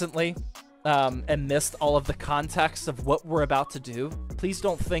in recently and missed all of the context of what we're about to do, please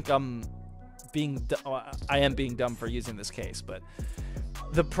don't think I am being dumb for using this case, but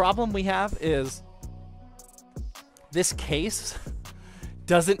the problem we have is this case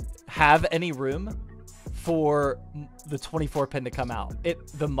doesn't have any room for the 24 pin to come out.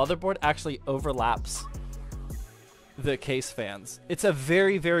 The motherboard actually overlaps the case fans. It's a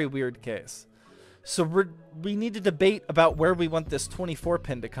very, very weird case. So we need to debate about where we want this 24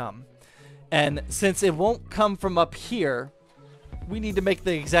 pin to come. And since it won't come from up here, we need to make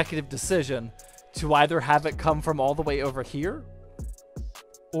the executive decision to either have it come from all the way over here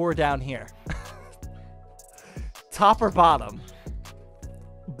or down here. Top or bottom,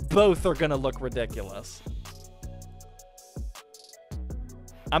 both are gonna look ridiculous.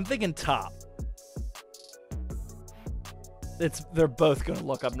 I'm thinking top. They're both gonna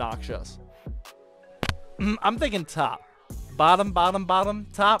look obnoxious. I'm thinking top. Bottom, bottom, bottom,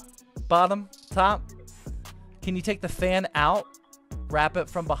 top, bottom, top. Can you take the fan out, wrap it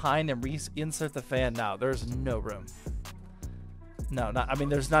from behind, and reinsert the fan? No, there's no room. No, I mean,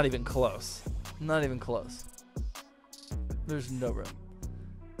 there's not even close. Not even close. There's no room.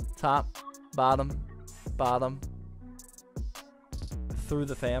 top, bottom, bottom, through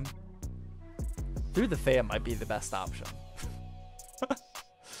the fam. Through the fam might be the best option.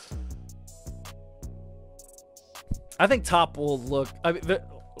 I think top will look, I mean,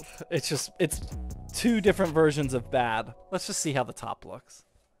 it's two different versions of bad. Let's just see how the top looks.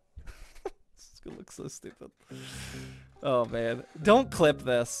 It's gonna look so stupid. Oh man, don't clip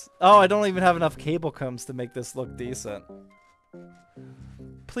this. Oh, I don't even have enough cable combs to make this look decent.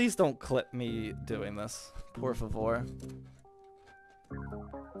 Please don't clip me doing this, por favor.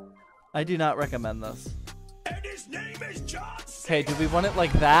 I do not recommend this. And his name is John C. Okay, do we want it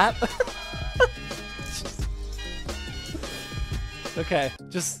like that? Okay,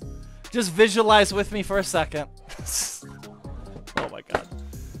 just visualize with me for a second. Oh my god.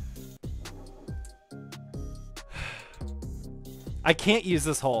 I can't use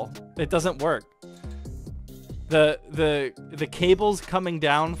this hole. It doesn't work. The cables coming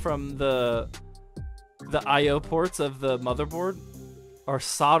down from the IO ports of the motherboard are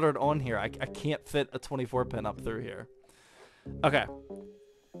soldered on here. I can't fit a 24 pin up through here. Okay.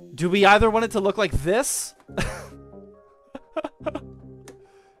 Do we either want it to look like this?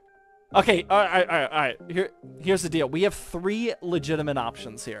 Okay, all right. Here's the deal. We have 3 legitimate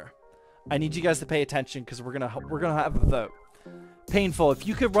options here. I need you guys to pay attention because we're gonna have a vote. Painful. If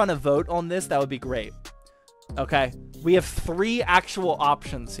you could run a vote on this, that would be great. Okay, we have 3 actual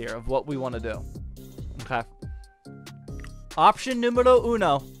options here of what we want to do. Okay. Option numero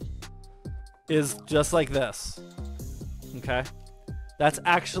uno is just like this. Okay, that's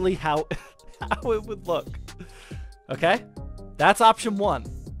actually how it would look. Okay, that's option 1.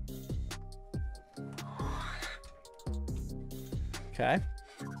 Okay.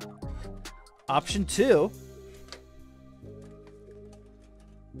 Option 2.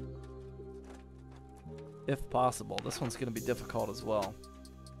 If possible. This one's going to be difficult as well.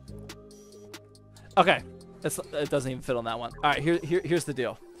 Okay. It doesn't even fit on that one. All right, here's the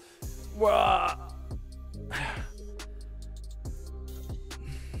deal.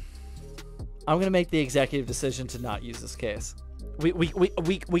 I'm going to make the executive decision to not use this case.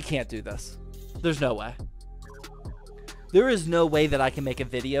 We can't do this. There's no way. There is no way that I can make a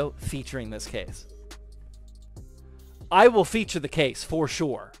video featuring this case. I will feature the case for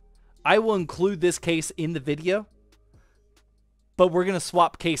sure. I will include this case in the video, but we're going to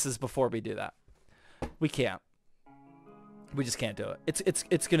swap cases before we do that. We can't. We just can't do it.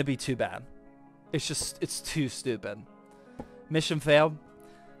 It's going to be too bad. It's too stupid. Mission failed.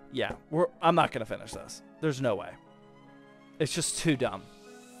 Yeah, I'm not going to finish this. There's no way. It's just too dumb.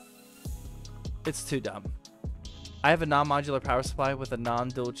 It's too dumb. I have a non-modular power supply with a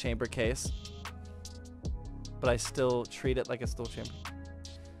non-dual chamber case, but I still treat it like a dual chamber.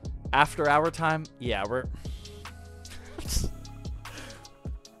 After hour time, yeah, we're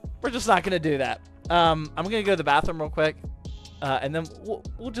just not gonna do that. I'm gonna go to the bathroom real quick, and then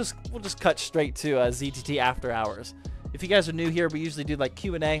we'll just cut straight to ZTT after hours. If you guys are new here, we usually do like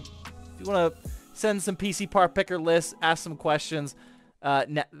Q&A. If you want to send some PC part picker lists, ask some questions,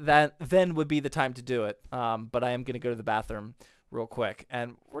 that then would be the time to do it. But I am gonna go to the bathroom real quick,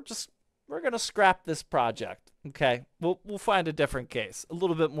 and we're gonna scrap this project. Okay, we'll find a different case, a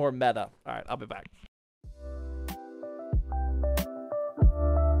little bit more meta. All right, I'll be back.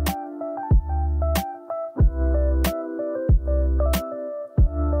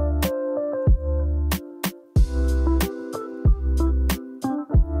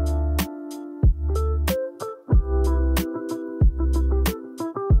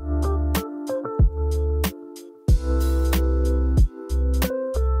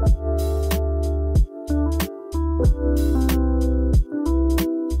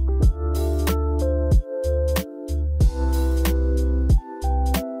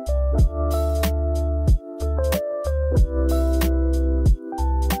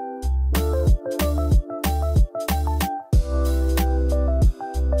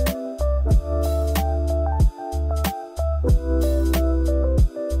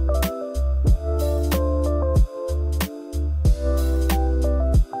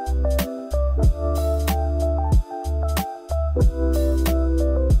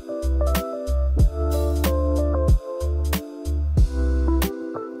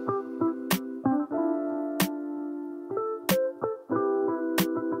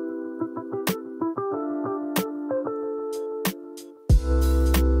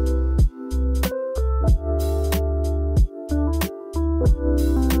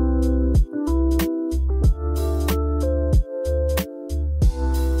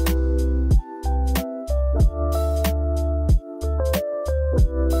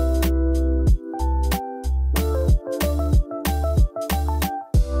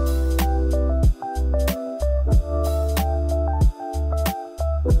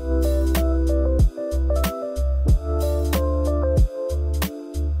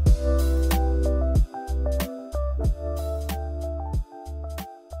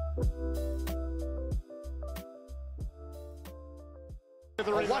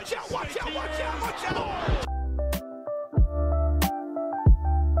 Watch out, watch out, watch out, watch out!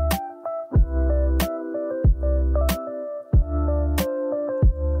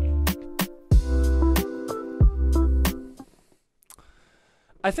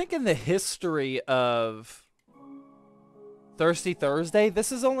 I think in the history of Thirsty Thursday,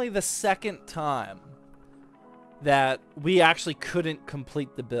 this is only the second time that we actually couldn't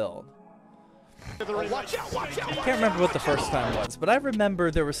complete the build. Watch out, watch out, I can't remember what the first time was, but I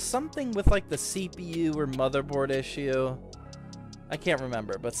remember there was something with like the CPU or motherboard issue. I can't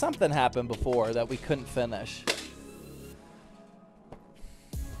remember, but something happened before that we couldn't finish.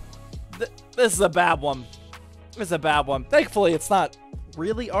 This is a bad one. This is a bad one. Thankfully, it's not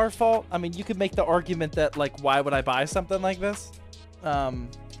really our fault. I mean, you could make the argument that, like, why would I buy something like this?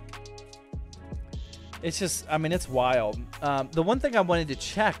 It's just, I mean, it's wild. The one thing I wanted to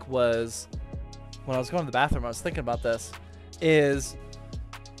check was, when I was going to the bathroom, I was thinking about this, is,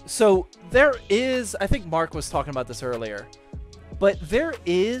 so there is, I think Mark was talking about this earlier, but there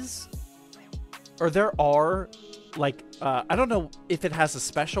is, or there are, like, I don't know if it has a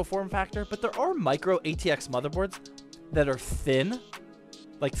special form factor, but there are micro ATX motherboards that are thin,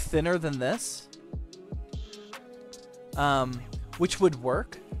 like thinner than this, which would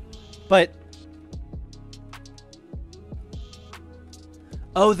work, but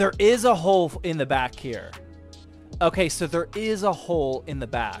oh, there is a hole in the back here. Okay, so there is a hole in the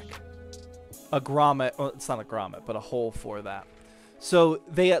back, a grommet. Well, it's not a grommet, but a hole for that. So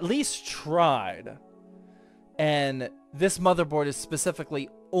they at least tried, and this motherboard is specifically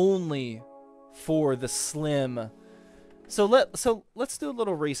only for the slim. So let's do a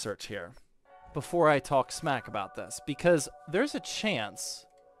little research here before I talk smack about this, because there's a chance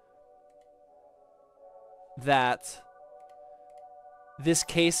that this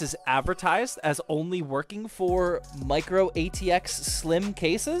case is advertised as only working for micro ATX slim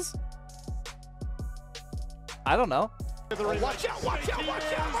cases. I don't know. Watch out, watch out,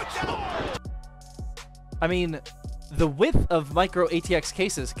 watch out, watch out! I mean, the width of micro ATX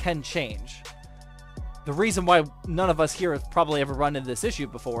cases can change. The reason why none of us here have probably ever run into this issue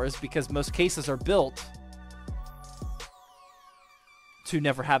before is because most cases are built to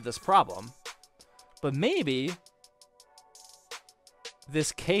never have this problem. But maybe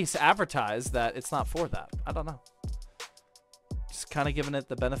this case advertised that it's not for that. I don't know. Just kind of giving it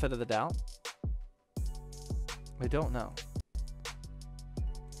the benefit of the doubt. I don't know.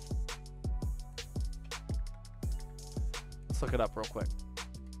 Let's look it up real quick.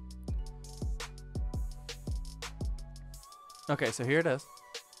 Okay, so here it is.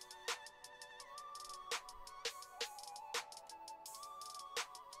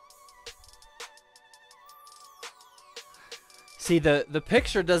 See, the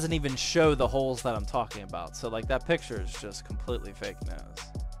picture doesn't even show the holes that I'm talking about. So, like, that picture is just completely fake news.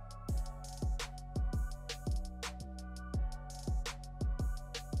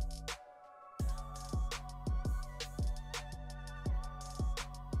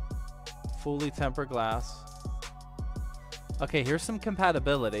 Fully tempered glass. Okay, here's some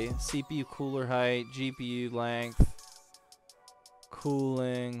compatibility. CPU cooler height, GPU length,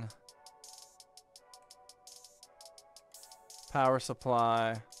 cooling, power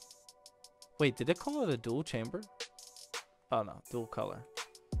supply. Wait, did it call it a dual chamber? Oh no, dual color.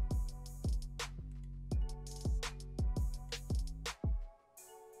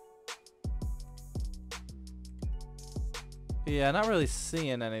 Yeah, not really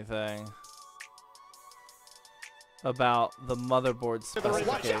seeing anything about the motherboard specification.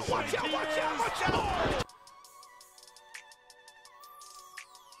 Watch out, watch out, watch out, watch out!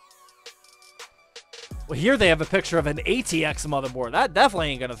 Well, here they have a picture of an ATX motherboard. That definitely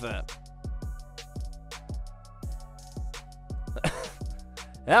ain't gonna fit.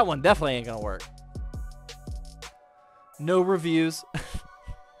 That one definitely ain't gonna work. No reviews.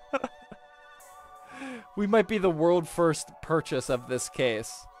 We might be the world first purchase of this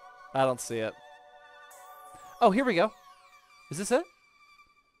case. I don't see it. Oh, here we go. Is this it?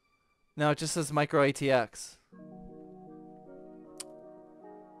 No, it just says micro ATX.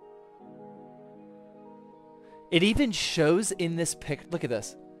 It even shows in this pic. Look at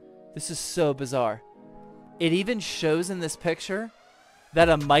this. This is so bizarre. It even shows in this picture that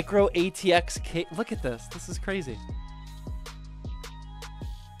a micro ATX case. Look at this. This is crazy.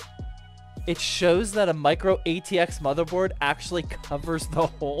 It shows that a micro ATX motherboard actually covers the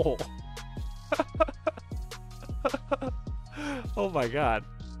hole. Oh my god.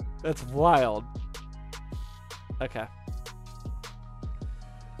 That's wild. Okay.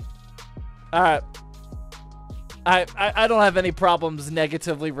 Alright. I don't have any problems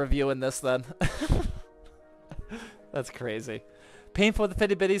negatively reviewing this then. That's crazy. Painful with the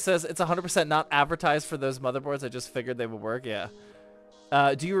Fitty Bitty says it's 100% not advertised for those motherboards. I just figured they would work. Yeah.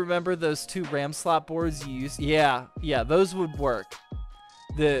 Do you remember those 2 RAM slot boards you used? Yeah, those would work.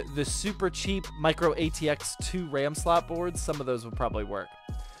 The super cheap micro ATX 2 RAM slot boards, some of those would probably work.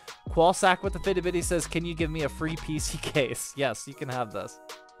 Qualsack with the Fitty Bitty says, can you give me a free PC case? Yes, you can have this.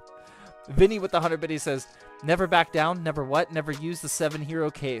 Vinny with the 100 Bitty says, never back down, never what? Never use the 7 Hero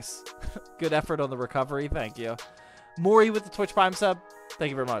case. Good effort on the recovery, thank you. Maury with the Twitch Prime sub, thank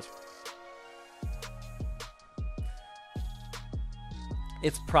you very much.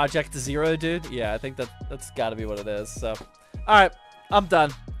 It's Project Zero, dude. Yeah, I think that's got to be what it is. So, all right, I'm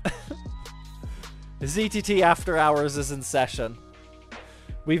done. ZTT After Hours is in session.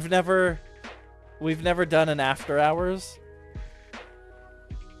 We've never done an After Hours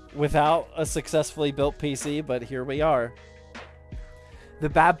without a successfully built PC, but here we are. The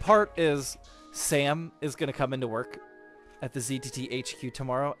bad part is Sam is going to come into work at the ZTT HQ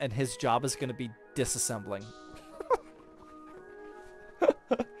tomorrow, and his job is going to be disassembling.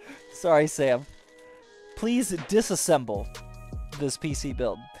 Sorry, Sam. Please disassemble this PC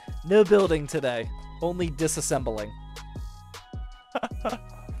build. No building today. Only disassembling.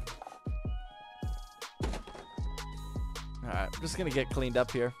 Alright, I'm just gonna get cleaned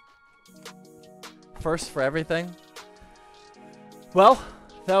up here. First for everything. Well,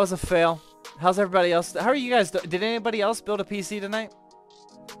 that was a fail. How's everybody else? How are you guys? Did anybody else build a PC tonight?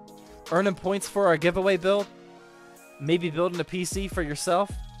 Earning points for our giveaway build? Maybe building a PC for yourself?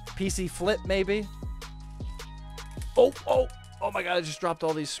 PC flip, maybe? Oh my god, I just dropped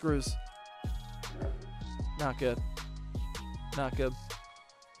all these screws. Not good. Not good.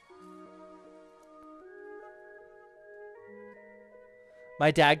 My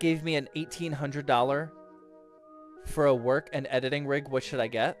dad gave me an $1,800 for a work and editing rig. What should I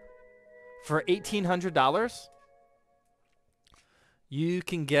get? For $1,800? You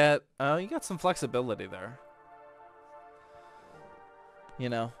can get... Oh, you got some flexibility there. You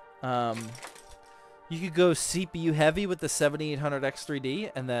know, you could go CPU heavy with the 7800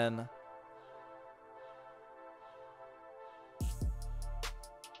 X3D, and then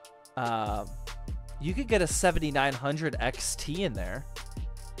you could get a 7900 XT in there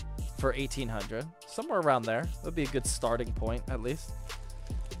for 1800, somewhere around there. Would be a good starting point, at least.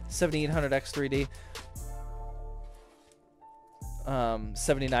 7800 X3D,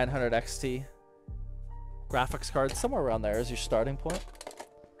 7900 XT graphics card, somewhere around there is your starting point.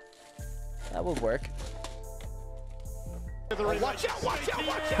 That would work. Watch out, watch out,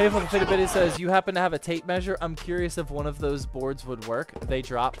 watch out. Painful Fitty Bitty says, you happen to have a tape measure? I'm curious if one of those boards would work. They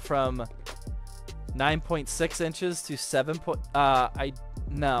drop from 9.6 inches to 7.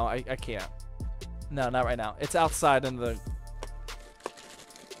 No, I can't. No, not right now. It's outside in the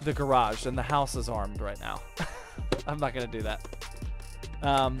garage, and the house is armed right now. I'm not gonna do that.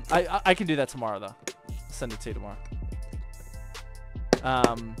 I can do that tomorrow though. Send it to you tomorrow.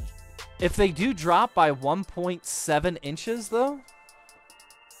 If they do drop by 1.7 inches though,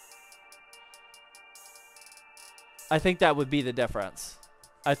 I think that would be the difference.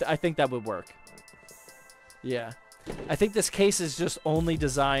 I think that would work. Yeah. I think this case is just only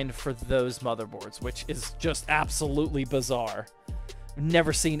designed for those motherboards, which is just absolutely bizarre. I've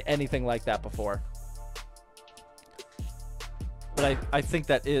never seen anything like that before. But I think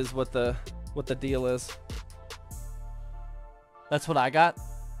that is what the deal is. That's what I got.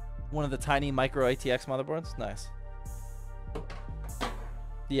 One of the tiny micro ATX motherboards. Nice.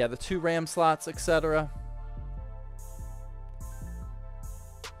 Yeah, the 2 RAM slots, etc.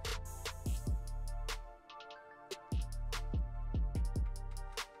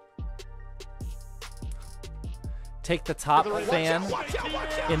 Take the top fan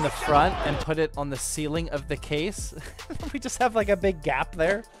in the front and put it on the ceiling of the case. We just have like a big gap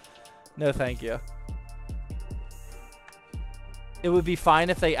there. No, thank you. It would be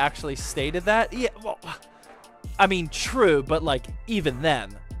fine if they actually stated that. Yeah, well, I mean, true, but like even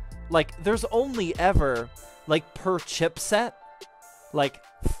then, like there's only ever like per chipset, like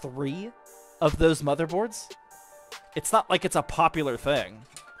 3 of those motherboards. It's not like it's a popular thing.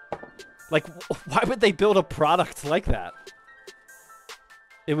 Like, why would they build a product like that?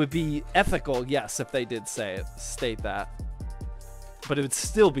 It would be ethical, yes, if they did state that. But it would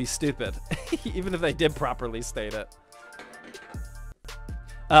still be stupid, even if they did properly state it.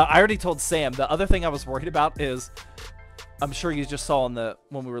 I already told Sam, the other thing I was worried about is, I'm sure you just saw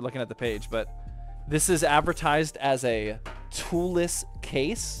when we were looking at the page, but this is advertised as a toolless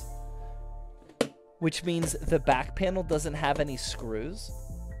case, which means the back panel doesn't have any screws,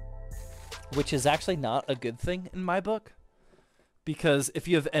 which is actually not a good thing in my book, because if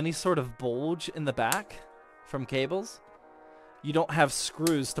you have any sort of bulge in the back from cables, you don't have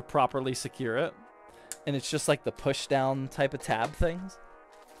screws to properly secure it. And it's just like the push down type of tab things.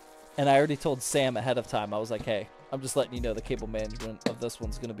 And I already told Sam ahead of time. I was like, hey, I'm just letting you know the cable management of this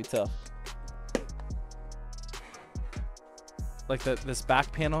one's going to be tough. Like this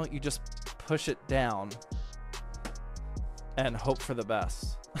back panel, you just push it down and hope for the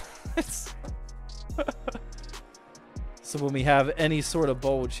best. So when we have any sort of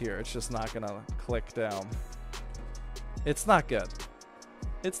bulge here, it's just not going to click down. It's not good.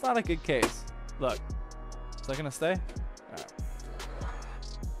 It's not a good case. Look. Is that going to stay? All right.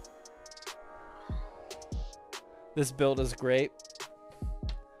 This build is great.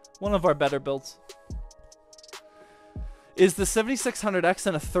 One of our better builds. Is the 7600X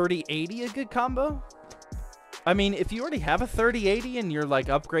and a 3080 a good combo? I mean, if you already have a 3080 and you're like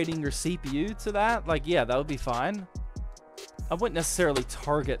upgrading your CPU to that, like, yeah, that would be fine. I wouldn't necessarily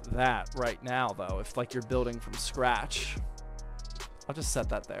target that right now, though, if like you're building from scratch. I'll just set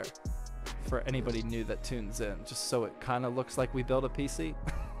that there for anybody new that tunes in, just so it kind of looks like we built a PC.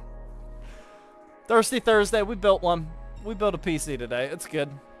 Thirsty Thursday, we built one. We built a PC today. It's good.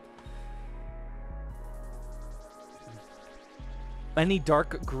 Any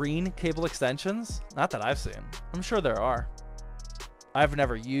dark green cable extensions? Not that I've seen. I'm sure there are. I've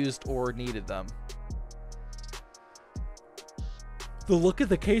never used or needed them. The look of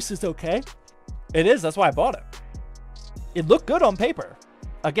the case is okay. It is. That's why I bought it. It looked good on paper.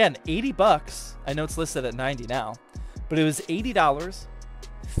 Again, 80 bucks. I know it's listed at 90 now, but it was $80.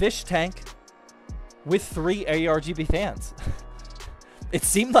 Fish tank with 3 ARGB fans. It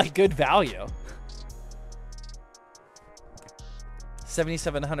seemed like good value.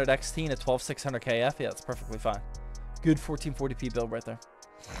 7700 XT and a 12600 KF. Yeah, that's perfectly fine. Good 1440p build right there.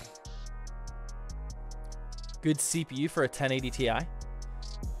 Good CPU for a 1080 Ti.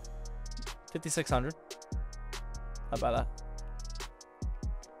 5600. How about that?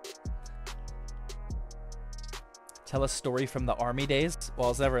 Tell a story from the Army days. Well, I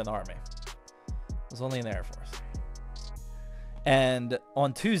was never in the Army. I was only in the Air Force. And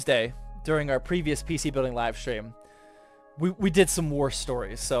on Tuesday, during our previous PC building live stream, we did some war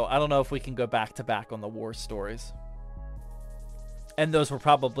stories. So I don't know if we can go back to back on the war stories. And those were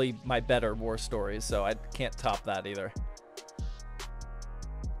probably my better war stories, so I can't top that either.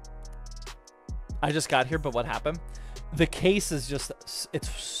 I just got here, but what happened? The case is just, it's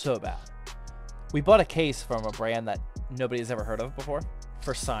so bad. We bought a case from a brand that nobody's ever heard of before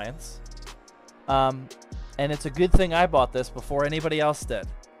for science. And it's a good thing I bought this before anybody else did.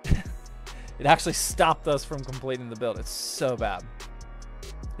 It actually stopped us from completing the build. It's so bad.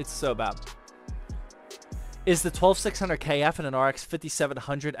 It's so bad. Is the 12600 KF and an RX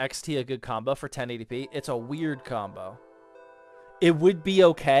 5700 XT a good combo for 1080p? It's a weird combo. It would be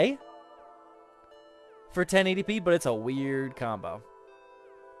okay for 1080p, but it's a weird combo.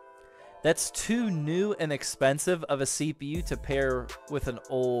 That's too new and expensive of a CPU to pair with an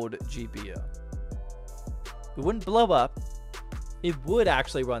old GPU. It wouldn't blow up. It would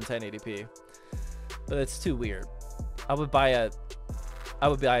actually run 1080p, but it's too weird. I would buy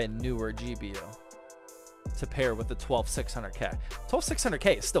a newer GPU to pair with the 12600K.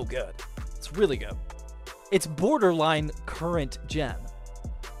 12600K is still good. It's really good. It's borderline current gen.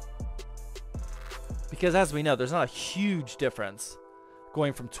 Because as we know, there's not a huge difference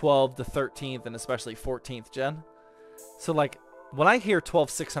going from 12 to 13th and especially 14th gen. So like when I hear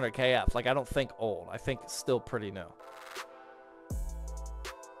 12600KF, like I don't think old. I think still pretty new.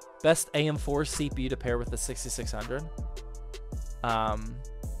 Best AM4 CPU to pair with the 6600.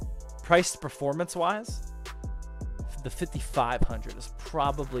 Priced performance wise, the 5500 is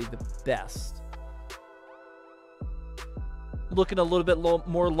probably the best. Looking a little bit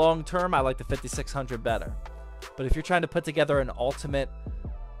more long term, I like the 5600 better. But if you're trying to put together an ultimate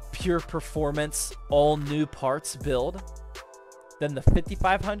pure performance, all new parts build, then the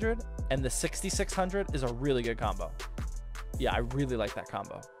 5500 and the 6600 is a really good combo. Yeah, I really like that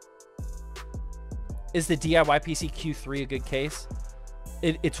combo. Is the DIY PC Q3 a good case?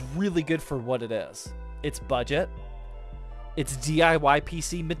 It's really good for what it is. It's budget. It's DIY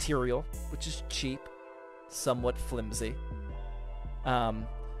PC material, which is cheap, somewhat flimsy. And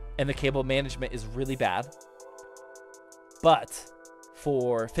the cable management is really bad. But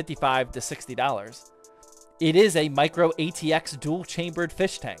for $55 to $60, it is a micro ATX dual chambered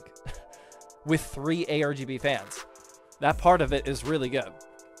fish tank with 3 ARGB fans. That part of it is really good.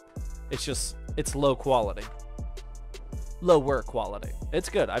 It's just, it's low quality. Lower quality. It's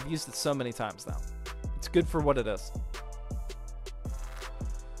good. I've used it so many times now. It's good for what it is.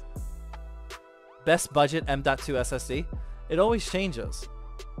 Best budget M.2 SSD. It always changes.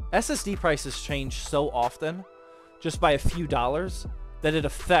 SSD prices change so often just by a few dollars, that it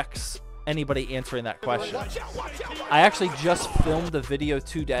affects anybody answering that question. I actually just filmed a video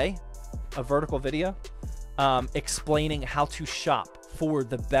today, a vertical video, explaining how to shop for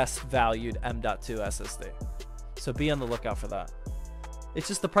the best valued M.2 SSD. So be on the lookout for that. It's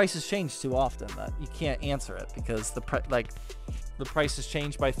just the prices change too often that you can't answer it because the price has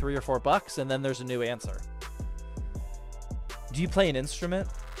changed by $3 or $4 and then there's a new answer. Do you play an instrument?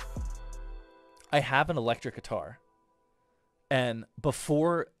 I have an electric guitar. And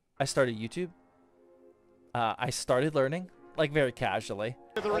before I started YouTube, I started learning, like very casually.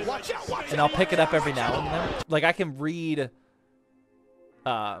 And I'll pick it up every now and then. Like I can read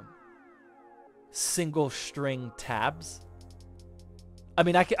single string tabs. I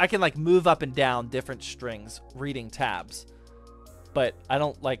mean, I can like move up and down different strings reading tabs. But I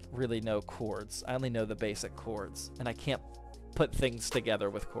don't like really know chords. I only know the basic chords. And I can't put things together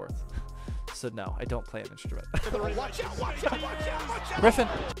with chords. So no, I don't play an instrument. Griffin,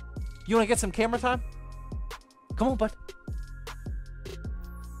 you want to get some camera time? Come on, bud.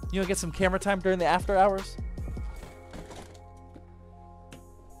 You want to get some camera time during the after hours?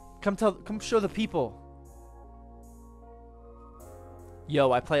 Come show the people.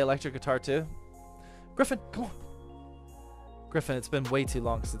 Yo, I play electric guitar too. Griffin, come on. Griffin, it's been way too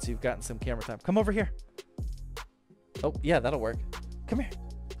long since you've gotten some camera time. Come over here. Oh, yeah, that'll work. Come here.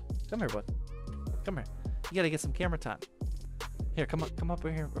 Come here, bud. Come here. You gotta get some camera time. Here, come up over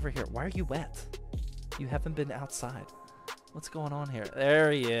here. Why are you wet? You haven't been outside. What's going on here?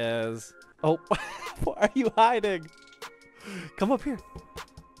 There he is. Oh, why are you hiding? Come up here.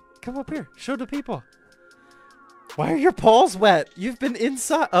 Come up here. Show the people. Why are your paws wet? You've been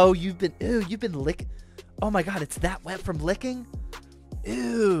inside. Oh, you've been licking. Oh my God, it's that wet from licking?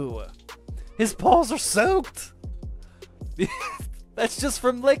 Ew. His paws are soaked. That's just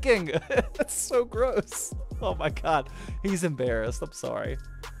from licking. That's so gross. Oh my God. He's embarrassed. I'm sorry.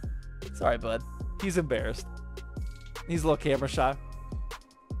 Sorry, bud. He's embarrassed. He's a little camera shy.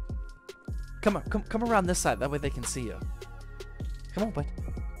 Come on, come around this side. That way they can see you. Come on, bud.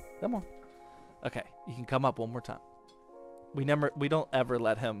 Come on. Okay, you can come up one more time. We don't ever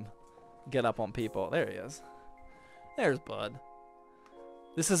let him get up on people. There he is. There's Bud.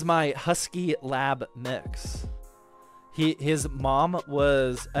 This is my Husky Lab mix. His mom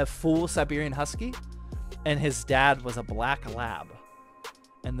was a full Siberian Husky, and his dad was a black lab.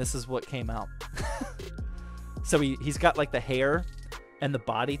 And this is what came out. So he's got like the hair and the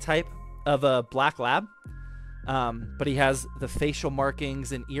body type of a black lab, but he has the facial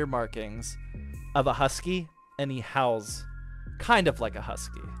markings and ear markings of a husky, and he howls kind of like a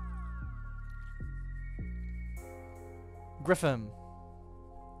husky. Griffin.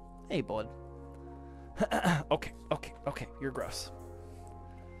 Hey, bud. Okay. You're gross.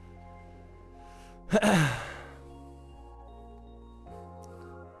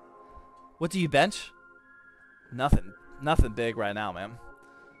 What do you bench? Nothing big right now, man.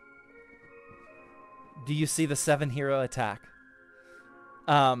 Do you see the 7 hero attack?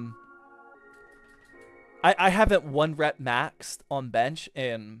 I haven't 1 rep maxed on bench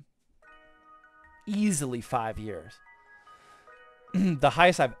in easily 5 years. The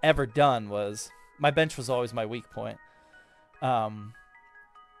highest I've ever done was, my bench was always my weak point. I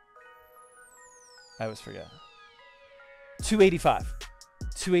always forget. 285.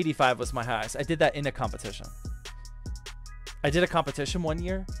 285 was my highest. I did that in a competition. I did a competition one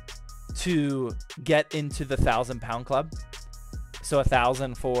year to get into the 1,000-pound club. So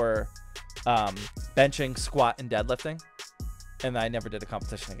 1,000 for benching, squat, and deadlifting. And I never did a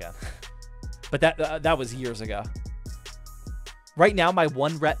competition again. But that was years ago. Right now, my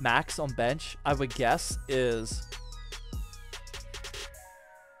 1 rep max on bench, I would guess, is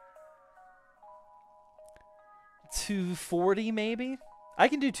 $240 maybe? I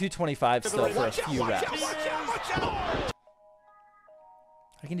can do 225 still for a few reps.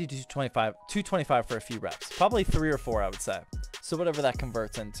 I can do 225 for a few reps. Probably 3 or 4, I would say. So whatever that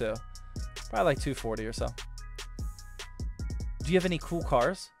converts into. Probably like 240 or so. Do you have any cool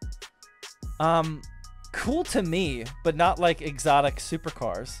cars? Cool to me, but not like exotic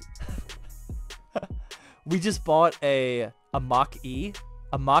supercars. We just bought a Mach-E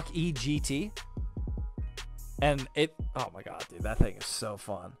GT. And oh my God, dude, that thing is so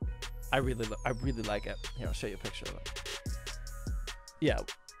fun. I really like it. Here, I'll show you a picture of it. Yeah.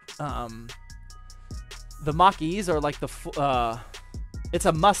 The Mach-E's are like it's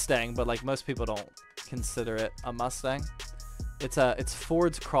a Mustang, but like most people don't consider it a Mustang. It's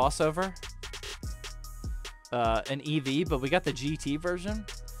Ford's crossover. An EV, but we got the GT version,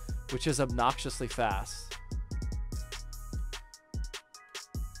 which is obnoxiously fast.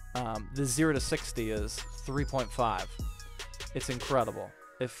 The 0 to 60 is 3.5. It's incredible.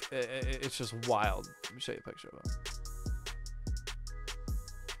 It's just wild. Let me show you a picture of it.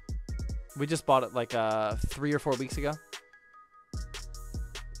 We just bought it like 3 or 4 weeks ago.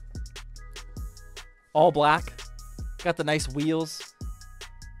 All black. Got the nice wheels.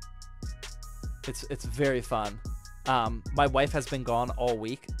 It's very fun. My wife has been gone all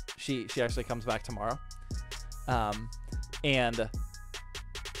week. She actually comes back tomorrow. And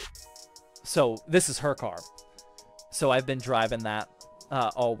so this is her car. So I've been driving that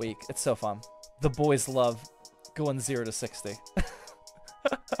all week. It's so fun. The boys love going 0 to 60.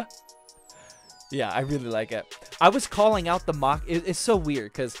 Yeah, I really like it. I was calling out the Mach. It's so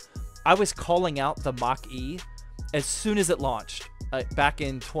weird because I was calling out the Mach-E as soon as it launched, back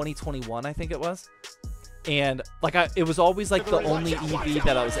in 2021, I think it was. And like it was always like the only EV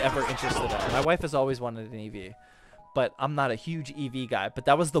that I was ever interested in. My wife has always wanted an EV, but I'm not a huge EV guy. But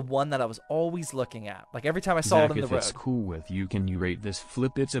that was the one that I was always looking at. Like every time I saw it on the road. If it's cool with you, can you rate this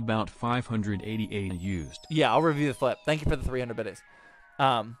flip? It's about 588 used. Yeah, I'll review the flip. Thank you for the 300 biddies.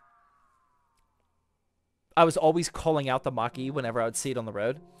 I was always calling out the Mach-E whenever I would see it on the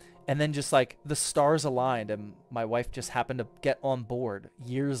road. And then just like the stars aligned and my wife just happened to get on board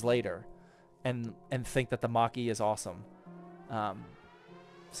years later and think that the Mach-E is awesome.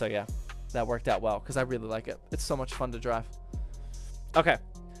 So yeah, that worked out well because I really like it. It's so much fun to drive. Okay.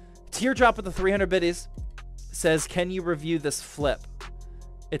 Teardrop with the 300 biddies says, can you review this flip?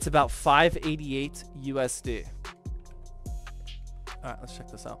 It's about 588 USD. All right, let's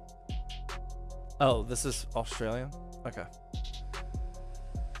check this out. Oh, this is Australian? Okay.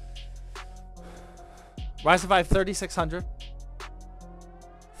 Ryzen 5 3600.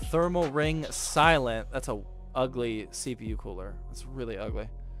 Thermal ring silent. That's a ugly CPU cooler. That's really ugly.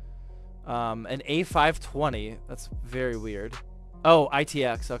 An A520. That's very weird. Oh,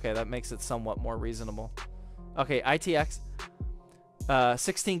 ITX. Okay, that makes it somewhat more reasonable. Okay, ITX.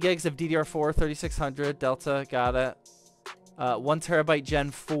 16 gigs of DDR4 3600 Delta. Got it. 1 terabyte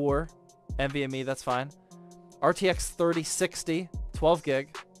Gen 4 NVMe. That's fine. RTX 3060 12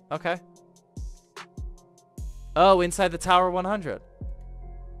 gig. Okay. Oh, inside the Tower 100.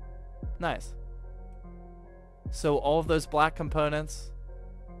 Nice. So all of those black components.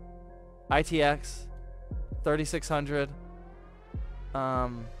 ITX 3600.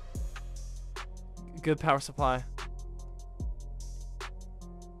 Good power supply.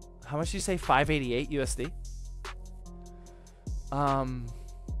 How much did you say? 588 USD?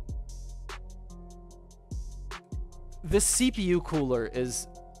 This CPU cooler is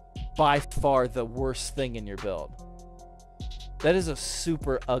by far the worst thing in your build. That is a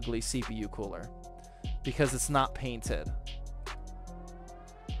super ugly CPU cooler because it's not painted.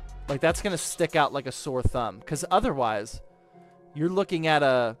 Like that's gonna stick out like a sore thumb because otherwise you're looking at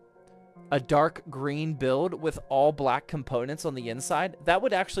a dark green build with all black components on the inside. That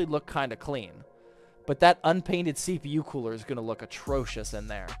would actually look kind of clean, but that unpainted CPU cooler is gonna look atrocious in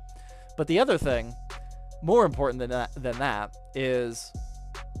there. But the other thing, more important than that is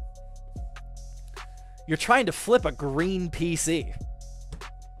you're trying to flip a green PC.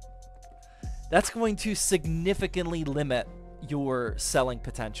 That's going to significantly limit your selling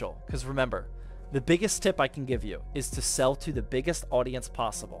potential. Because remember, the biggest tip I can give you is to sell to the biggest audience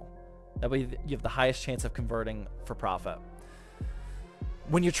possible. That way you have the highest chance of converting for profit.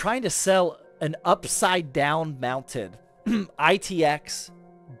 When you're trying to sell an upside down mounted ITX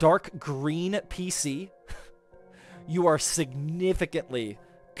dark green PC, you are significantly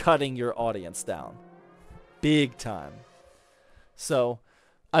cutting your audience down. Big time. So,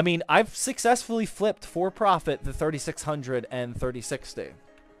 I mean, I've successfully flipped for profit the 3600 and 3060.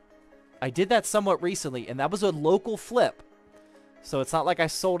 I did that somewhat recently, and that was a local flip. So it's not like I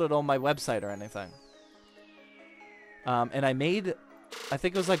sold it on my website or anything. And I made, I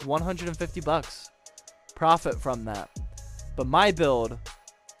think it was like 150 bucks profit from that. But my build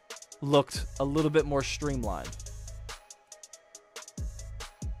looked a little bit more streamlined.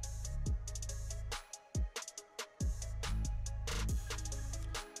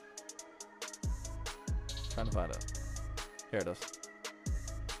 Trying to find it. Here it is.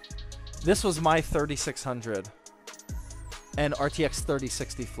 This was my 3600 and RTX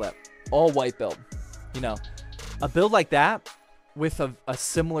 3060 flip. All white build. You know, a build like that with a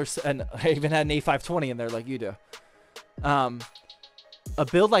similar, and I even had an A520 in there like you do. A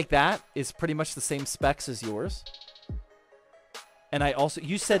build like that is pretty much the same specs as yours. And I also,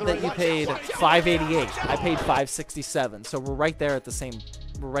 you said that you paid 588. I paid 567. So we're right there at the same.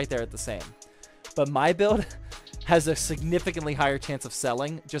 We're right there at the same. But my build has a significantly higher chance of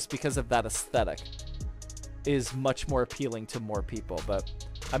selling just because of that aesthetic. Is much more appealing to more people. But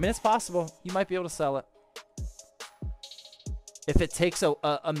I mean, it's possible. You might be able to sell it. If it takes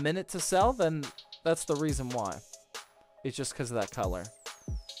a minute to sell, then that's the reason why. It's just because of that color.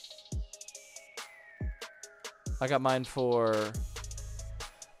 I got mine for...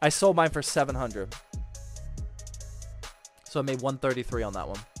 I sold mine for $700. So I made $133 on that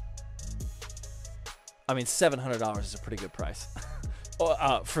one. I mean, $700 is a pretty good price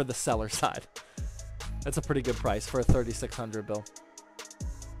for the seller side. That's a pretty good price for a 3600 bill.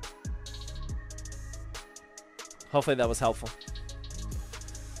 Hopefully that was helpful.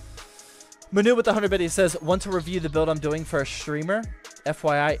 Manu with the 100 bit, he says, want to review the build I'm doing for a streamer?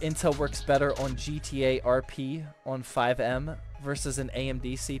 FYI, Intel works better on GTA RP on 5M versus an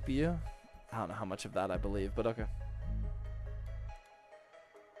AMD CPU. I don't know how much of that I believe, but okay.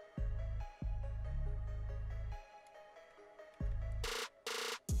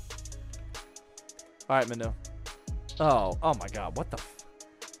 All right, Manu. Oh my God, what the f...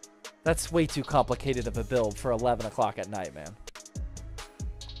 That's way too complicated of a build for 11 o'clock at night, man.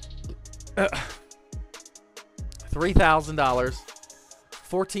 $3,000,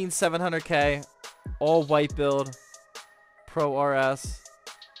 14700K, all white build, Pro RS,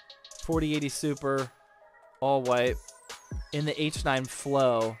 4080 Super, all white, in the H9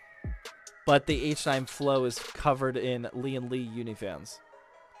 Flow, but the H9 Flow is covered in Lee & Lee Unifans.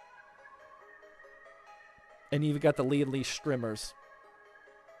 And you've got the Lee & Lee Strimmers.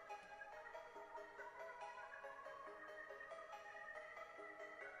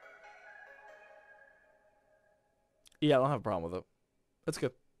 Yeah, I don't have a problem with it. That's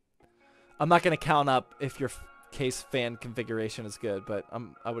good. I'm not going to count up if your case fan configuration is good, but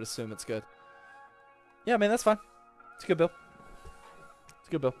I would assume it's good. Yeah, man, that's fine. It's a good bill. It's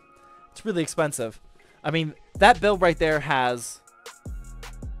a good bill. It's really expensive. I mean, that bill right there has...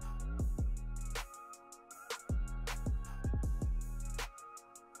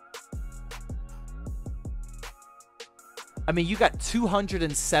 I mean, you got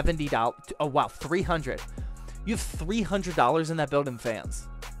 $270. Oh, wow, $300. You have $300 in that build in fans.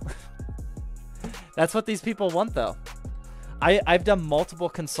 That's what these people want, though. I've done multiple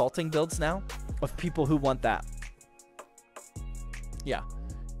consulting builds now of people who want that. Yeah.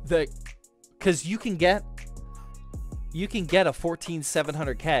 Because you can get a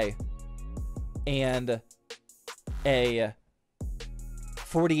 14700K and a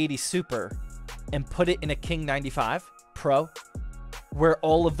 4080 Super and put it in a King 95 Pro where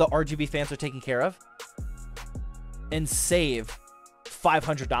all of the RGB fans are taken care of and save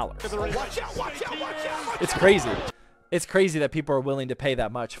 $500. It's crazy. It's crazy that people are willing to pay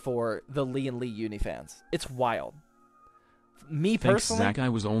that much for the Lee & Lee Unifans. It's wild. Me personally... Thanks, Zach. I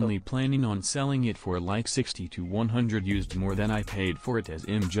was only planning on selling it for like 60 to 100 used more than I paid for it as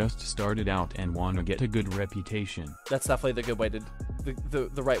I'm just started out and want to get a good reputation. That's definitely the good way to...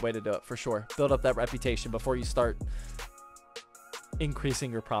 the right way to do it, for sure. Build up that reputation before you start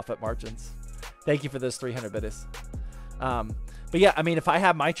increasing your profit margins. Thank you for those 300 bits. But yeah, I mean, if I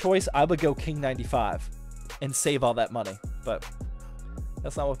had my choice, I would go King 95 and save all that money. But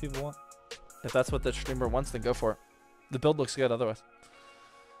that's not what people want. If that's what the streamer wants, then go for it. The build looks good otherwise.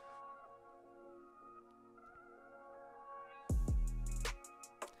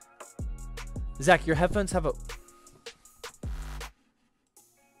 Zach, your headphones have a...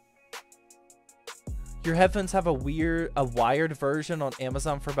 Your headphones have a wired version on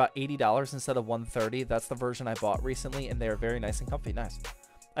Amazon for about $80 instead of $130. That's the version I bought recently, and they are very nice and comfy. Nice.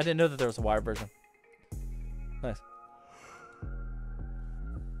 I didn't know that there was a wired version. Nice.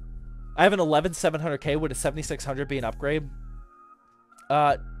 I have an 11700K. Would a 7600 be an upgrade?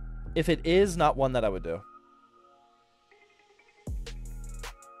 If it is, not one that I would do.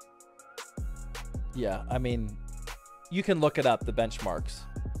 Yeah, I mean, you can look it up, the benchmarks.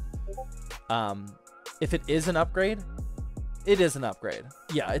 If it is an upgrade, it is an upgrade.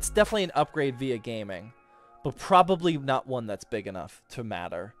 Yeah, it's definitely an upgrade via gaming, but probably not one that's big enough to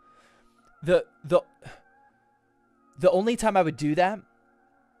matter. The only time I would do that,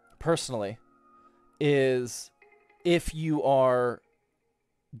 personally, is if you are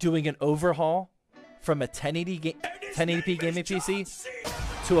doing an overhaul from a 1080p gaming PC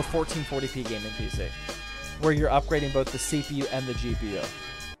to a 1440p gaming PC, where you're upgrading both the CPU and the GPU.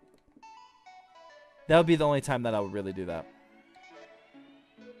 That would be the only time that I would really do that.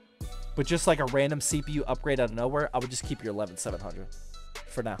 But just like a random CPU upgrade out of nowhere, I would just keep your 11700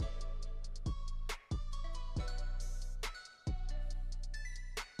 for now.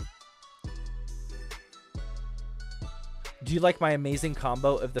 Do you like my amazing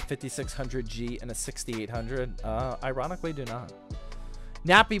combo of the 5600G and a 6800? Ironically, do not.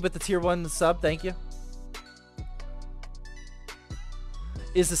 Nappy with the tier 1 sub, thank you.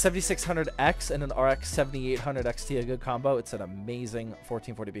 Is the 7600X and an RX 7800 XT a good combo? It's an amazing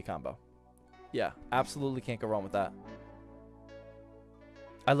 1440p combo. Yeah, absolutely can't go wrong with that.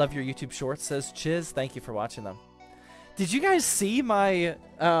 I love your YouTube shorts, says Chiz. Thank you for watching them. Did you guys see my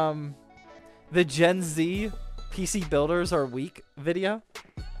the Gen Z PC builders are weak video?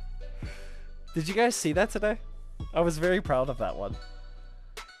 Did you guys see that today? I was very proud of that one.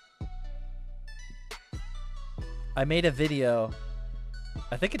 I made a video.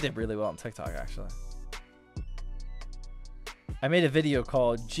 I think it did really well on TikTok, actually. I made a video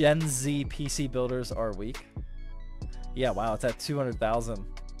called Gen Z PC builders are weak. Yeah, wow, it's at 200,000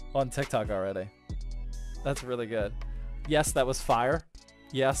 on TikTok already. That's really good. Yes, that was fire.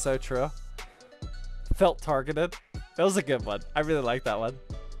 Yeah, so true. Felt targeted. That was a good one. I really like that one.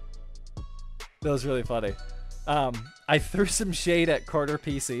 That was really funny. I threw some shade at Carter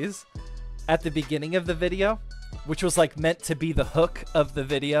PCs at the beginning of the video, which was like meant to be the hook of the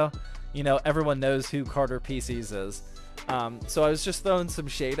video. You know, everyone knows who Carter PCs is. So I was just throwing some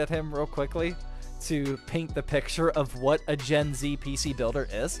shade at him real quickly to paint the picture of what a Gen Z PC builder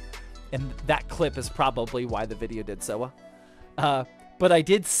is. And that clip is probably why the video did so well. But I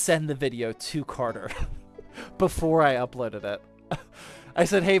did send the video to Carter before I uploaded it. I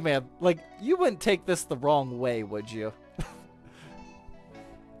said, hey man, like, you wouldn't take this the wrong way, would you?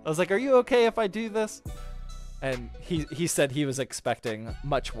 I was like, are you okay if I do this? And he said he was expecting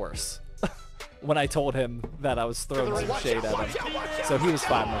much worse when I told him that I was throwing some shade at him. So he was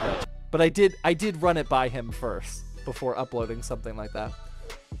fine with it. But I did run it by him first before uploading something like that.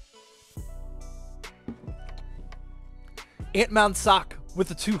 Ant-Mound Sock with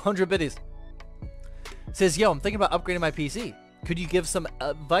the 200 biddies says, yo, I'm thinking about upgrading my PC. Could you give some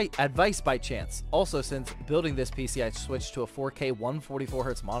advice by chance? Also, since building this PC, I switched to a 4K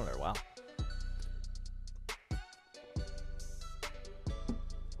 144Hz monitor. Wow.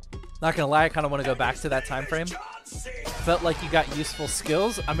 Not gonna lie, I kind of want to go back to that time frame. Felt like you got useful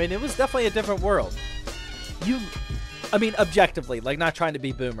skills. I mean, it was definitely a different world. I mean, objectively, like, not trying to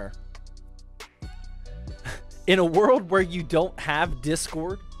be boomer. In a world where you don't have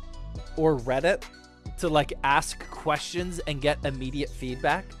Discord or Reddit to like ask questions and get immediate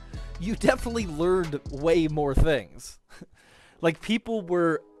feedback, you definitely learned way more things. Like, people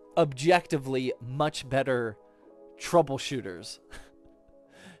were objectively much better troubleshooters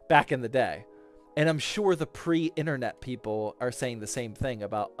back in the day. And I'm sure the pre-internet people are saying the same thing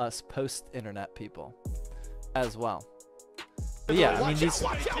about us post-internet people as well. But yeah, I mean, these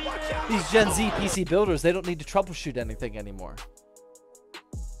Gen Z PC builders, they don't need to troubleshoot anything anymore.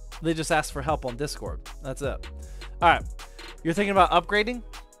 They just ask for help on Discord. That's it. All right. You're thinking about upgrading?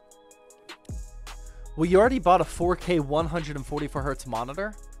 Well, you already bought a 4K 144Hz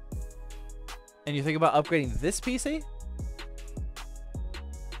monitor? And you think about upgrading this PC?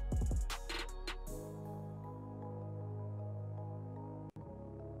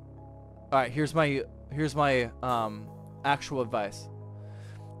 All right, here's my actual advice.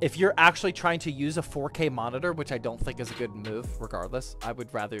 If you're actually trying to use a 4K monitor, which I don't think is a good move regardless, I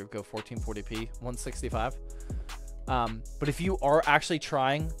would rather go 1440p 165. But if you are actually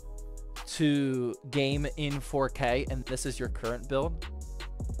trying to game in 4K and this is your current build,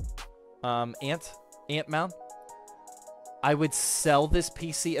 Ant-Mound, I would sell this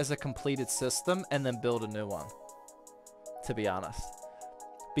PC as a completed system and then build a new one, to be honest.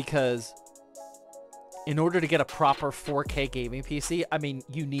 Because in order to get a proper 4K gaming PC, I mean,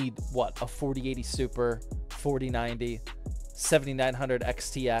 you need, what, a 4080 Super, 4090, 7900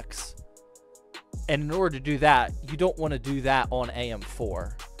 XTX. And in order to do that, you don't want to do that on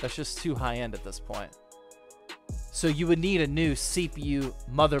AM4. That's just too high-end at this point. So you would need a new CPU,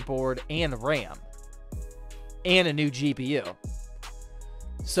 motherboard, and RAM. And a new GPU.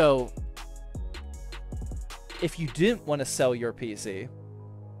 So if you didn't want to sell your PC...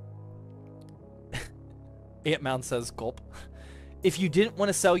 Ant-Mound says gulp. If you didn't want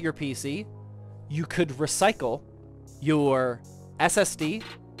to sell your PC, you could recycle your SSD,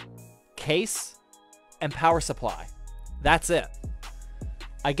 case, and power supply. That's it.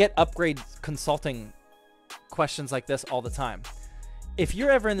 I get upgrade consulting questions like this all the time. If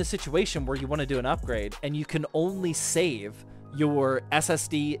you're ever in the situation where you want to do an upgrade and you can only save your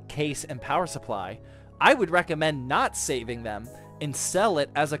SSD, case, and power supply, I would recommend not saving them and sell it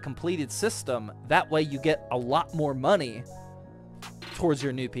as a completed system. That way you get a lot more money towards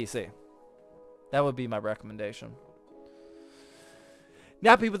your new PC. That would be my recommendation.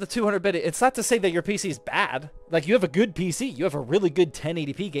 Nappy with the 200-bit. It's not to say that your PC is bad. Like, you have a good PC. You have a really good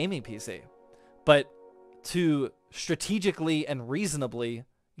 1080p gaming PC. But to strategically and reasonably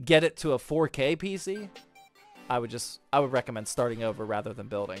get it to a 4K PC, I would recommend starting over rather than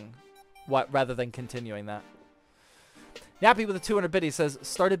building, rather than continuing that. Nappy with a 200 biddy says,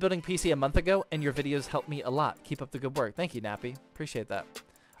 started building PC a month ago, and your videos helped me a lot. Keep up the good work. Thank you, Nappy. Appreciate that.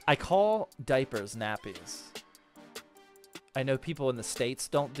 I call diapers nappies. I know people in the States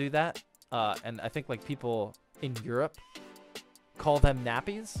don't do that, and I think like people in Europe call them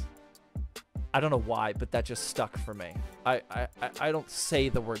nappies. I don't know why, but that just stuck for me. I don't say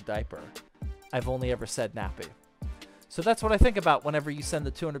the word diaper. I've only ever said nappy. So that's what I think about whenever you send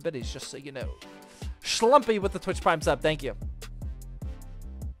the 200 biddies, just so you know. Schlumpy with the Twitch Prime sub. Thank you.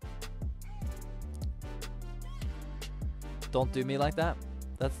 Don't do me like that.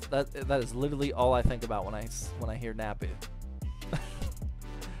 That is literally all I think about when I hear nappy.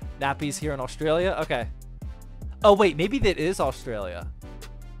 Nappies here in Australia? Okay. Oh wait, maybe that is Australia.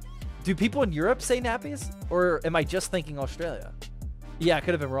 Do people in Europe say nappies? Or am I just thinking Australia? Yeah, I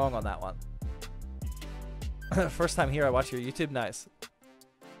could have been wrong on that one. First time here, I watch your YouTube. Nice.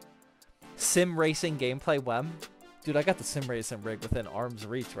 Sim racing gameplay WEM. Dude, I got the sim racing rig within arm's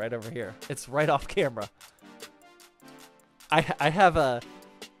reach right over here. It's right off camera. I have a...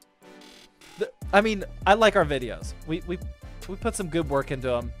 I mean, I like our videos. We put some good work into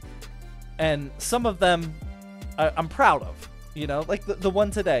them. And some of them I'm proud of. You know, like the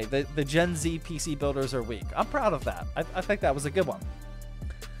one today, the Gen Z PC builders are weak. I'm proud of that. I think that was a good one.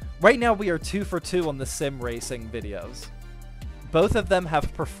 Right now, we are 2 for 2 on the sim racing videos. Both of them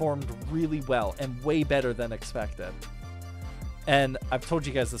have performed really well and way better than expected. And I've told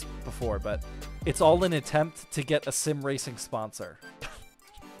you guys this before, but it's all an attempt to get a sim racing sponsor.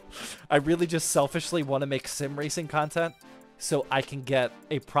 I really just selfishly want to make sim racing content so I can get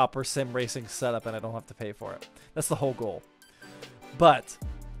a proper sim racing setup and I don't have to pay for it. That's the whole goal. But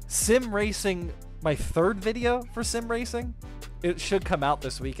sim racing, my 3rd video for sim racing, it should come out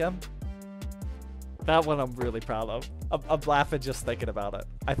this weekend. That one I'm really proud of. I'm laughing just thinking about it.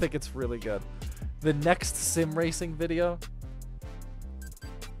 I think it's really good. The next sim racing video,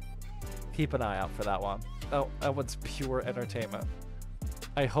 keep an eye out for that one. Oh, that one's pure entertainment.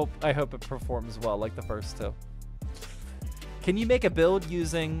 I hope it performs well like the first 2. Can you make a build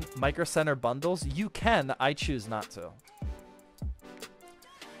using Micro Center bundles? You can. I choose not to.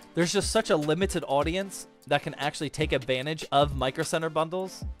 There's just such a limited audience that can actually take advantage of Micro Center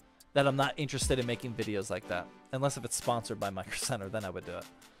bundles that I'm not interested in making videos like that. Unless if it's sponsored by Micro Center, then I would do it.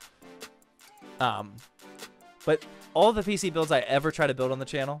 But all the PC builds I ever try to build on the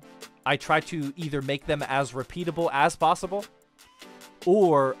channel, I try to either make them as repeatable as possible,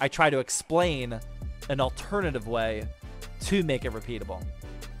 or I try to explain an alternative way to make it repeatable.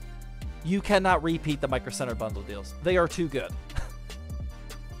 You cannot repeat the Micro Center bundle deals. They are too good.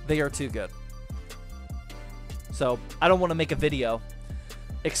 They are too good. So I don't want to make a video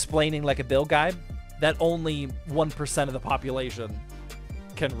explaining like a build guide that only 1% of the population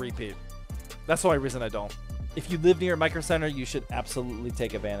can repeat. That's the only reason I don't. If you live near a Micro Center, you should absolutely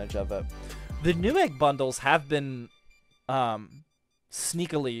take advantage of it. The Newegg bundles have been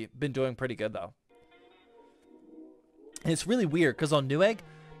sneakily been doing pretty good though. And it's really weird because on Newegg,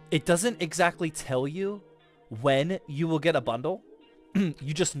 it doesn't exactly tell you when you will get a bundle.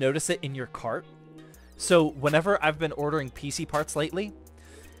 You just notice it in your cart. So whenever I've been ordering PC parts lately,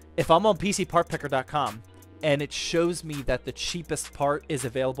 if I'm on PCPartPicker.com and it shows me that the cheapest part is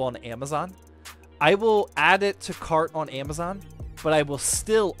available on Amazon, I will add it to cart on Amazon, but I will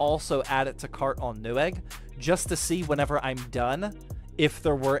still also add it to cart on Newegg just to see whenever I'm done if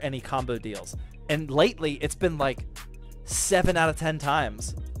there were any combo deals. And lately, it's been like 7 out of 10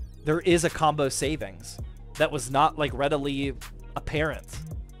 times there is a combo savings that was not like readily apparent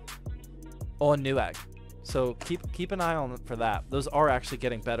on Newegg. So keep an eye on for that. Those are actually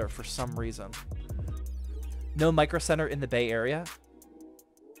getting better for some reason. No Micro Center in the Bay Area.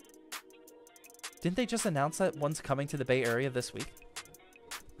 Didn't they just announce that one's coming to the Bay Area this week?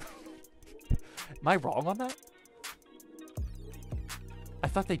 Am I wrong on that? I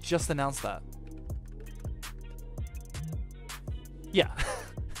thought they just announced that. Yeah.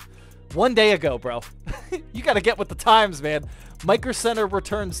 1 day ago, bro. You gotta get with the times, man. Micro Center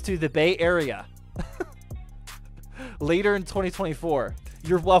returns to the Bay Area. Later in 2024.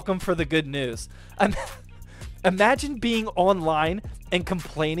 You're welcome for the good news. Imagine being online and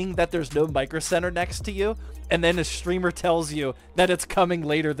complaining that there's no Micro Center next to you, and then a streamer tells you that it's coming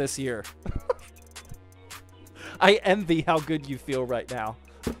later this year. I envy how good you feel right now.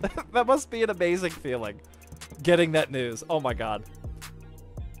 That must be an amazing feeling, getting that news. Oh my god.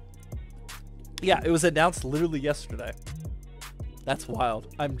 Yeah, it was announced literally yesterday. That's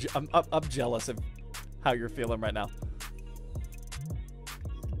wild. I'm jealous of how you're feeling right now.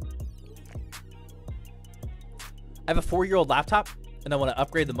 I have a 4-year-old laptop, and I want to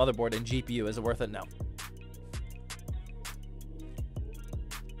upgrade the motherboard and GPU. Is it worth it? No.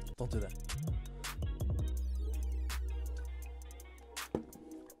 Don't do that.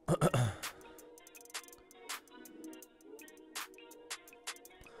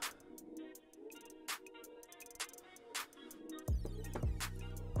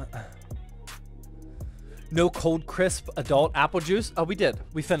 No cold crisp adult apple juice? Oh, we did.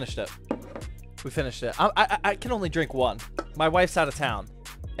 We finished it. We finished it. I can only drink one. My wife's out of town,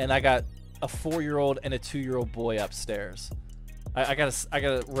 and I got a 4-year-old and a 2-year-old boy upstairs. I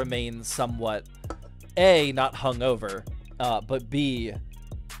gotta remain somewhat, A, not hungover, but B,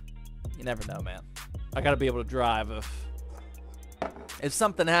 you never know, man. I gotta be able to drive if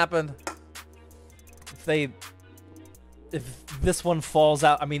something happened. If this one falls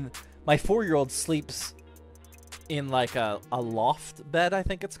out, I mean, my 4-year-old sleeps in like a loft bed, I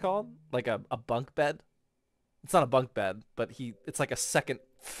think it's called, like a bunk bed. It's not a bunk bed, but it's like a second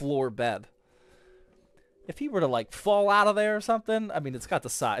floor bed. If he were to like fall out of there or something, I mean, it's got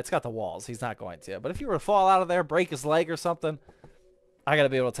the walls. He's not going to. But if he were to fall out of there, break his leg or something, I gotta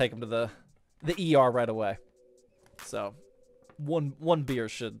be able to take him to the ER right away. So, one beer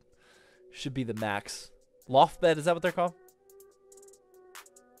should be the max. Loft bed, is that what they're called?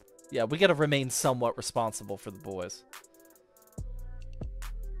 Yeah, we gotta remain somewhat responsible for the boys.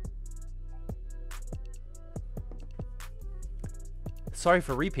 Sorry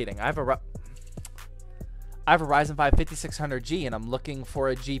for repeating. I have a Ryzen 5 5600G, and I'm looking for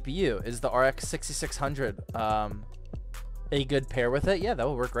a GPU. Is the RX 6600 a good pair with it? Yeah, that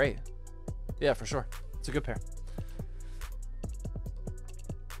would work great. Yeah, for sure. It's a good pair.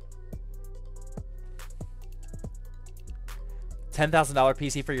 $10,000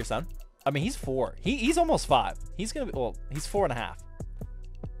 PC for your son? I mean, he's 4. He's almost 5. He's gonna be, well, he's 4.5.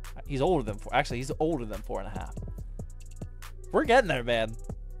 He's older than 4. Actually, he's older than 4.5. We're getting there, man.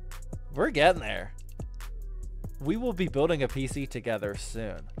 We're getting there. We will be building a PC together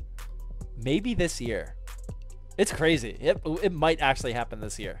soon. Maybe this year. It's crazy. It might actually happen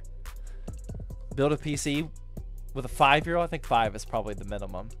this year. Build a PC with a 5-year-old. I think 5 is probably the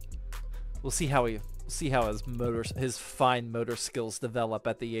minimum. We'll see how his fine motor skills develop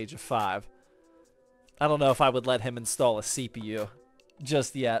at the age of 5. I don't know if I would let him install a CPU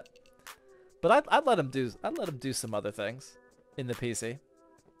just yet, but I'd let him do some other things in the PC.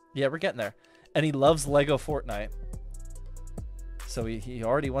 Yeah, we're getting there. And he loves Lego Fortnite, so he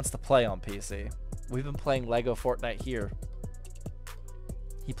already wants to play on PC. We've been playing Lego Fortnite here.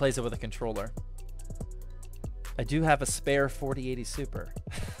 He plays it with a controller. I do have a spare 4080 Super.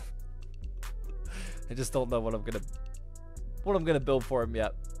 I just don't know what I'm gonna build for him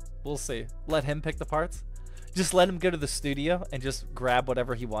yet. We'll see. Let him pick the parts. Just let him go to the studio and just grab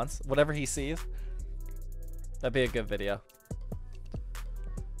whatever he wants, whatever he sees. That'd be a good video.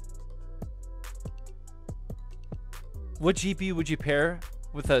 What GPU would you pair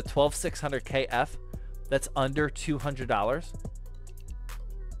with a 12600KF that's under $200?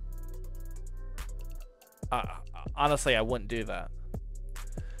 Honestly, I wouldn't do that.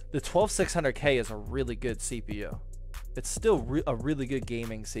 The 12600K is a really good CPU. It's still a really good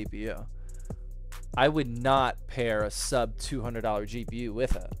gaming CPU. I would not pair a sub $200 GPU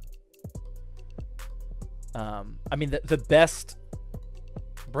with it. I mean, the best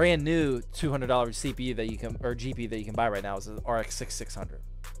brand new $200 CPU that you can, or GPU that you can buy right now, is an RX 6600.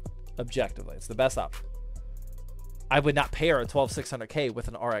 Objectively, it's the best option. I would not pair a 12600K with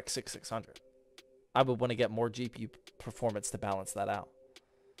an RX 6600. I would want to get more GPU performance to balance that out.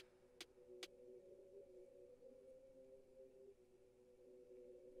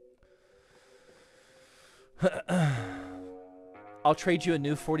 I'll trade you a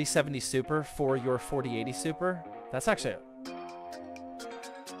new 4070 Super for your 4080 Super. That's actually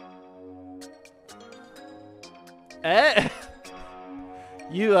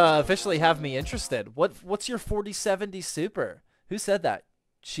you officially have me interested. What's your 4070 Super? Who said that?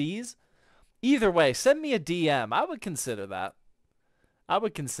 Cheese? Either way, send me a DM. I would consider that. I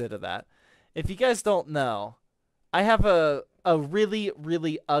would consider that. If you guys don't know, I have a really,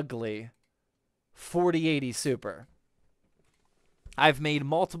 really ugly 4080 Super. I've made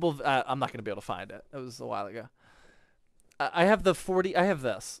multiple. I'm not gonna be able to find it. It was a while ago. I have the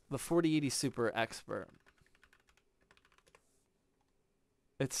 4080 Super Expert.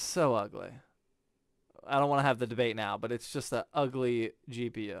 It's so ugly. I don't want to have the debate now, but it's just an ugly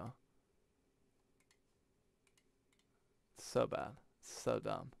GPU. It's so bad. It's so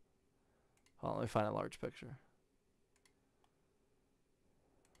dumb. Hold on, let me find a large picture.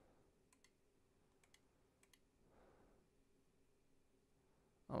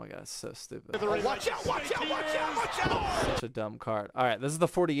 Oh my god, it's so stupid. Watch out, watch out, watch out, watch out! Such a dumb card. Alright, this is the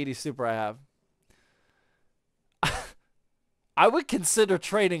 4080 Super I have. I would consider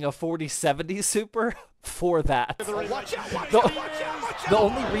trading a 4070 Super for that. The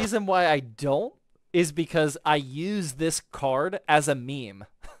only reason why I don't is because I use this card as a meme.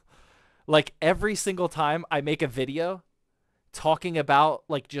 Like every single time I make a video talking about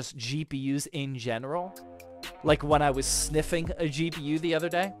like just GPUs in general, like when I was sniffing a GPU the other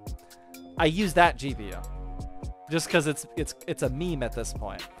day, I use that GPU just because it's a meme at this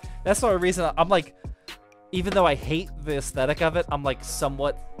point. That's the only reason I'm like, even though I hate the aesthetic of it, I'm like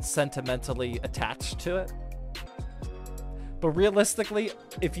somewhat sentimentally attached to it. But realistically,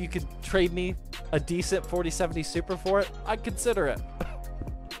 if you could trade me a decent 4070 Super for it, I'd consider it.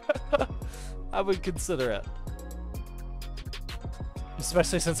 I would consider it.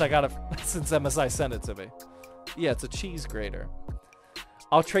 Especially since I got it, since MSI sent it to me. Yeah, it's a cheese grater.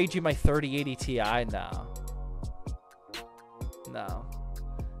 I'll trade you my 3080 Ti now.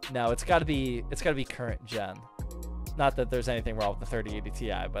 No, it's gotta be current gen. Not that there's anything wrong with the 3080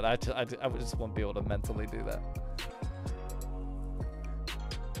 Ti, but I just won't be able to mentally do that.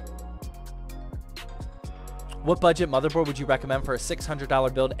 What budget motherboard would you recommend for a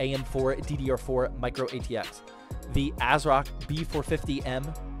 $600 build AM4 DDR4 Micro ATX? The ASRock B450M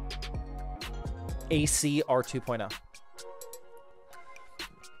AC R2.0.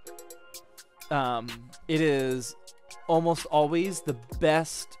 It is almost always the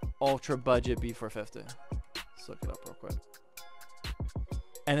best ultra budget B450. Let's look it up real quick.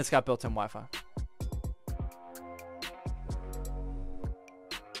 And it's got built-in Wi-Fi.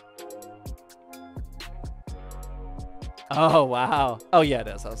 Oh, wow. Oh, yeah, it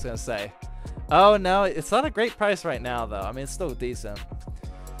is. I was going to say. Oh, no. It's not a great price right now, though. I mean, it's still decent.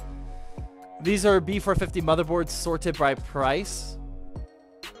 These are B450 motherboards sorted by price.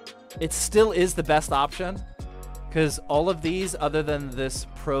 It still is the best option because all of these, other than this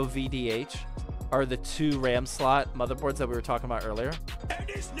Pro VDH, are the 2 RAM slot motherboards that we were talking about earlier.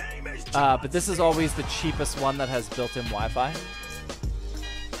 But this is always the cheapest one that has built-in Wi-Fi,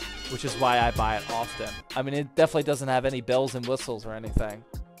 which is why I buy it often. I mean, it definitely doesn't have any bells and whistles or anything,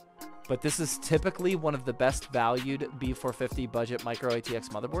 but this is typically one of the best valued B450 budget micro ATX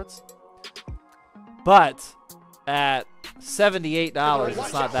motherboards. But at $78,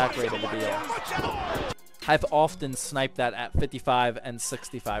 it's not that great of a deal. I've often sniped that at $55 and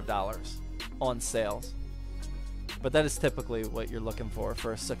 $65 on sales, but that is typically what you're looking for a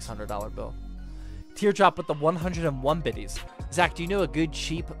 $600 bill. Teardrop with the 101 biddies. Zach, do you know a good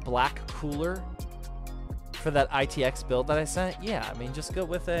cheap black cooler for that ITX build that I sent? Yeah, I mean, just go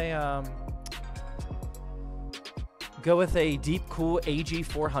with a Deepcool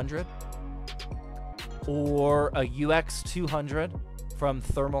AG400 or a UX200 from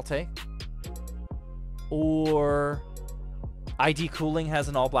Thermaltake, or ID Cooling has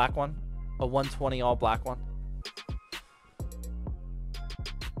an all black one, a 120 all black one.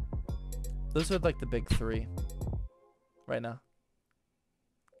 Those are like the big 3 right now.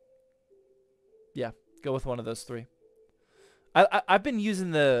 Yeah, go with one of those 3. I've been using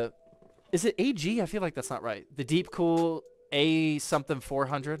the, is it AG? I feel like that's not right. The Deepcool A something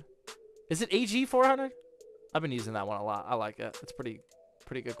 400. Is it AG 400? I've been using that one a lot. I like it. It's pretty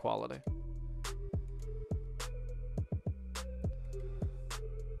good quality.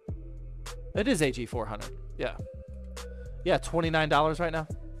 It is AG 400. Yeah. Yeah, $29 right now.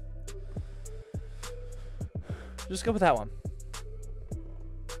 Just go with that one.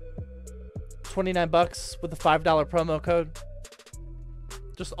 29 bucks with a $5 promo code.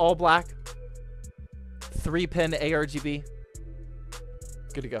 Just all black. 3-pin ARGB.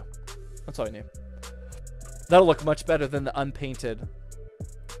 Good to go. That's all you need. That'll look much better than the unpainted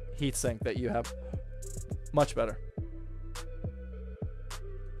heatsink that you have. Much better.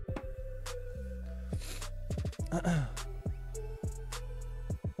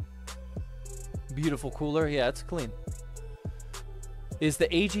 Beautiful cooler. Yeah, it's clean. Is the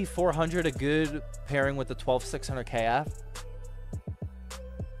AG400 a good pairing with the 12600KF?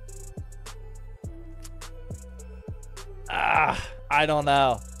 I don't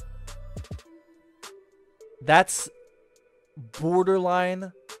know. That's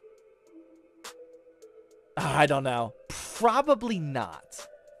borderline. I don't know. Probably not.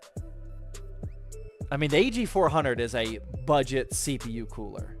 I mean, the AG400 is a budget CPU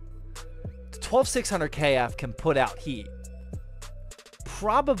cooler. The 12600KF can put out heat.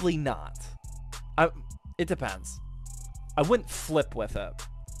 Probably not. It depends. I wouldn't flip with it.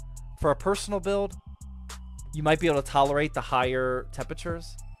 For a personal build, you might be able to tolerate the higher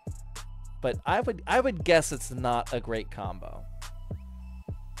temperatures, but I would guess it's not a great combo.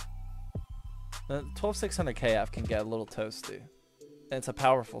 The 12600 KF can get a little toasty. And it's a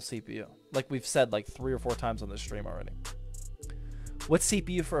powerful CPU. Like we've said like 3 or 4 times on this stream already. What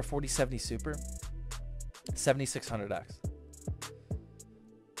CPU for a 4070 Super? 7600X.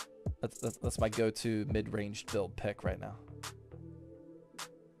 That's my go-to mid-range build pick right now.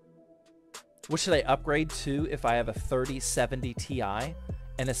 What should I upgrade to if I have a 3070 Ti and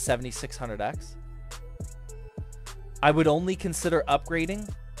a 7600X? I would only consider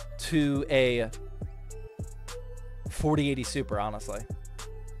upgrading to a 4080 Super, honestly.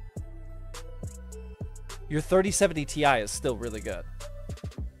 Your 3070 Ti is still really good.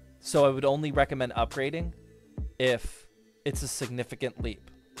 So I would only recommend upgrading if it's a significant leap.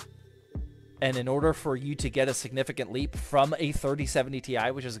 And in order for you to get a significant leap from a 3070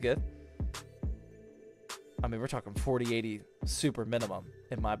 Ti, which is good, I mean, we're talking 4080 Super minimum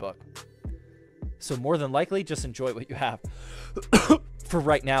in my book. So more than likely, just enjoy what you have for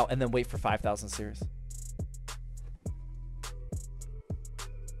right now and then wait for 5000 series.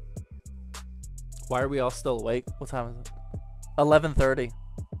 Why are we all still awake? What time is it? 11:30.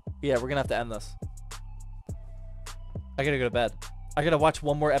 Yeah, we're going to have to end this. I got to go to bed. I got to watch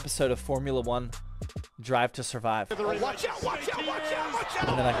one more episode of Formula 1 Drive to Survive. Watch out, watch out, watch out, watch out.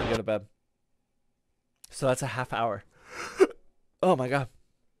 And then I can go to bed. So that's a half hour. Oh my god.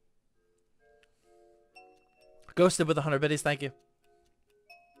 Ghosted with 100 biddies, thank you.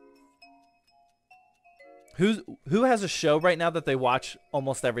 Who has a show right now that they watch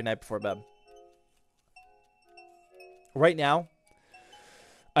almost every night before bed? Right now,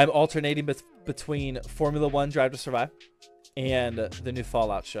 I'm alternating between Formula 1 Drive to Survive and the new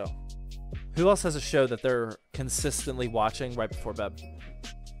Fallout show. Who else has a show that they're consistently watching right before bed?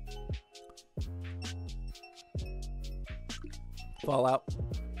 Fallout.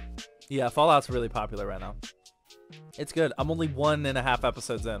 Yeah, Fallout's really popular right now. It's good. I'm only 1.5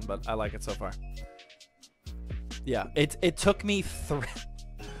 episodes in, but I like it so far. Yeah, it took me 3.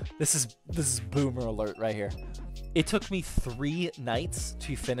 This is boomer alert right here. It took me 3 nights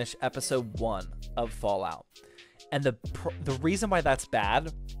to finish episode 1 of Fallout. And the reason why that's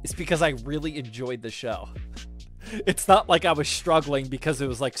bad is because I really enjoyed the show. It's not like I was struggling because it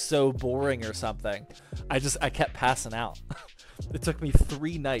was like so boring or something. I kept passing out. It took me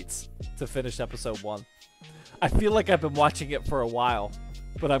 3 nights to finish episode 1. I feel like I've been watching it for a while,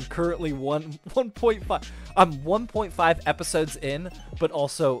 but I'm currently 1.5. I'm 1.5 episodes in, but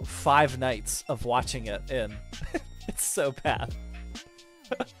also 5 nights of watching it in. It's so bad.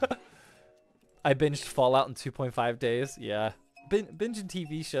 I binged Fallout in 2.5 days. Yeah. Binging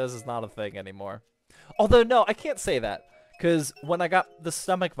TV shows is not a thing anymore. Although, no, I can't say that. Because when I got the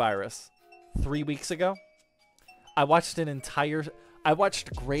stomach virus 3 weeks ago, I watched I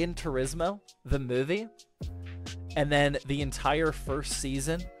watched Gran Turismo, the movie, and then the entire first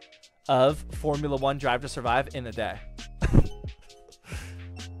season of Formula 1 Drive to Survive in a day.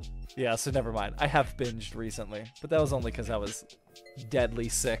 Yeah, so never mind. I have binged recently, but that was only because I was deadly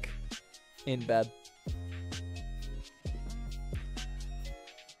sick in bed.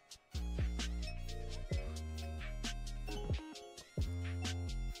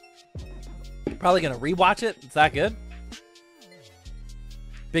 Probably gonna rewatch it. It's that good.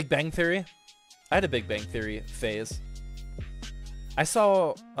 Big Bang Theory. I had a Big Bang Theory phase. I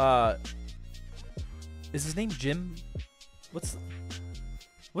saw is his name Jim? What's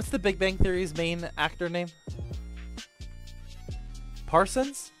the Big Bang Theory's main actor name?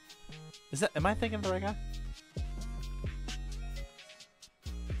 Parsons? Am I thinking of the right guy?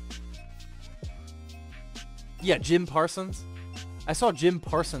 Yeah, Jim Parsons. I saw Jim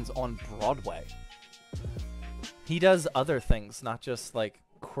Parsons on Broadway. He does other things, not just like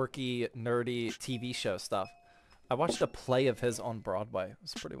quirky, nerdy TV show stuff. I watched a play of his on Broadway. It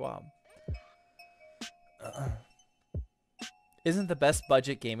was pretty wild. Isn't the best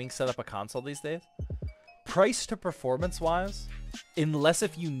budget gaming setup a console these days? Price to performance wise, unless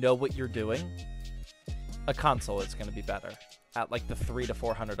if you know what you're doing, a console is going to be better at like the $300 to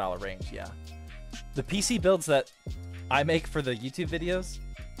 $400 range. Yeah, the PC builds that I make for the YouTube videos,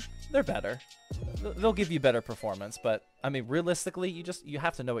 they're better. They'll give you better performance, but I mean, realistically, you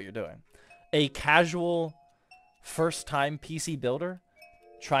have to know what you're doing. A casual first-time PC builder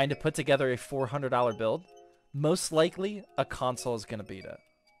trying to put together a $400 build, most likely a console is going to beat it.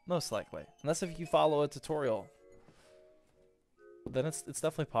 Most likely. Unless if you follow a tutorial, then it's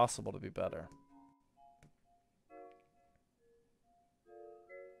definitely possible to be better.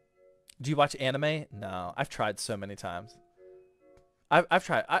 Do you watch anime? No, I've tried so many times. I've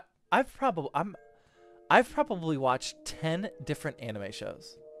tried. I've probably watched 10 different anime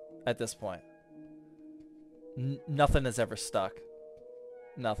shows at this point. Nothing has ever stuck.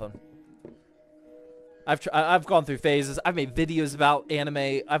 Nothing. I've gone through phases. I've made videos about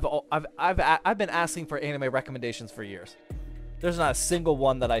anime. I've been asking for anime recommendations for years. There's not a single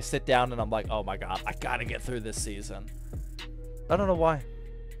one that I sit down and I'm like, oh my god, I gotta get through this season. I don't know why.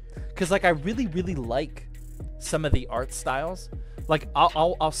 Cause like I really like some of the art styles. Like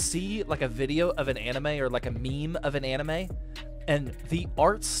I'll see like a video of an anime or like a meme of an anime, and the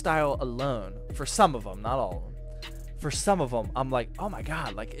art style alone, for some of them, not all of them, for some of them, I'm like, oh my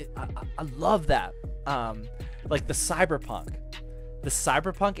god, like I love that. Like the cyberpunk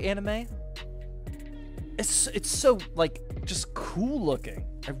anime. It's so like just cool looking.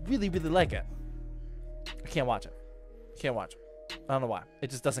 I really like it. I can't watch it. Can't watch it. I don't know why. It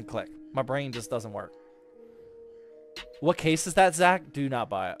just doesn't click. My brain just doesn't work. What case is that, Zach? Do not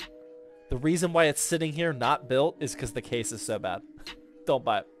buy it. The reason why it's sitting here not built is because the case is so bad. Don't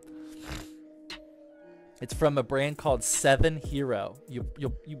buy it. It's from a brand called 7 Hero. You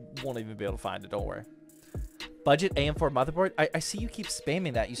won't even be able to find it. Don't worry. Budget AM4 motherboard. I see you keep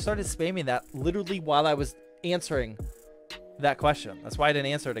spamming that. You started spamming that literally while I was answering that question. That's why I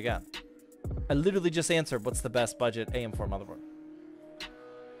didn't answer it again. I literally just answered what's the best budget AM4 motherboard.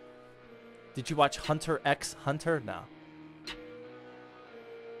 Did you watch Hunter x Hunter? No.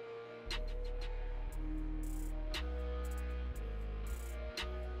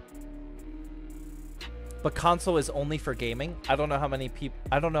 But console is only for gaming. I don't know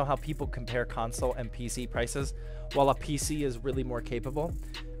how people compare console and PC prices, while a PC is really more capable.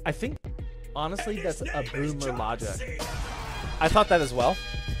 I think honestly that's a boomer logic. I thought that as well.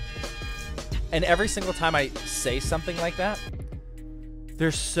 And every single time I say something like that,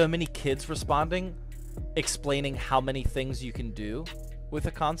 there's so many kids responding, explaining how many things you can do with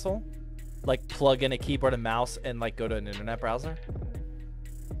a console, like plug in a keyboard and mouse and like go to an internet browser.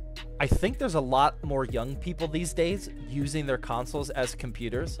 I think there's a lot more young people these days using their consoles as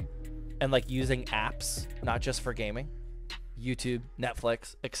computers and like using apps, not just for gaming, YouTube,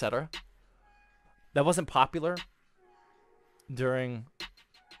 Netflix, etc. That wasn't popular during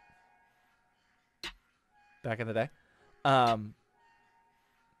back in the day.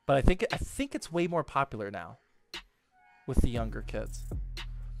 But I think it's way more popular now with the younger kids.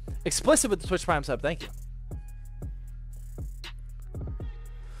 Explicit with the Twitch Prime sub, thank you.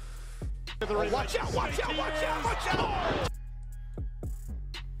 Watch out, watch out, watch out, watch out!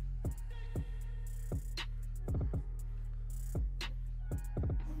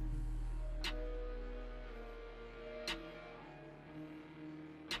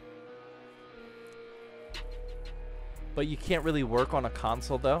 But you can't really work on a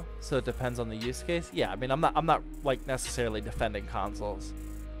console though, so it depends on the use case. Yeah, I mean, I'm not like necessarily defending consoles,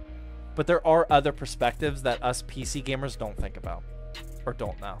 but there are other perspectives that us PC gamers don't think about or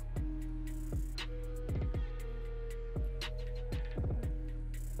don't know.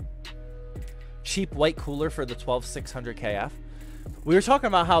 Cheap white cooler for the 12600 KF. We were talking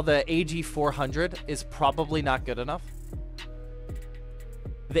about how the AG400 is probably not good enough.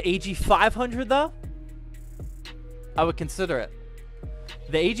 The AG500 though, I would consider it.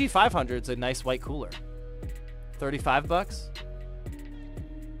 The AG500 is a nice white cooler. 35 bucks.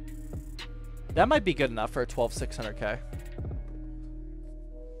 That might be good enough for a 12600K.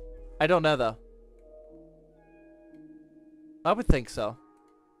 I don't know though. I would think so.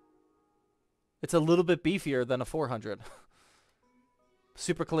 It's a little bit beefier than a 400.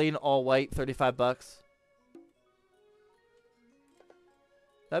 Super clean, all white, 35 bucks.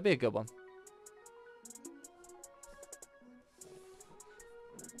 That'd be a good one.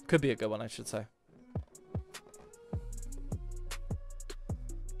 Could be a good one, I should say.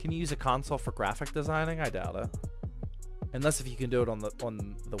 Can you use a console for graphic designing? I doubt it. Unless if you can do it on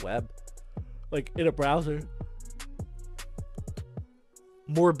the web. Like in a browser.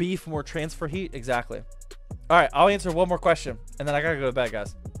 More beef, more transfer heat. Exactly. All right, I'll answer one more question, and then I gotta go to bed,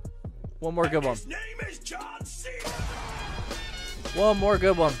 guys. One more good one. His name is John Cena. One more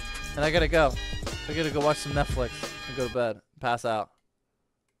good one, and I gotta go. I gotta go watch some Netflix and go to bed. Pass out.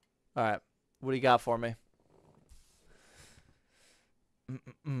 All right, what do you got for me?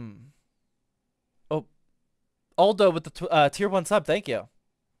 Oh, Aldo with the tier 1 sub. Thank you.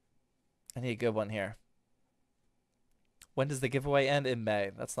 I need a good one here. When does the giveaway end? In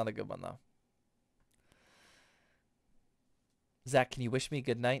May. That's not a good one, though. Zach, can you wish me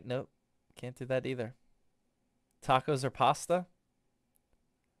good night? Nope. Can't do that either. Tacos or pasta?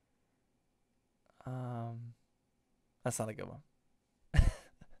 That's not a good one.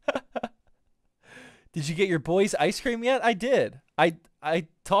 Did you get your boys ice cream yet? I did. I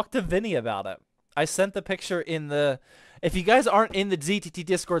talked to Vinny about it. I sent the picture in the... If you guys aren't in the ZTT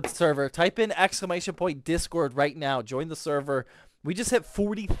Discord server, type in !Discord right now. Join the server. We just hit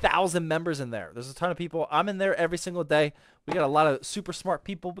 40,000 members in there. There's a ton of people. I'm in there every single day. We got a lot of super smart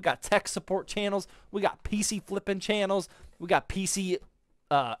people. We got tech support channels. We got PC flipping channels. We got PC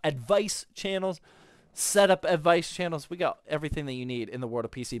advice channels, setup advice channels. We got everything that you need in the world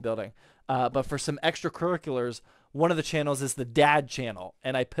of PC building. But for some extracurriculars, one of the channels is the dad channel.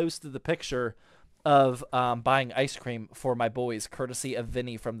 And I posted the picture of buying ice cream for my boys, courtesy of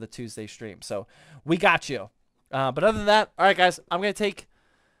Vinny from the Tuesday stream. So we got you. But other than that, all right, guys, I'm going to take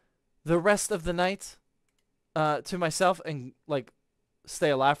the rest of the night to myself and, like, stay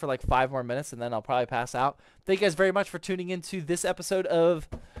alive for, like, 5 more minutes, and then I'll probably pass out. Thank you guys very much for tuning into this episode of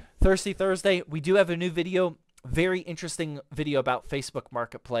Thirsty Thursday. We do have a new video, very interesting video about Facebook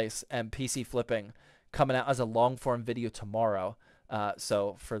Marketplace and PC flipping coming out as a long-form video tomorrow.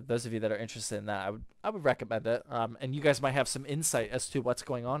 So for those of you that are interested in that, I would recommend it. And you guys might have some insight as to what's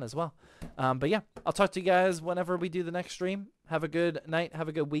going on as well. But yeah, I'll talk to you guys whenever we do the next stream. Have a good night. Have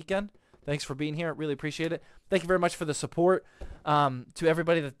a good weekend. Thanks for being here. Really appreciate it. Thank you very much for the support. To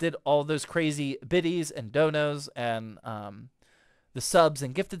everybody that did all those crazy biddies and donos and the subs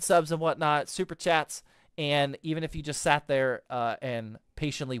and gifted subs and whatnot, super chats. And even if you just sat there and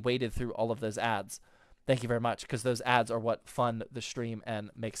patiently waited through all of those ads, thank you very much, because those ads are what fund the stream and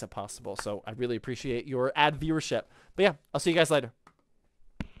makes it possible. So I really appreciate your ad viewership. But yeah, I'll see you guys later.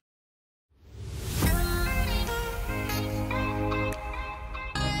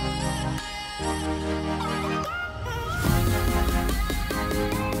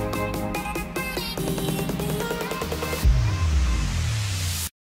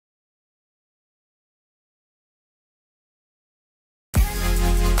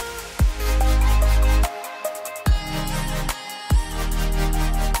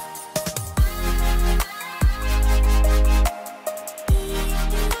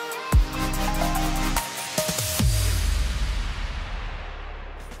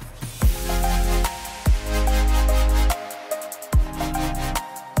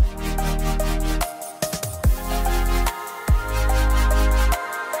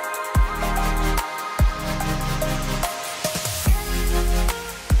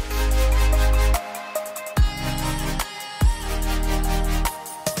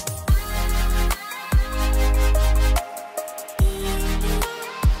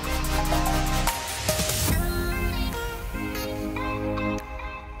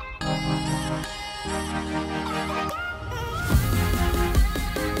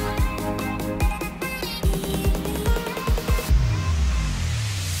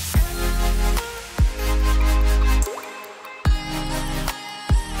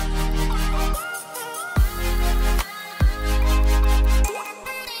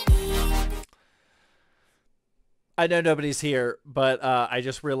 I know nobody's here, but I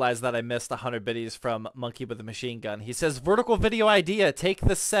just realized that I missed 100 biddies from Monkey with a Machine Gun. He says, vertical video idea. Take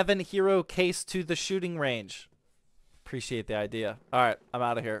the 7 hero case to the shooting range. Appreciate the idea. All right, I'm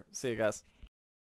out of here. See you guys.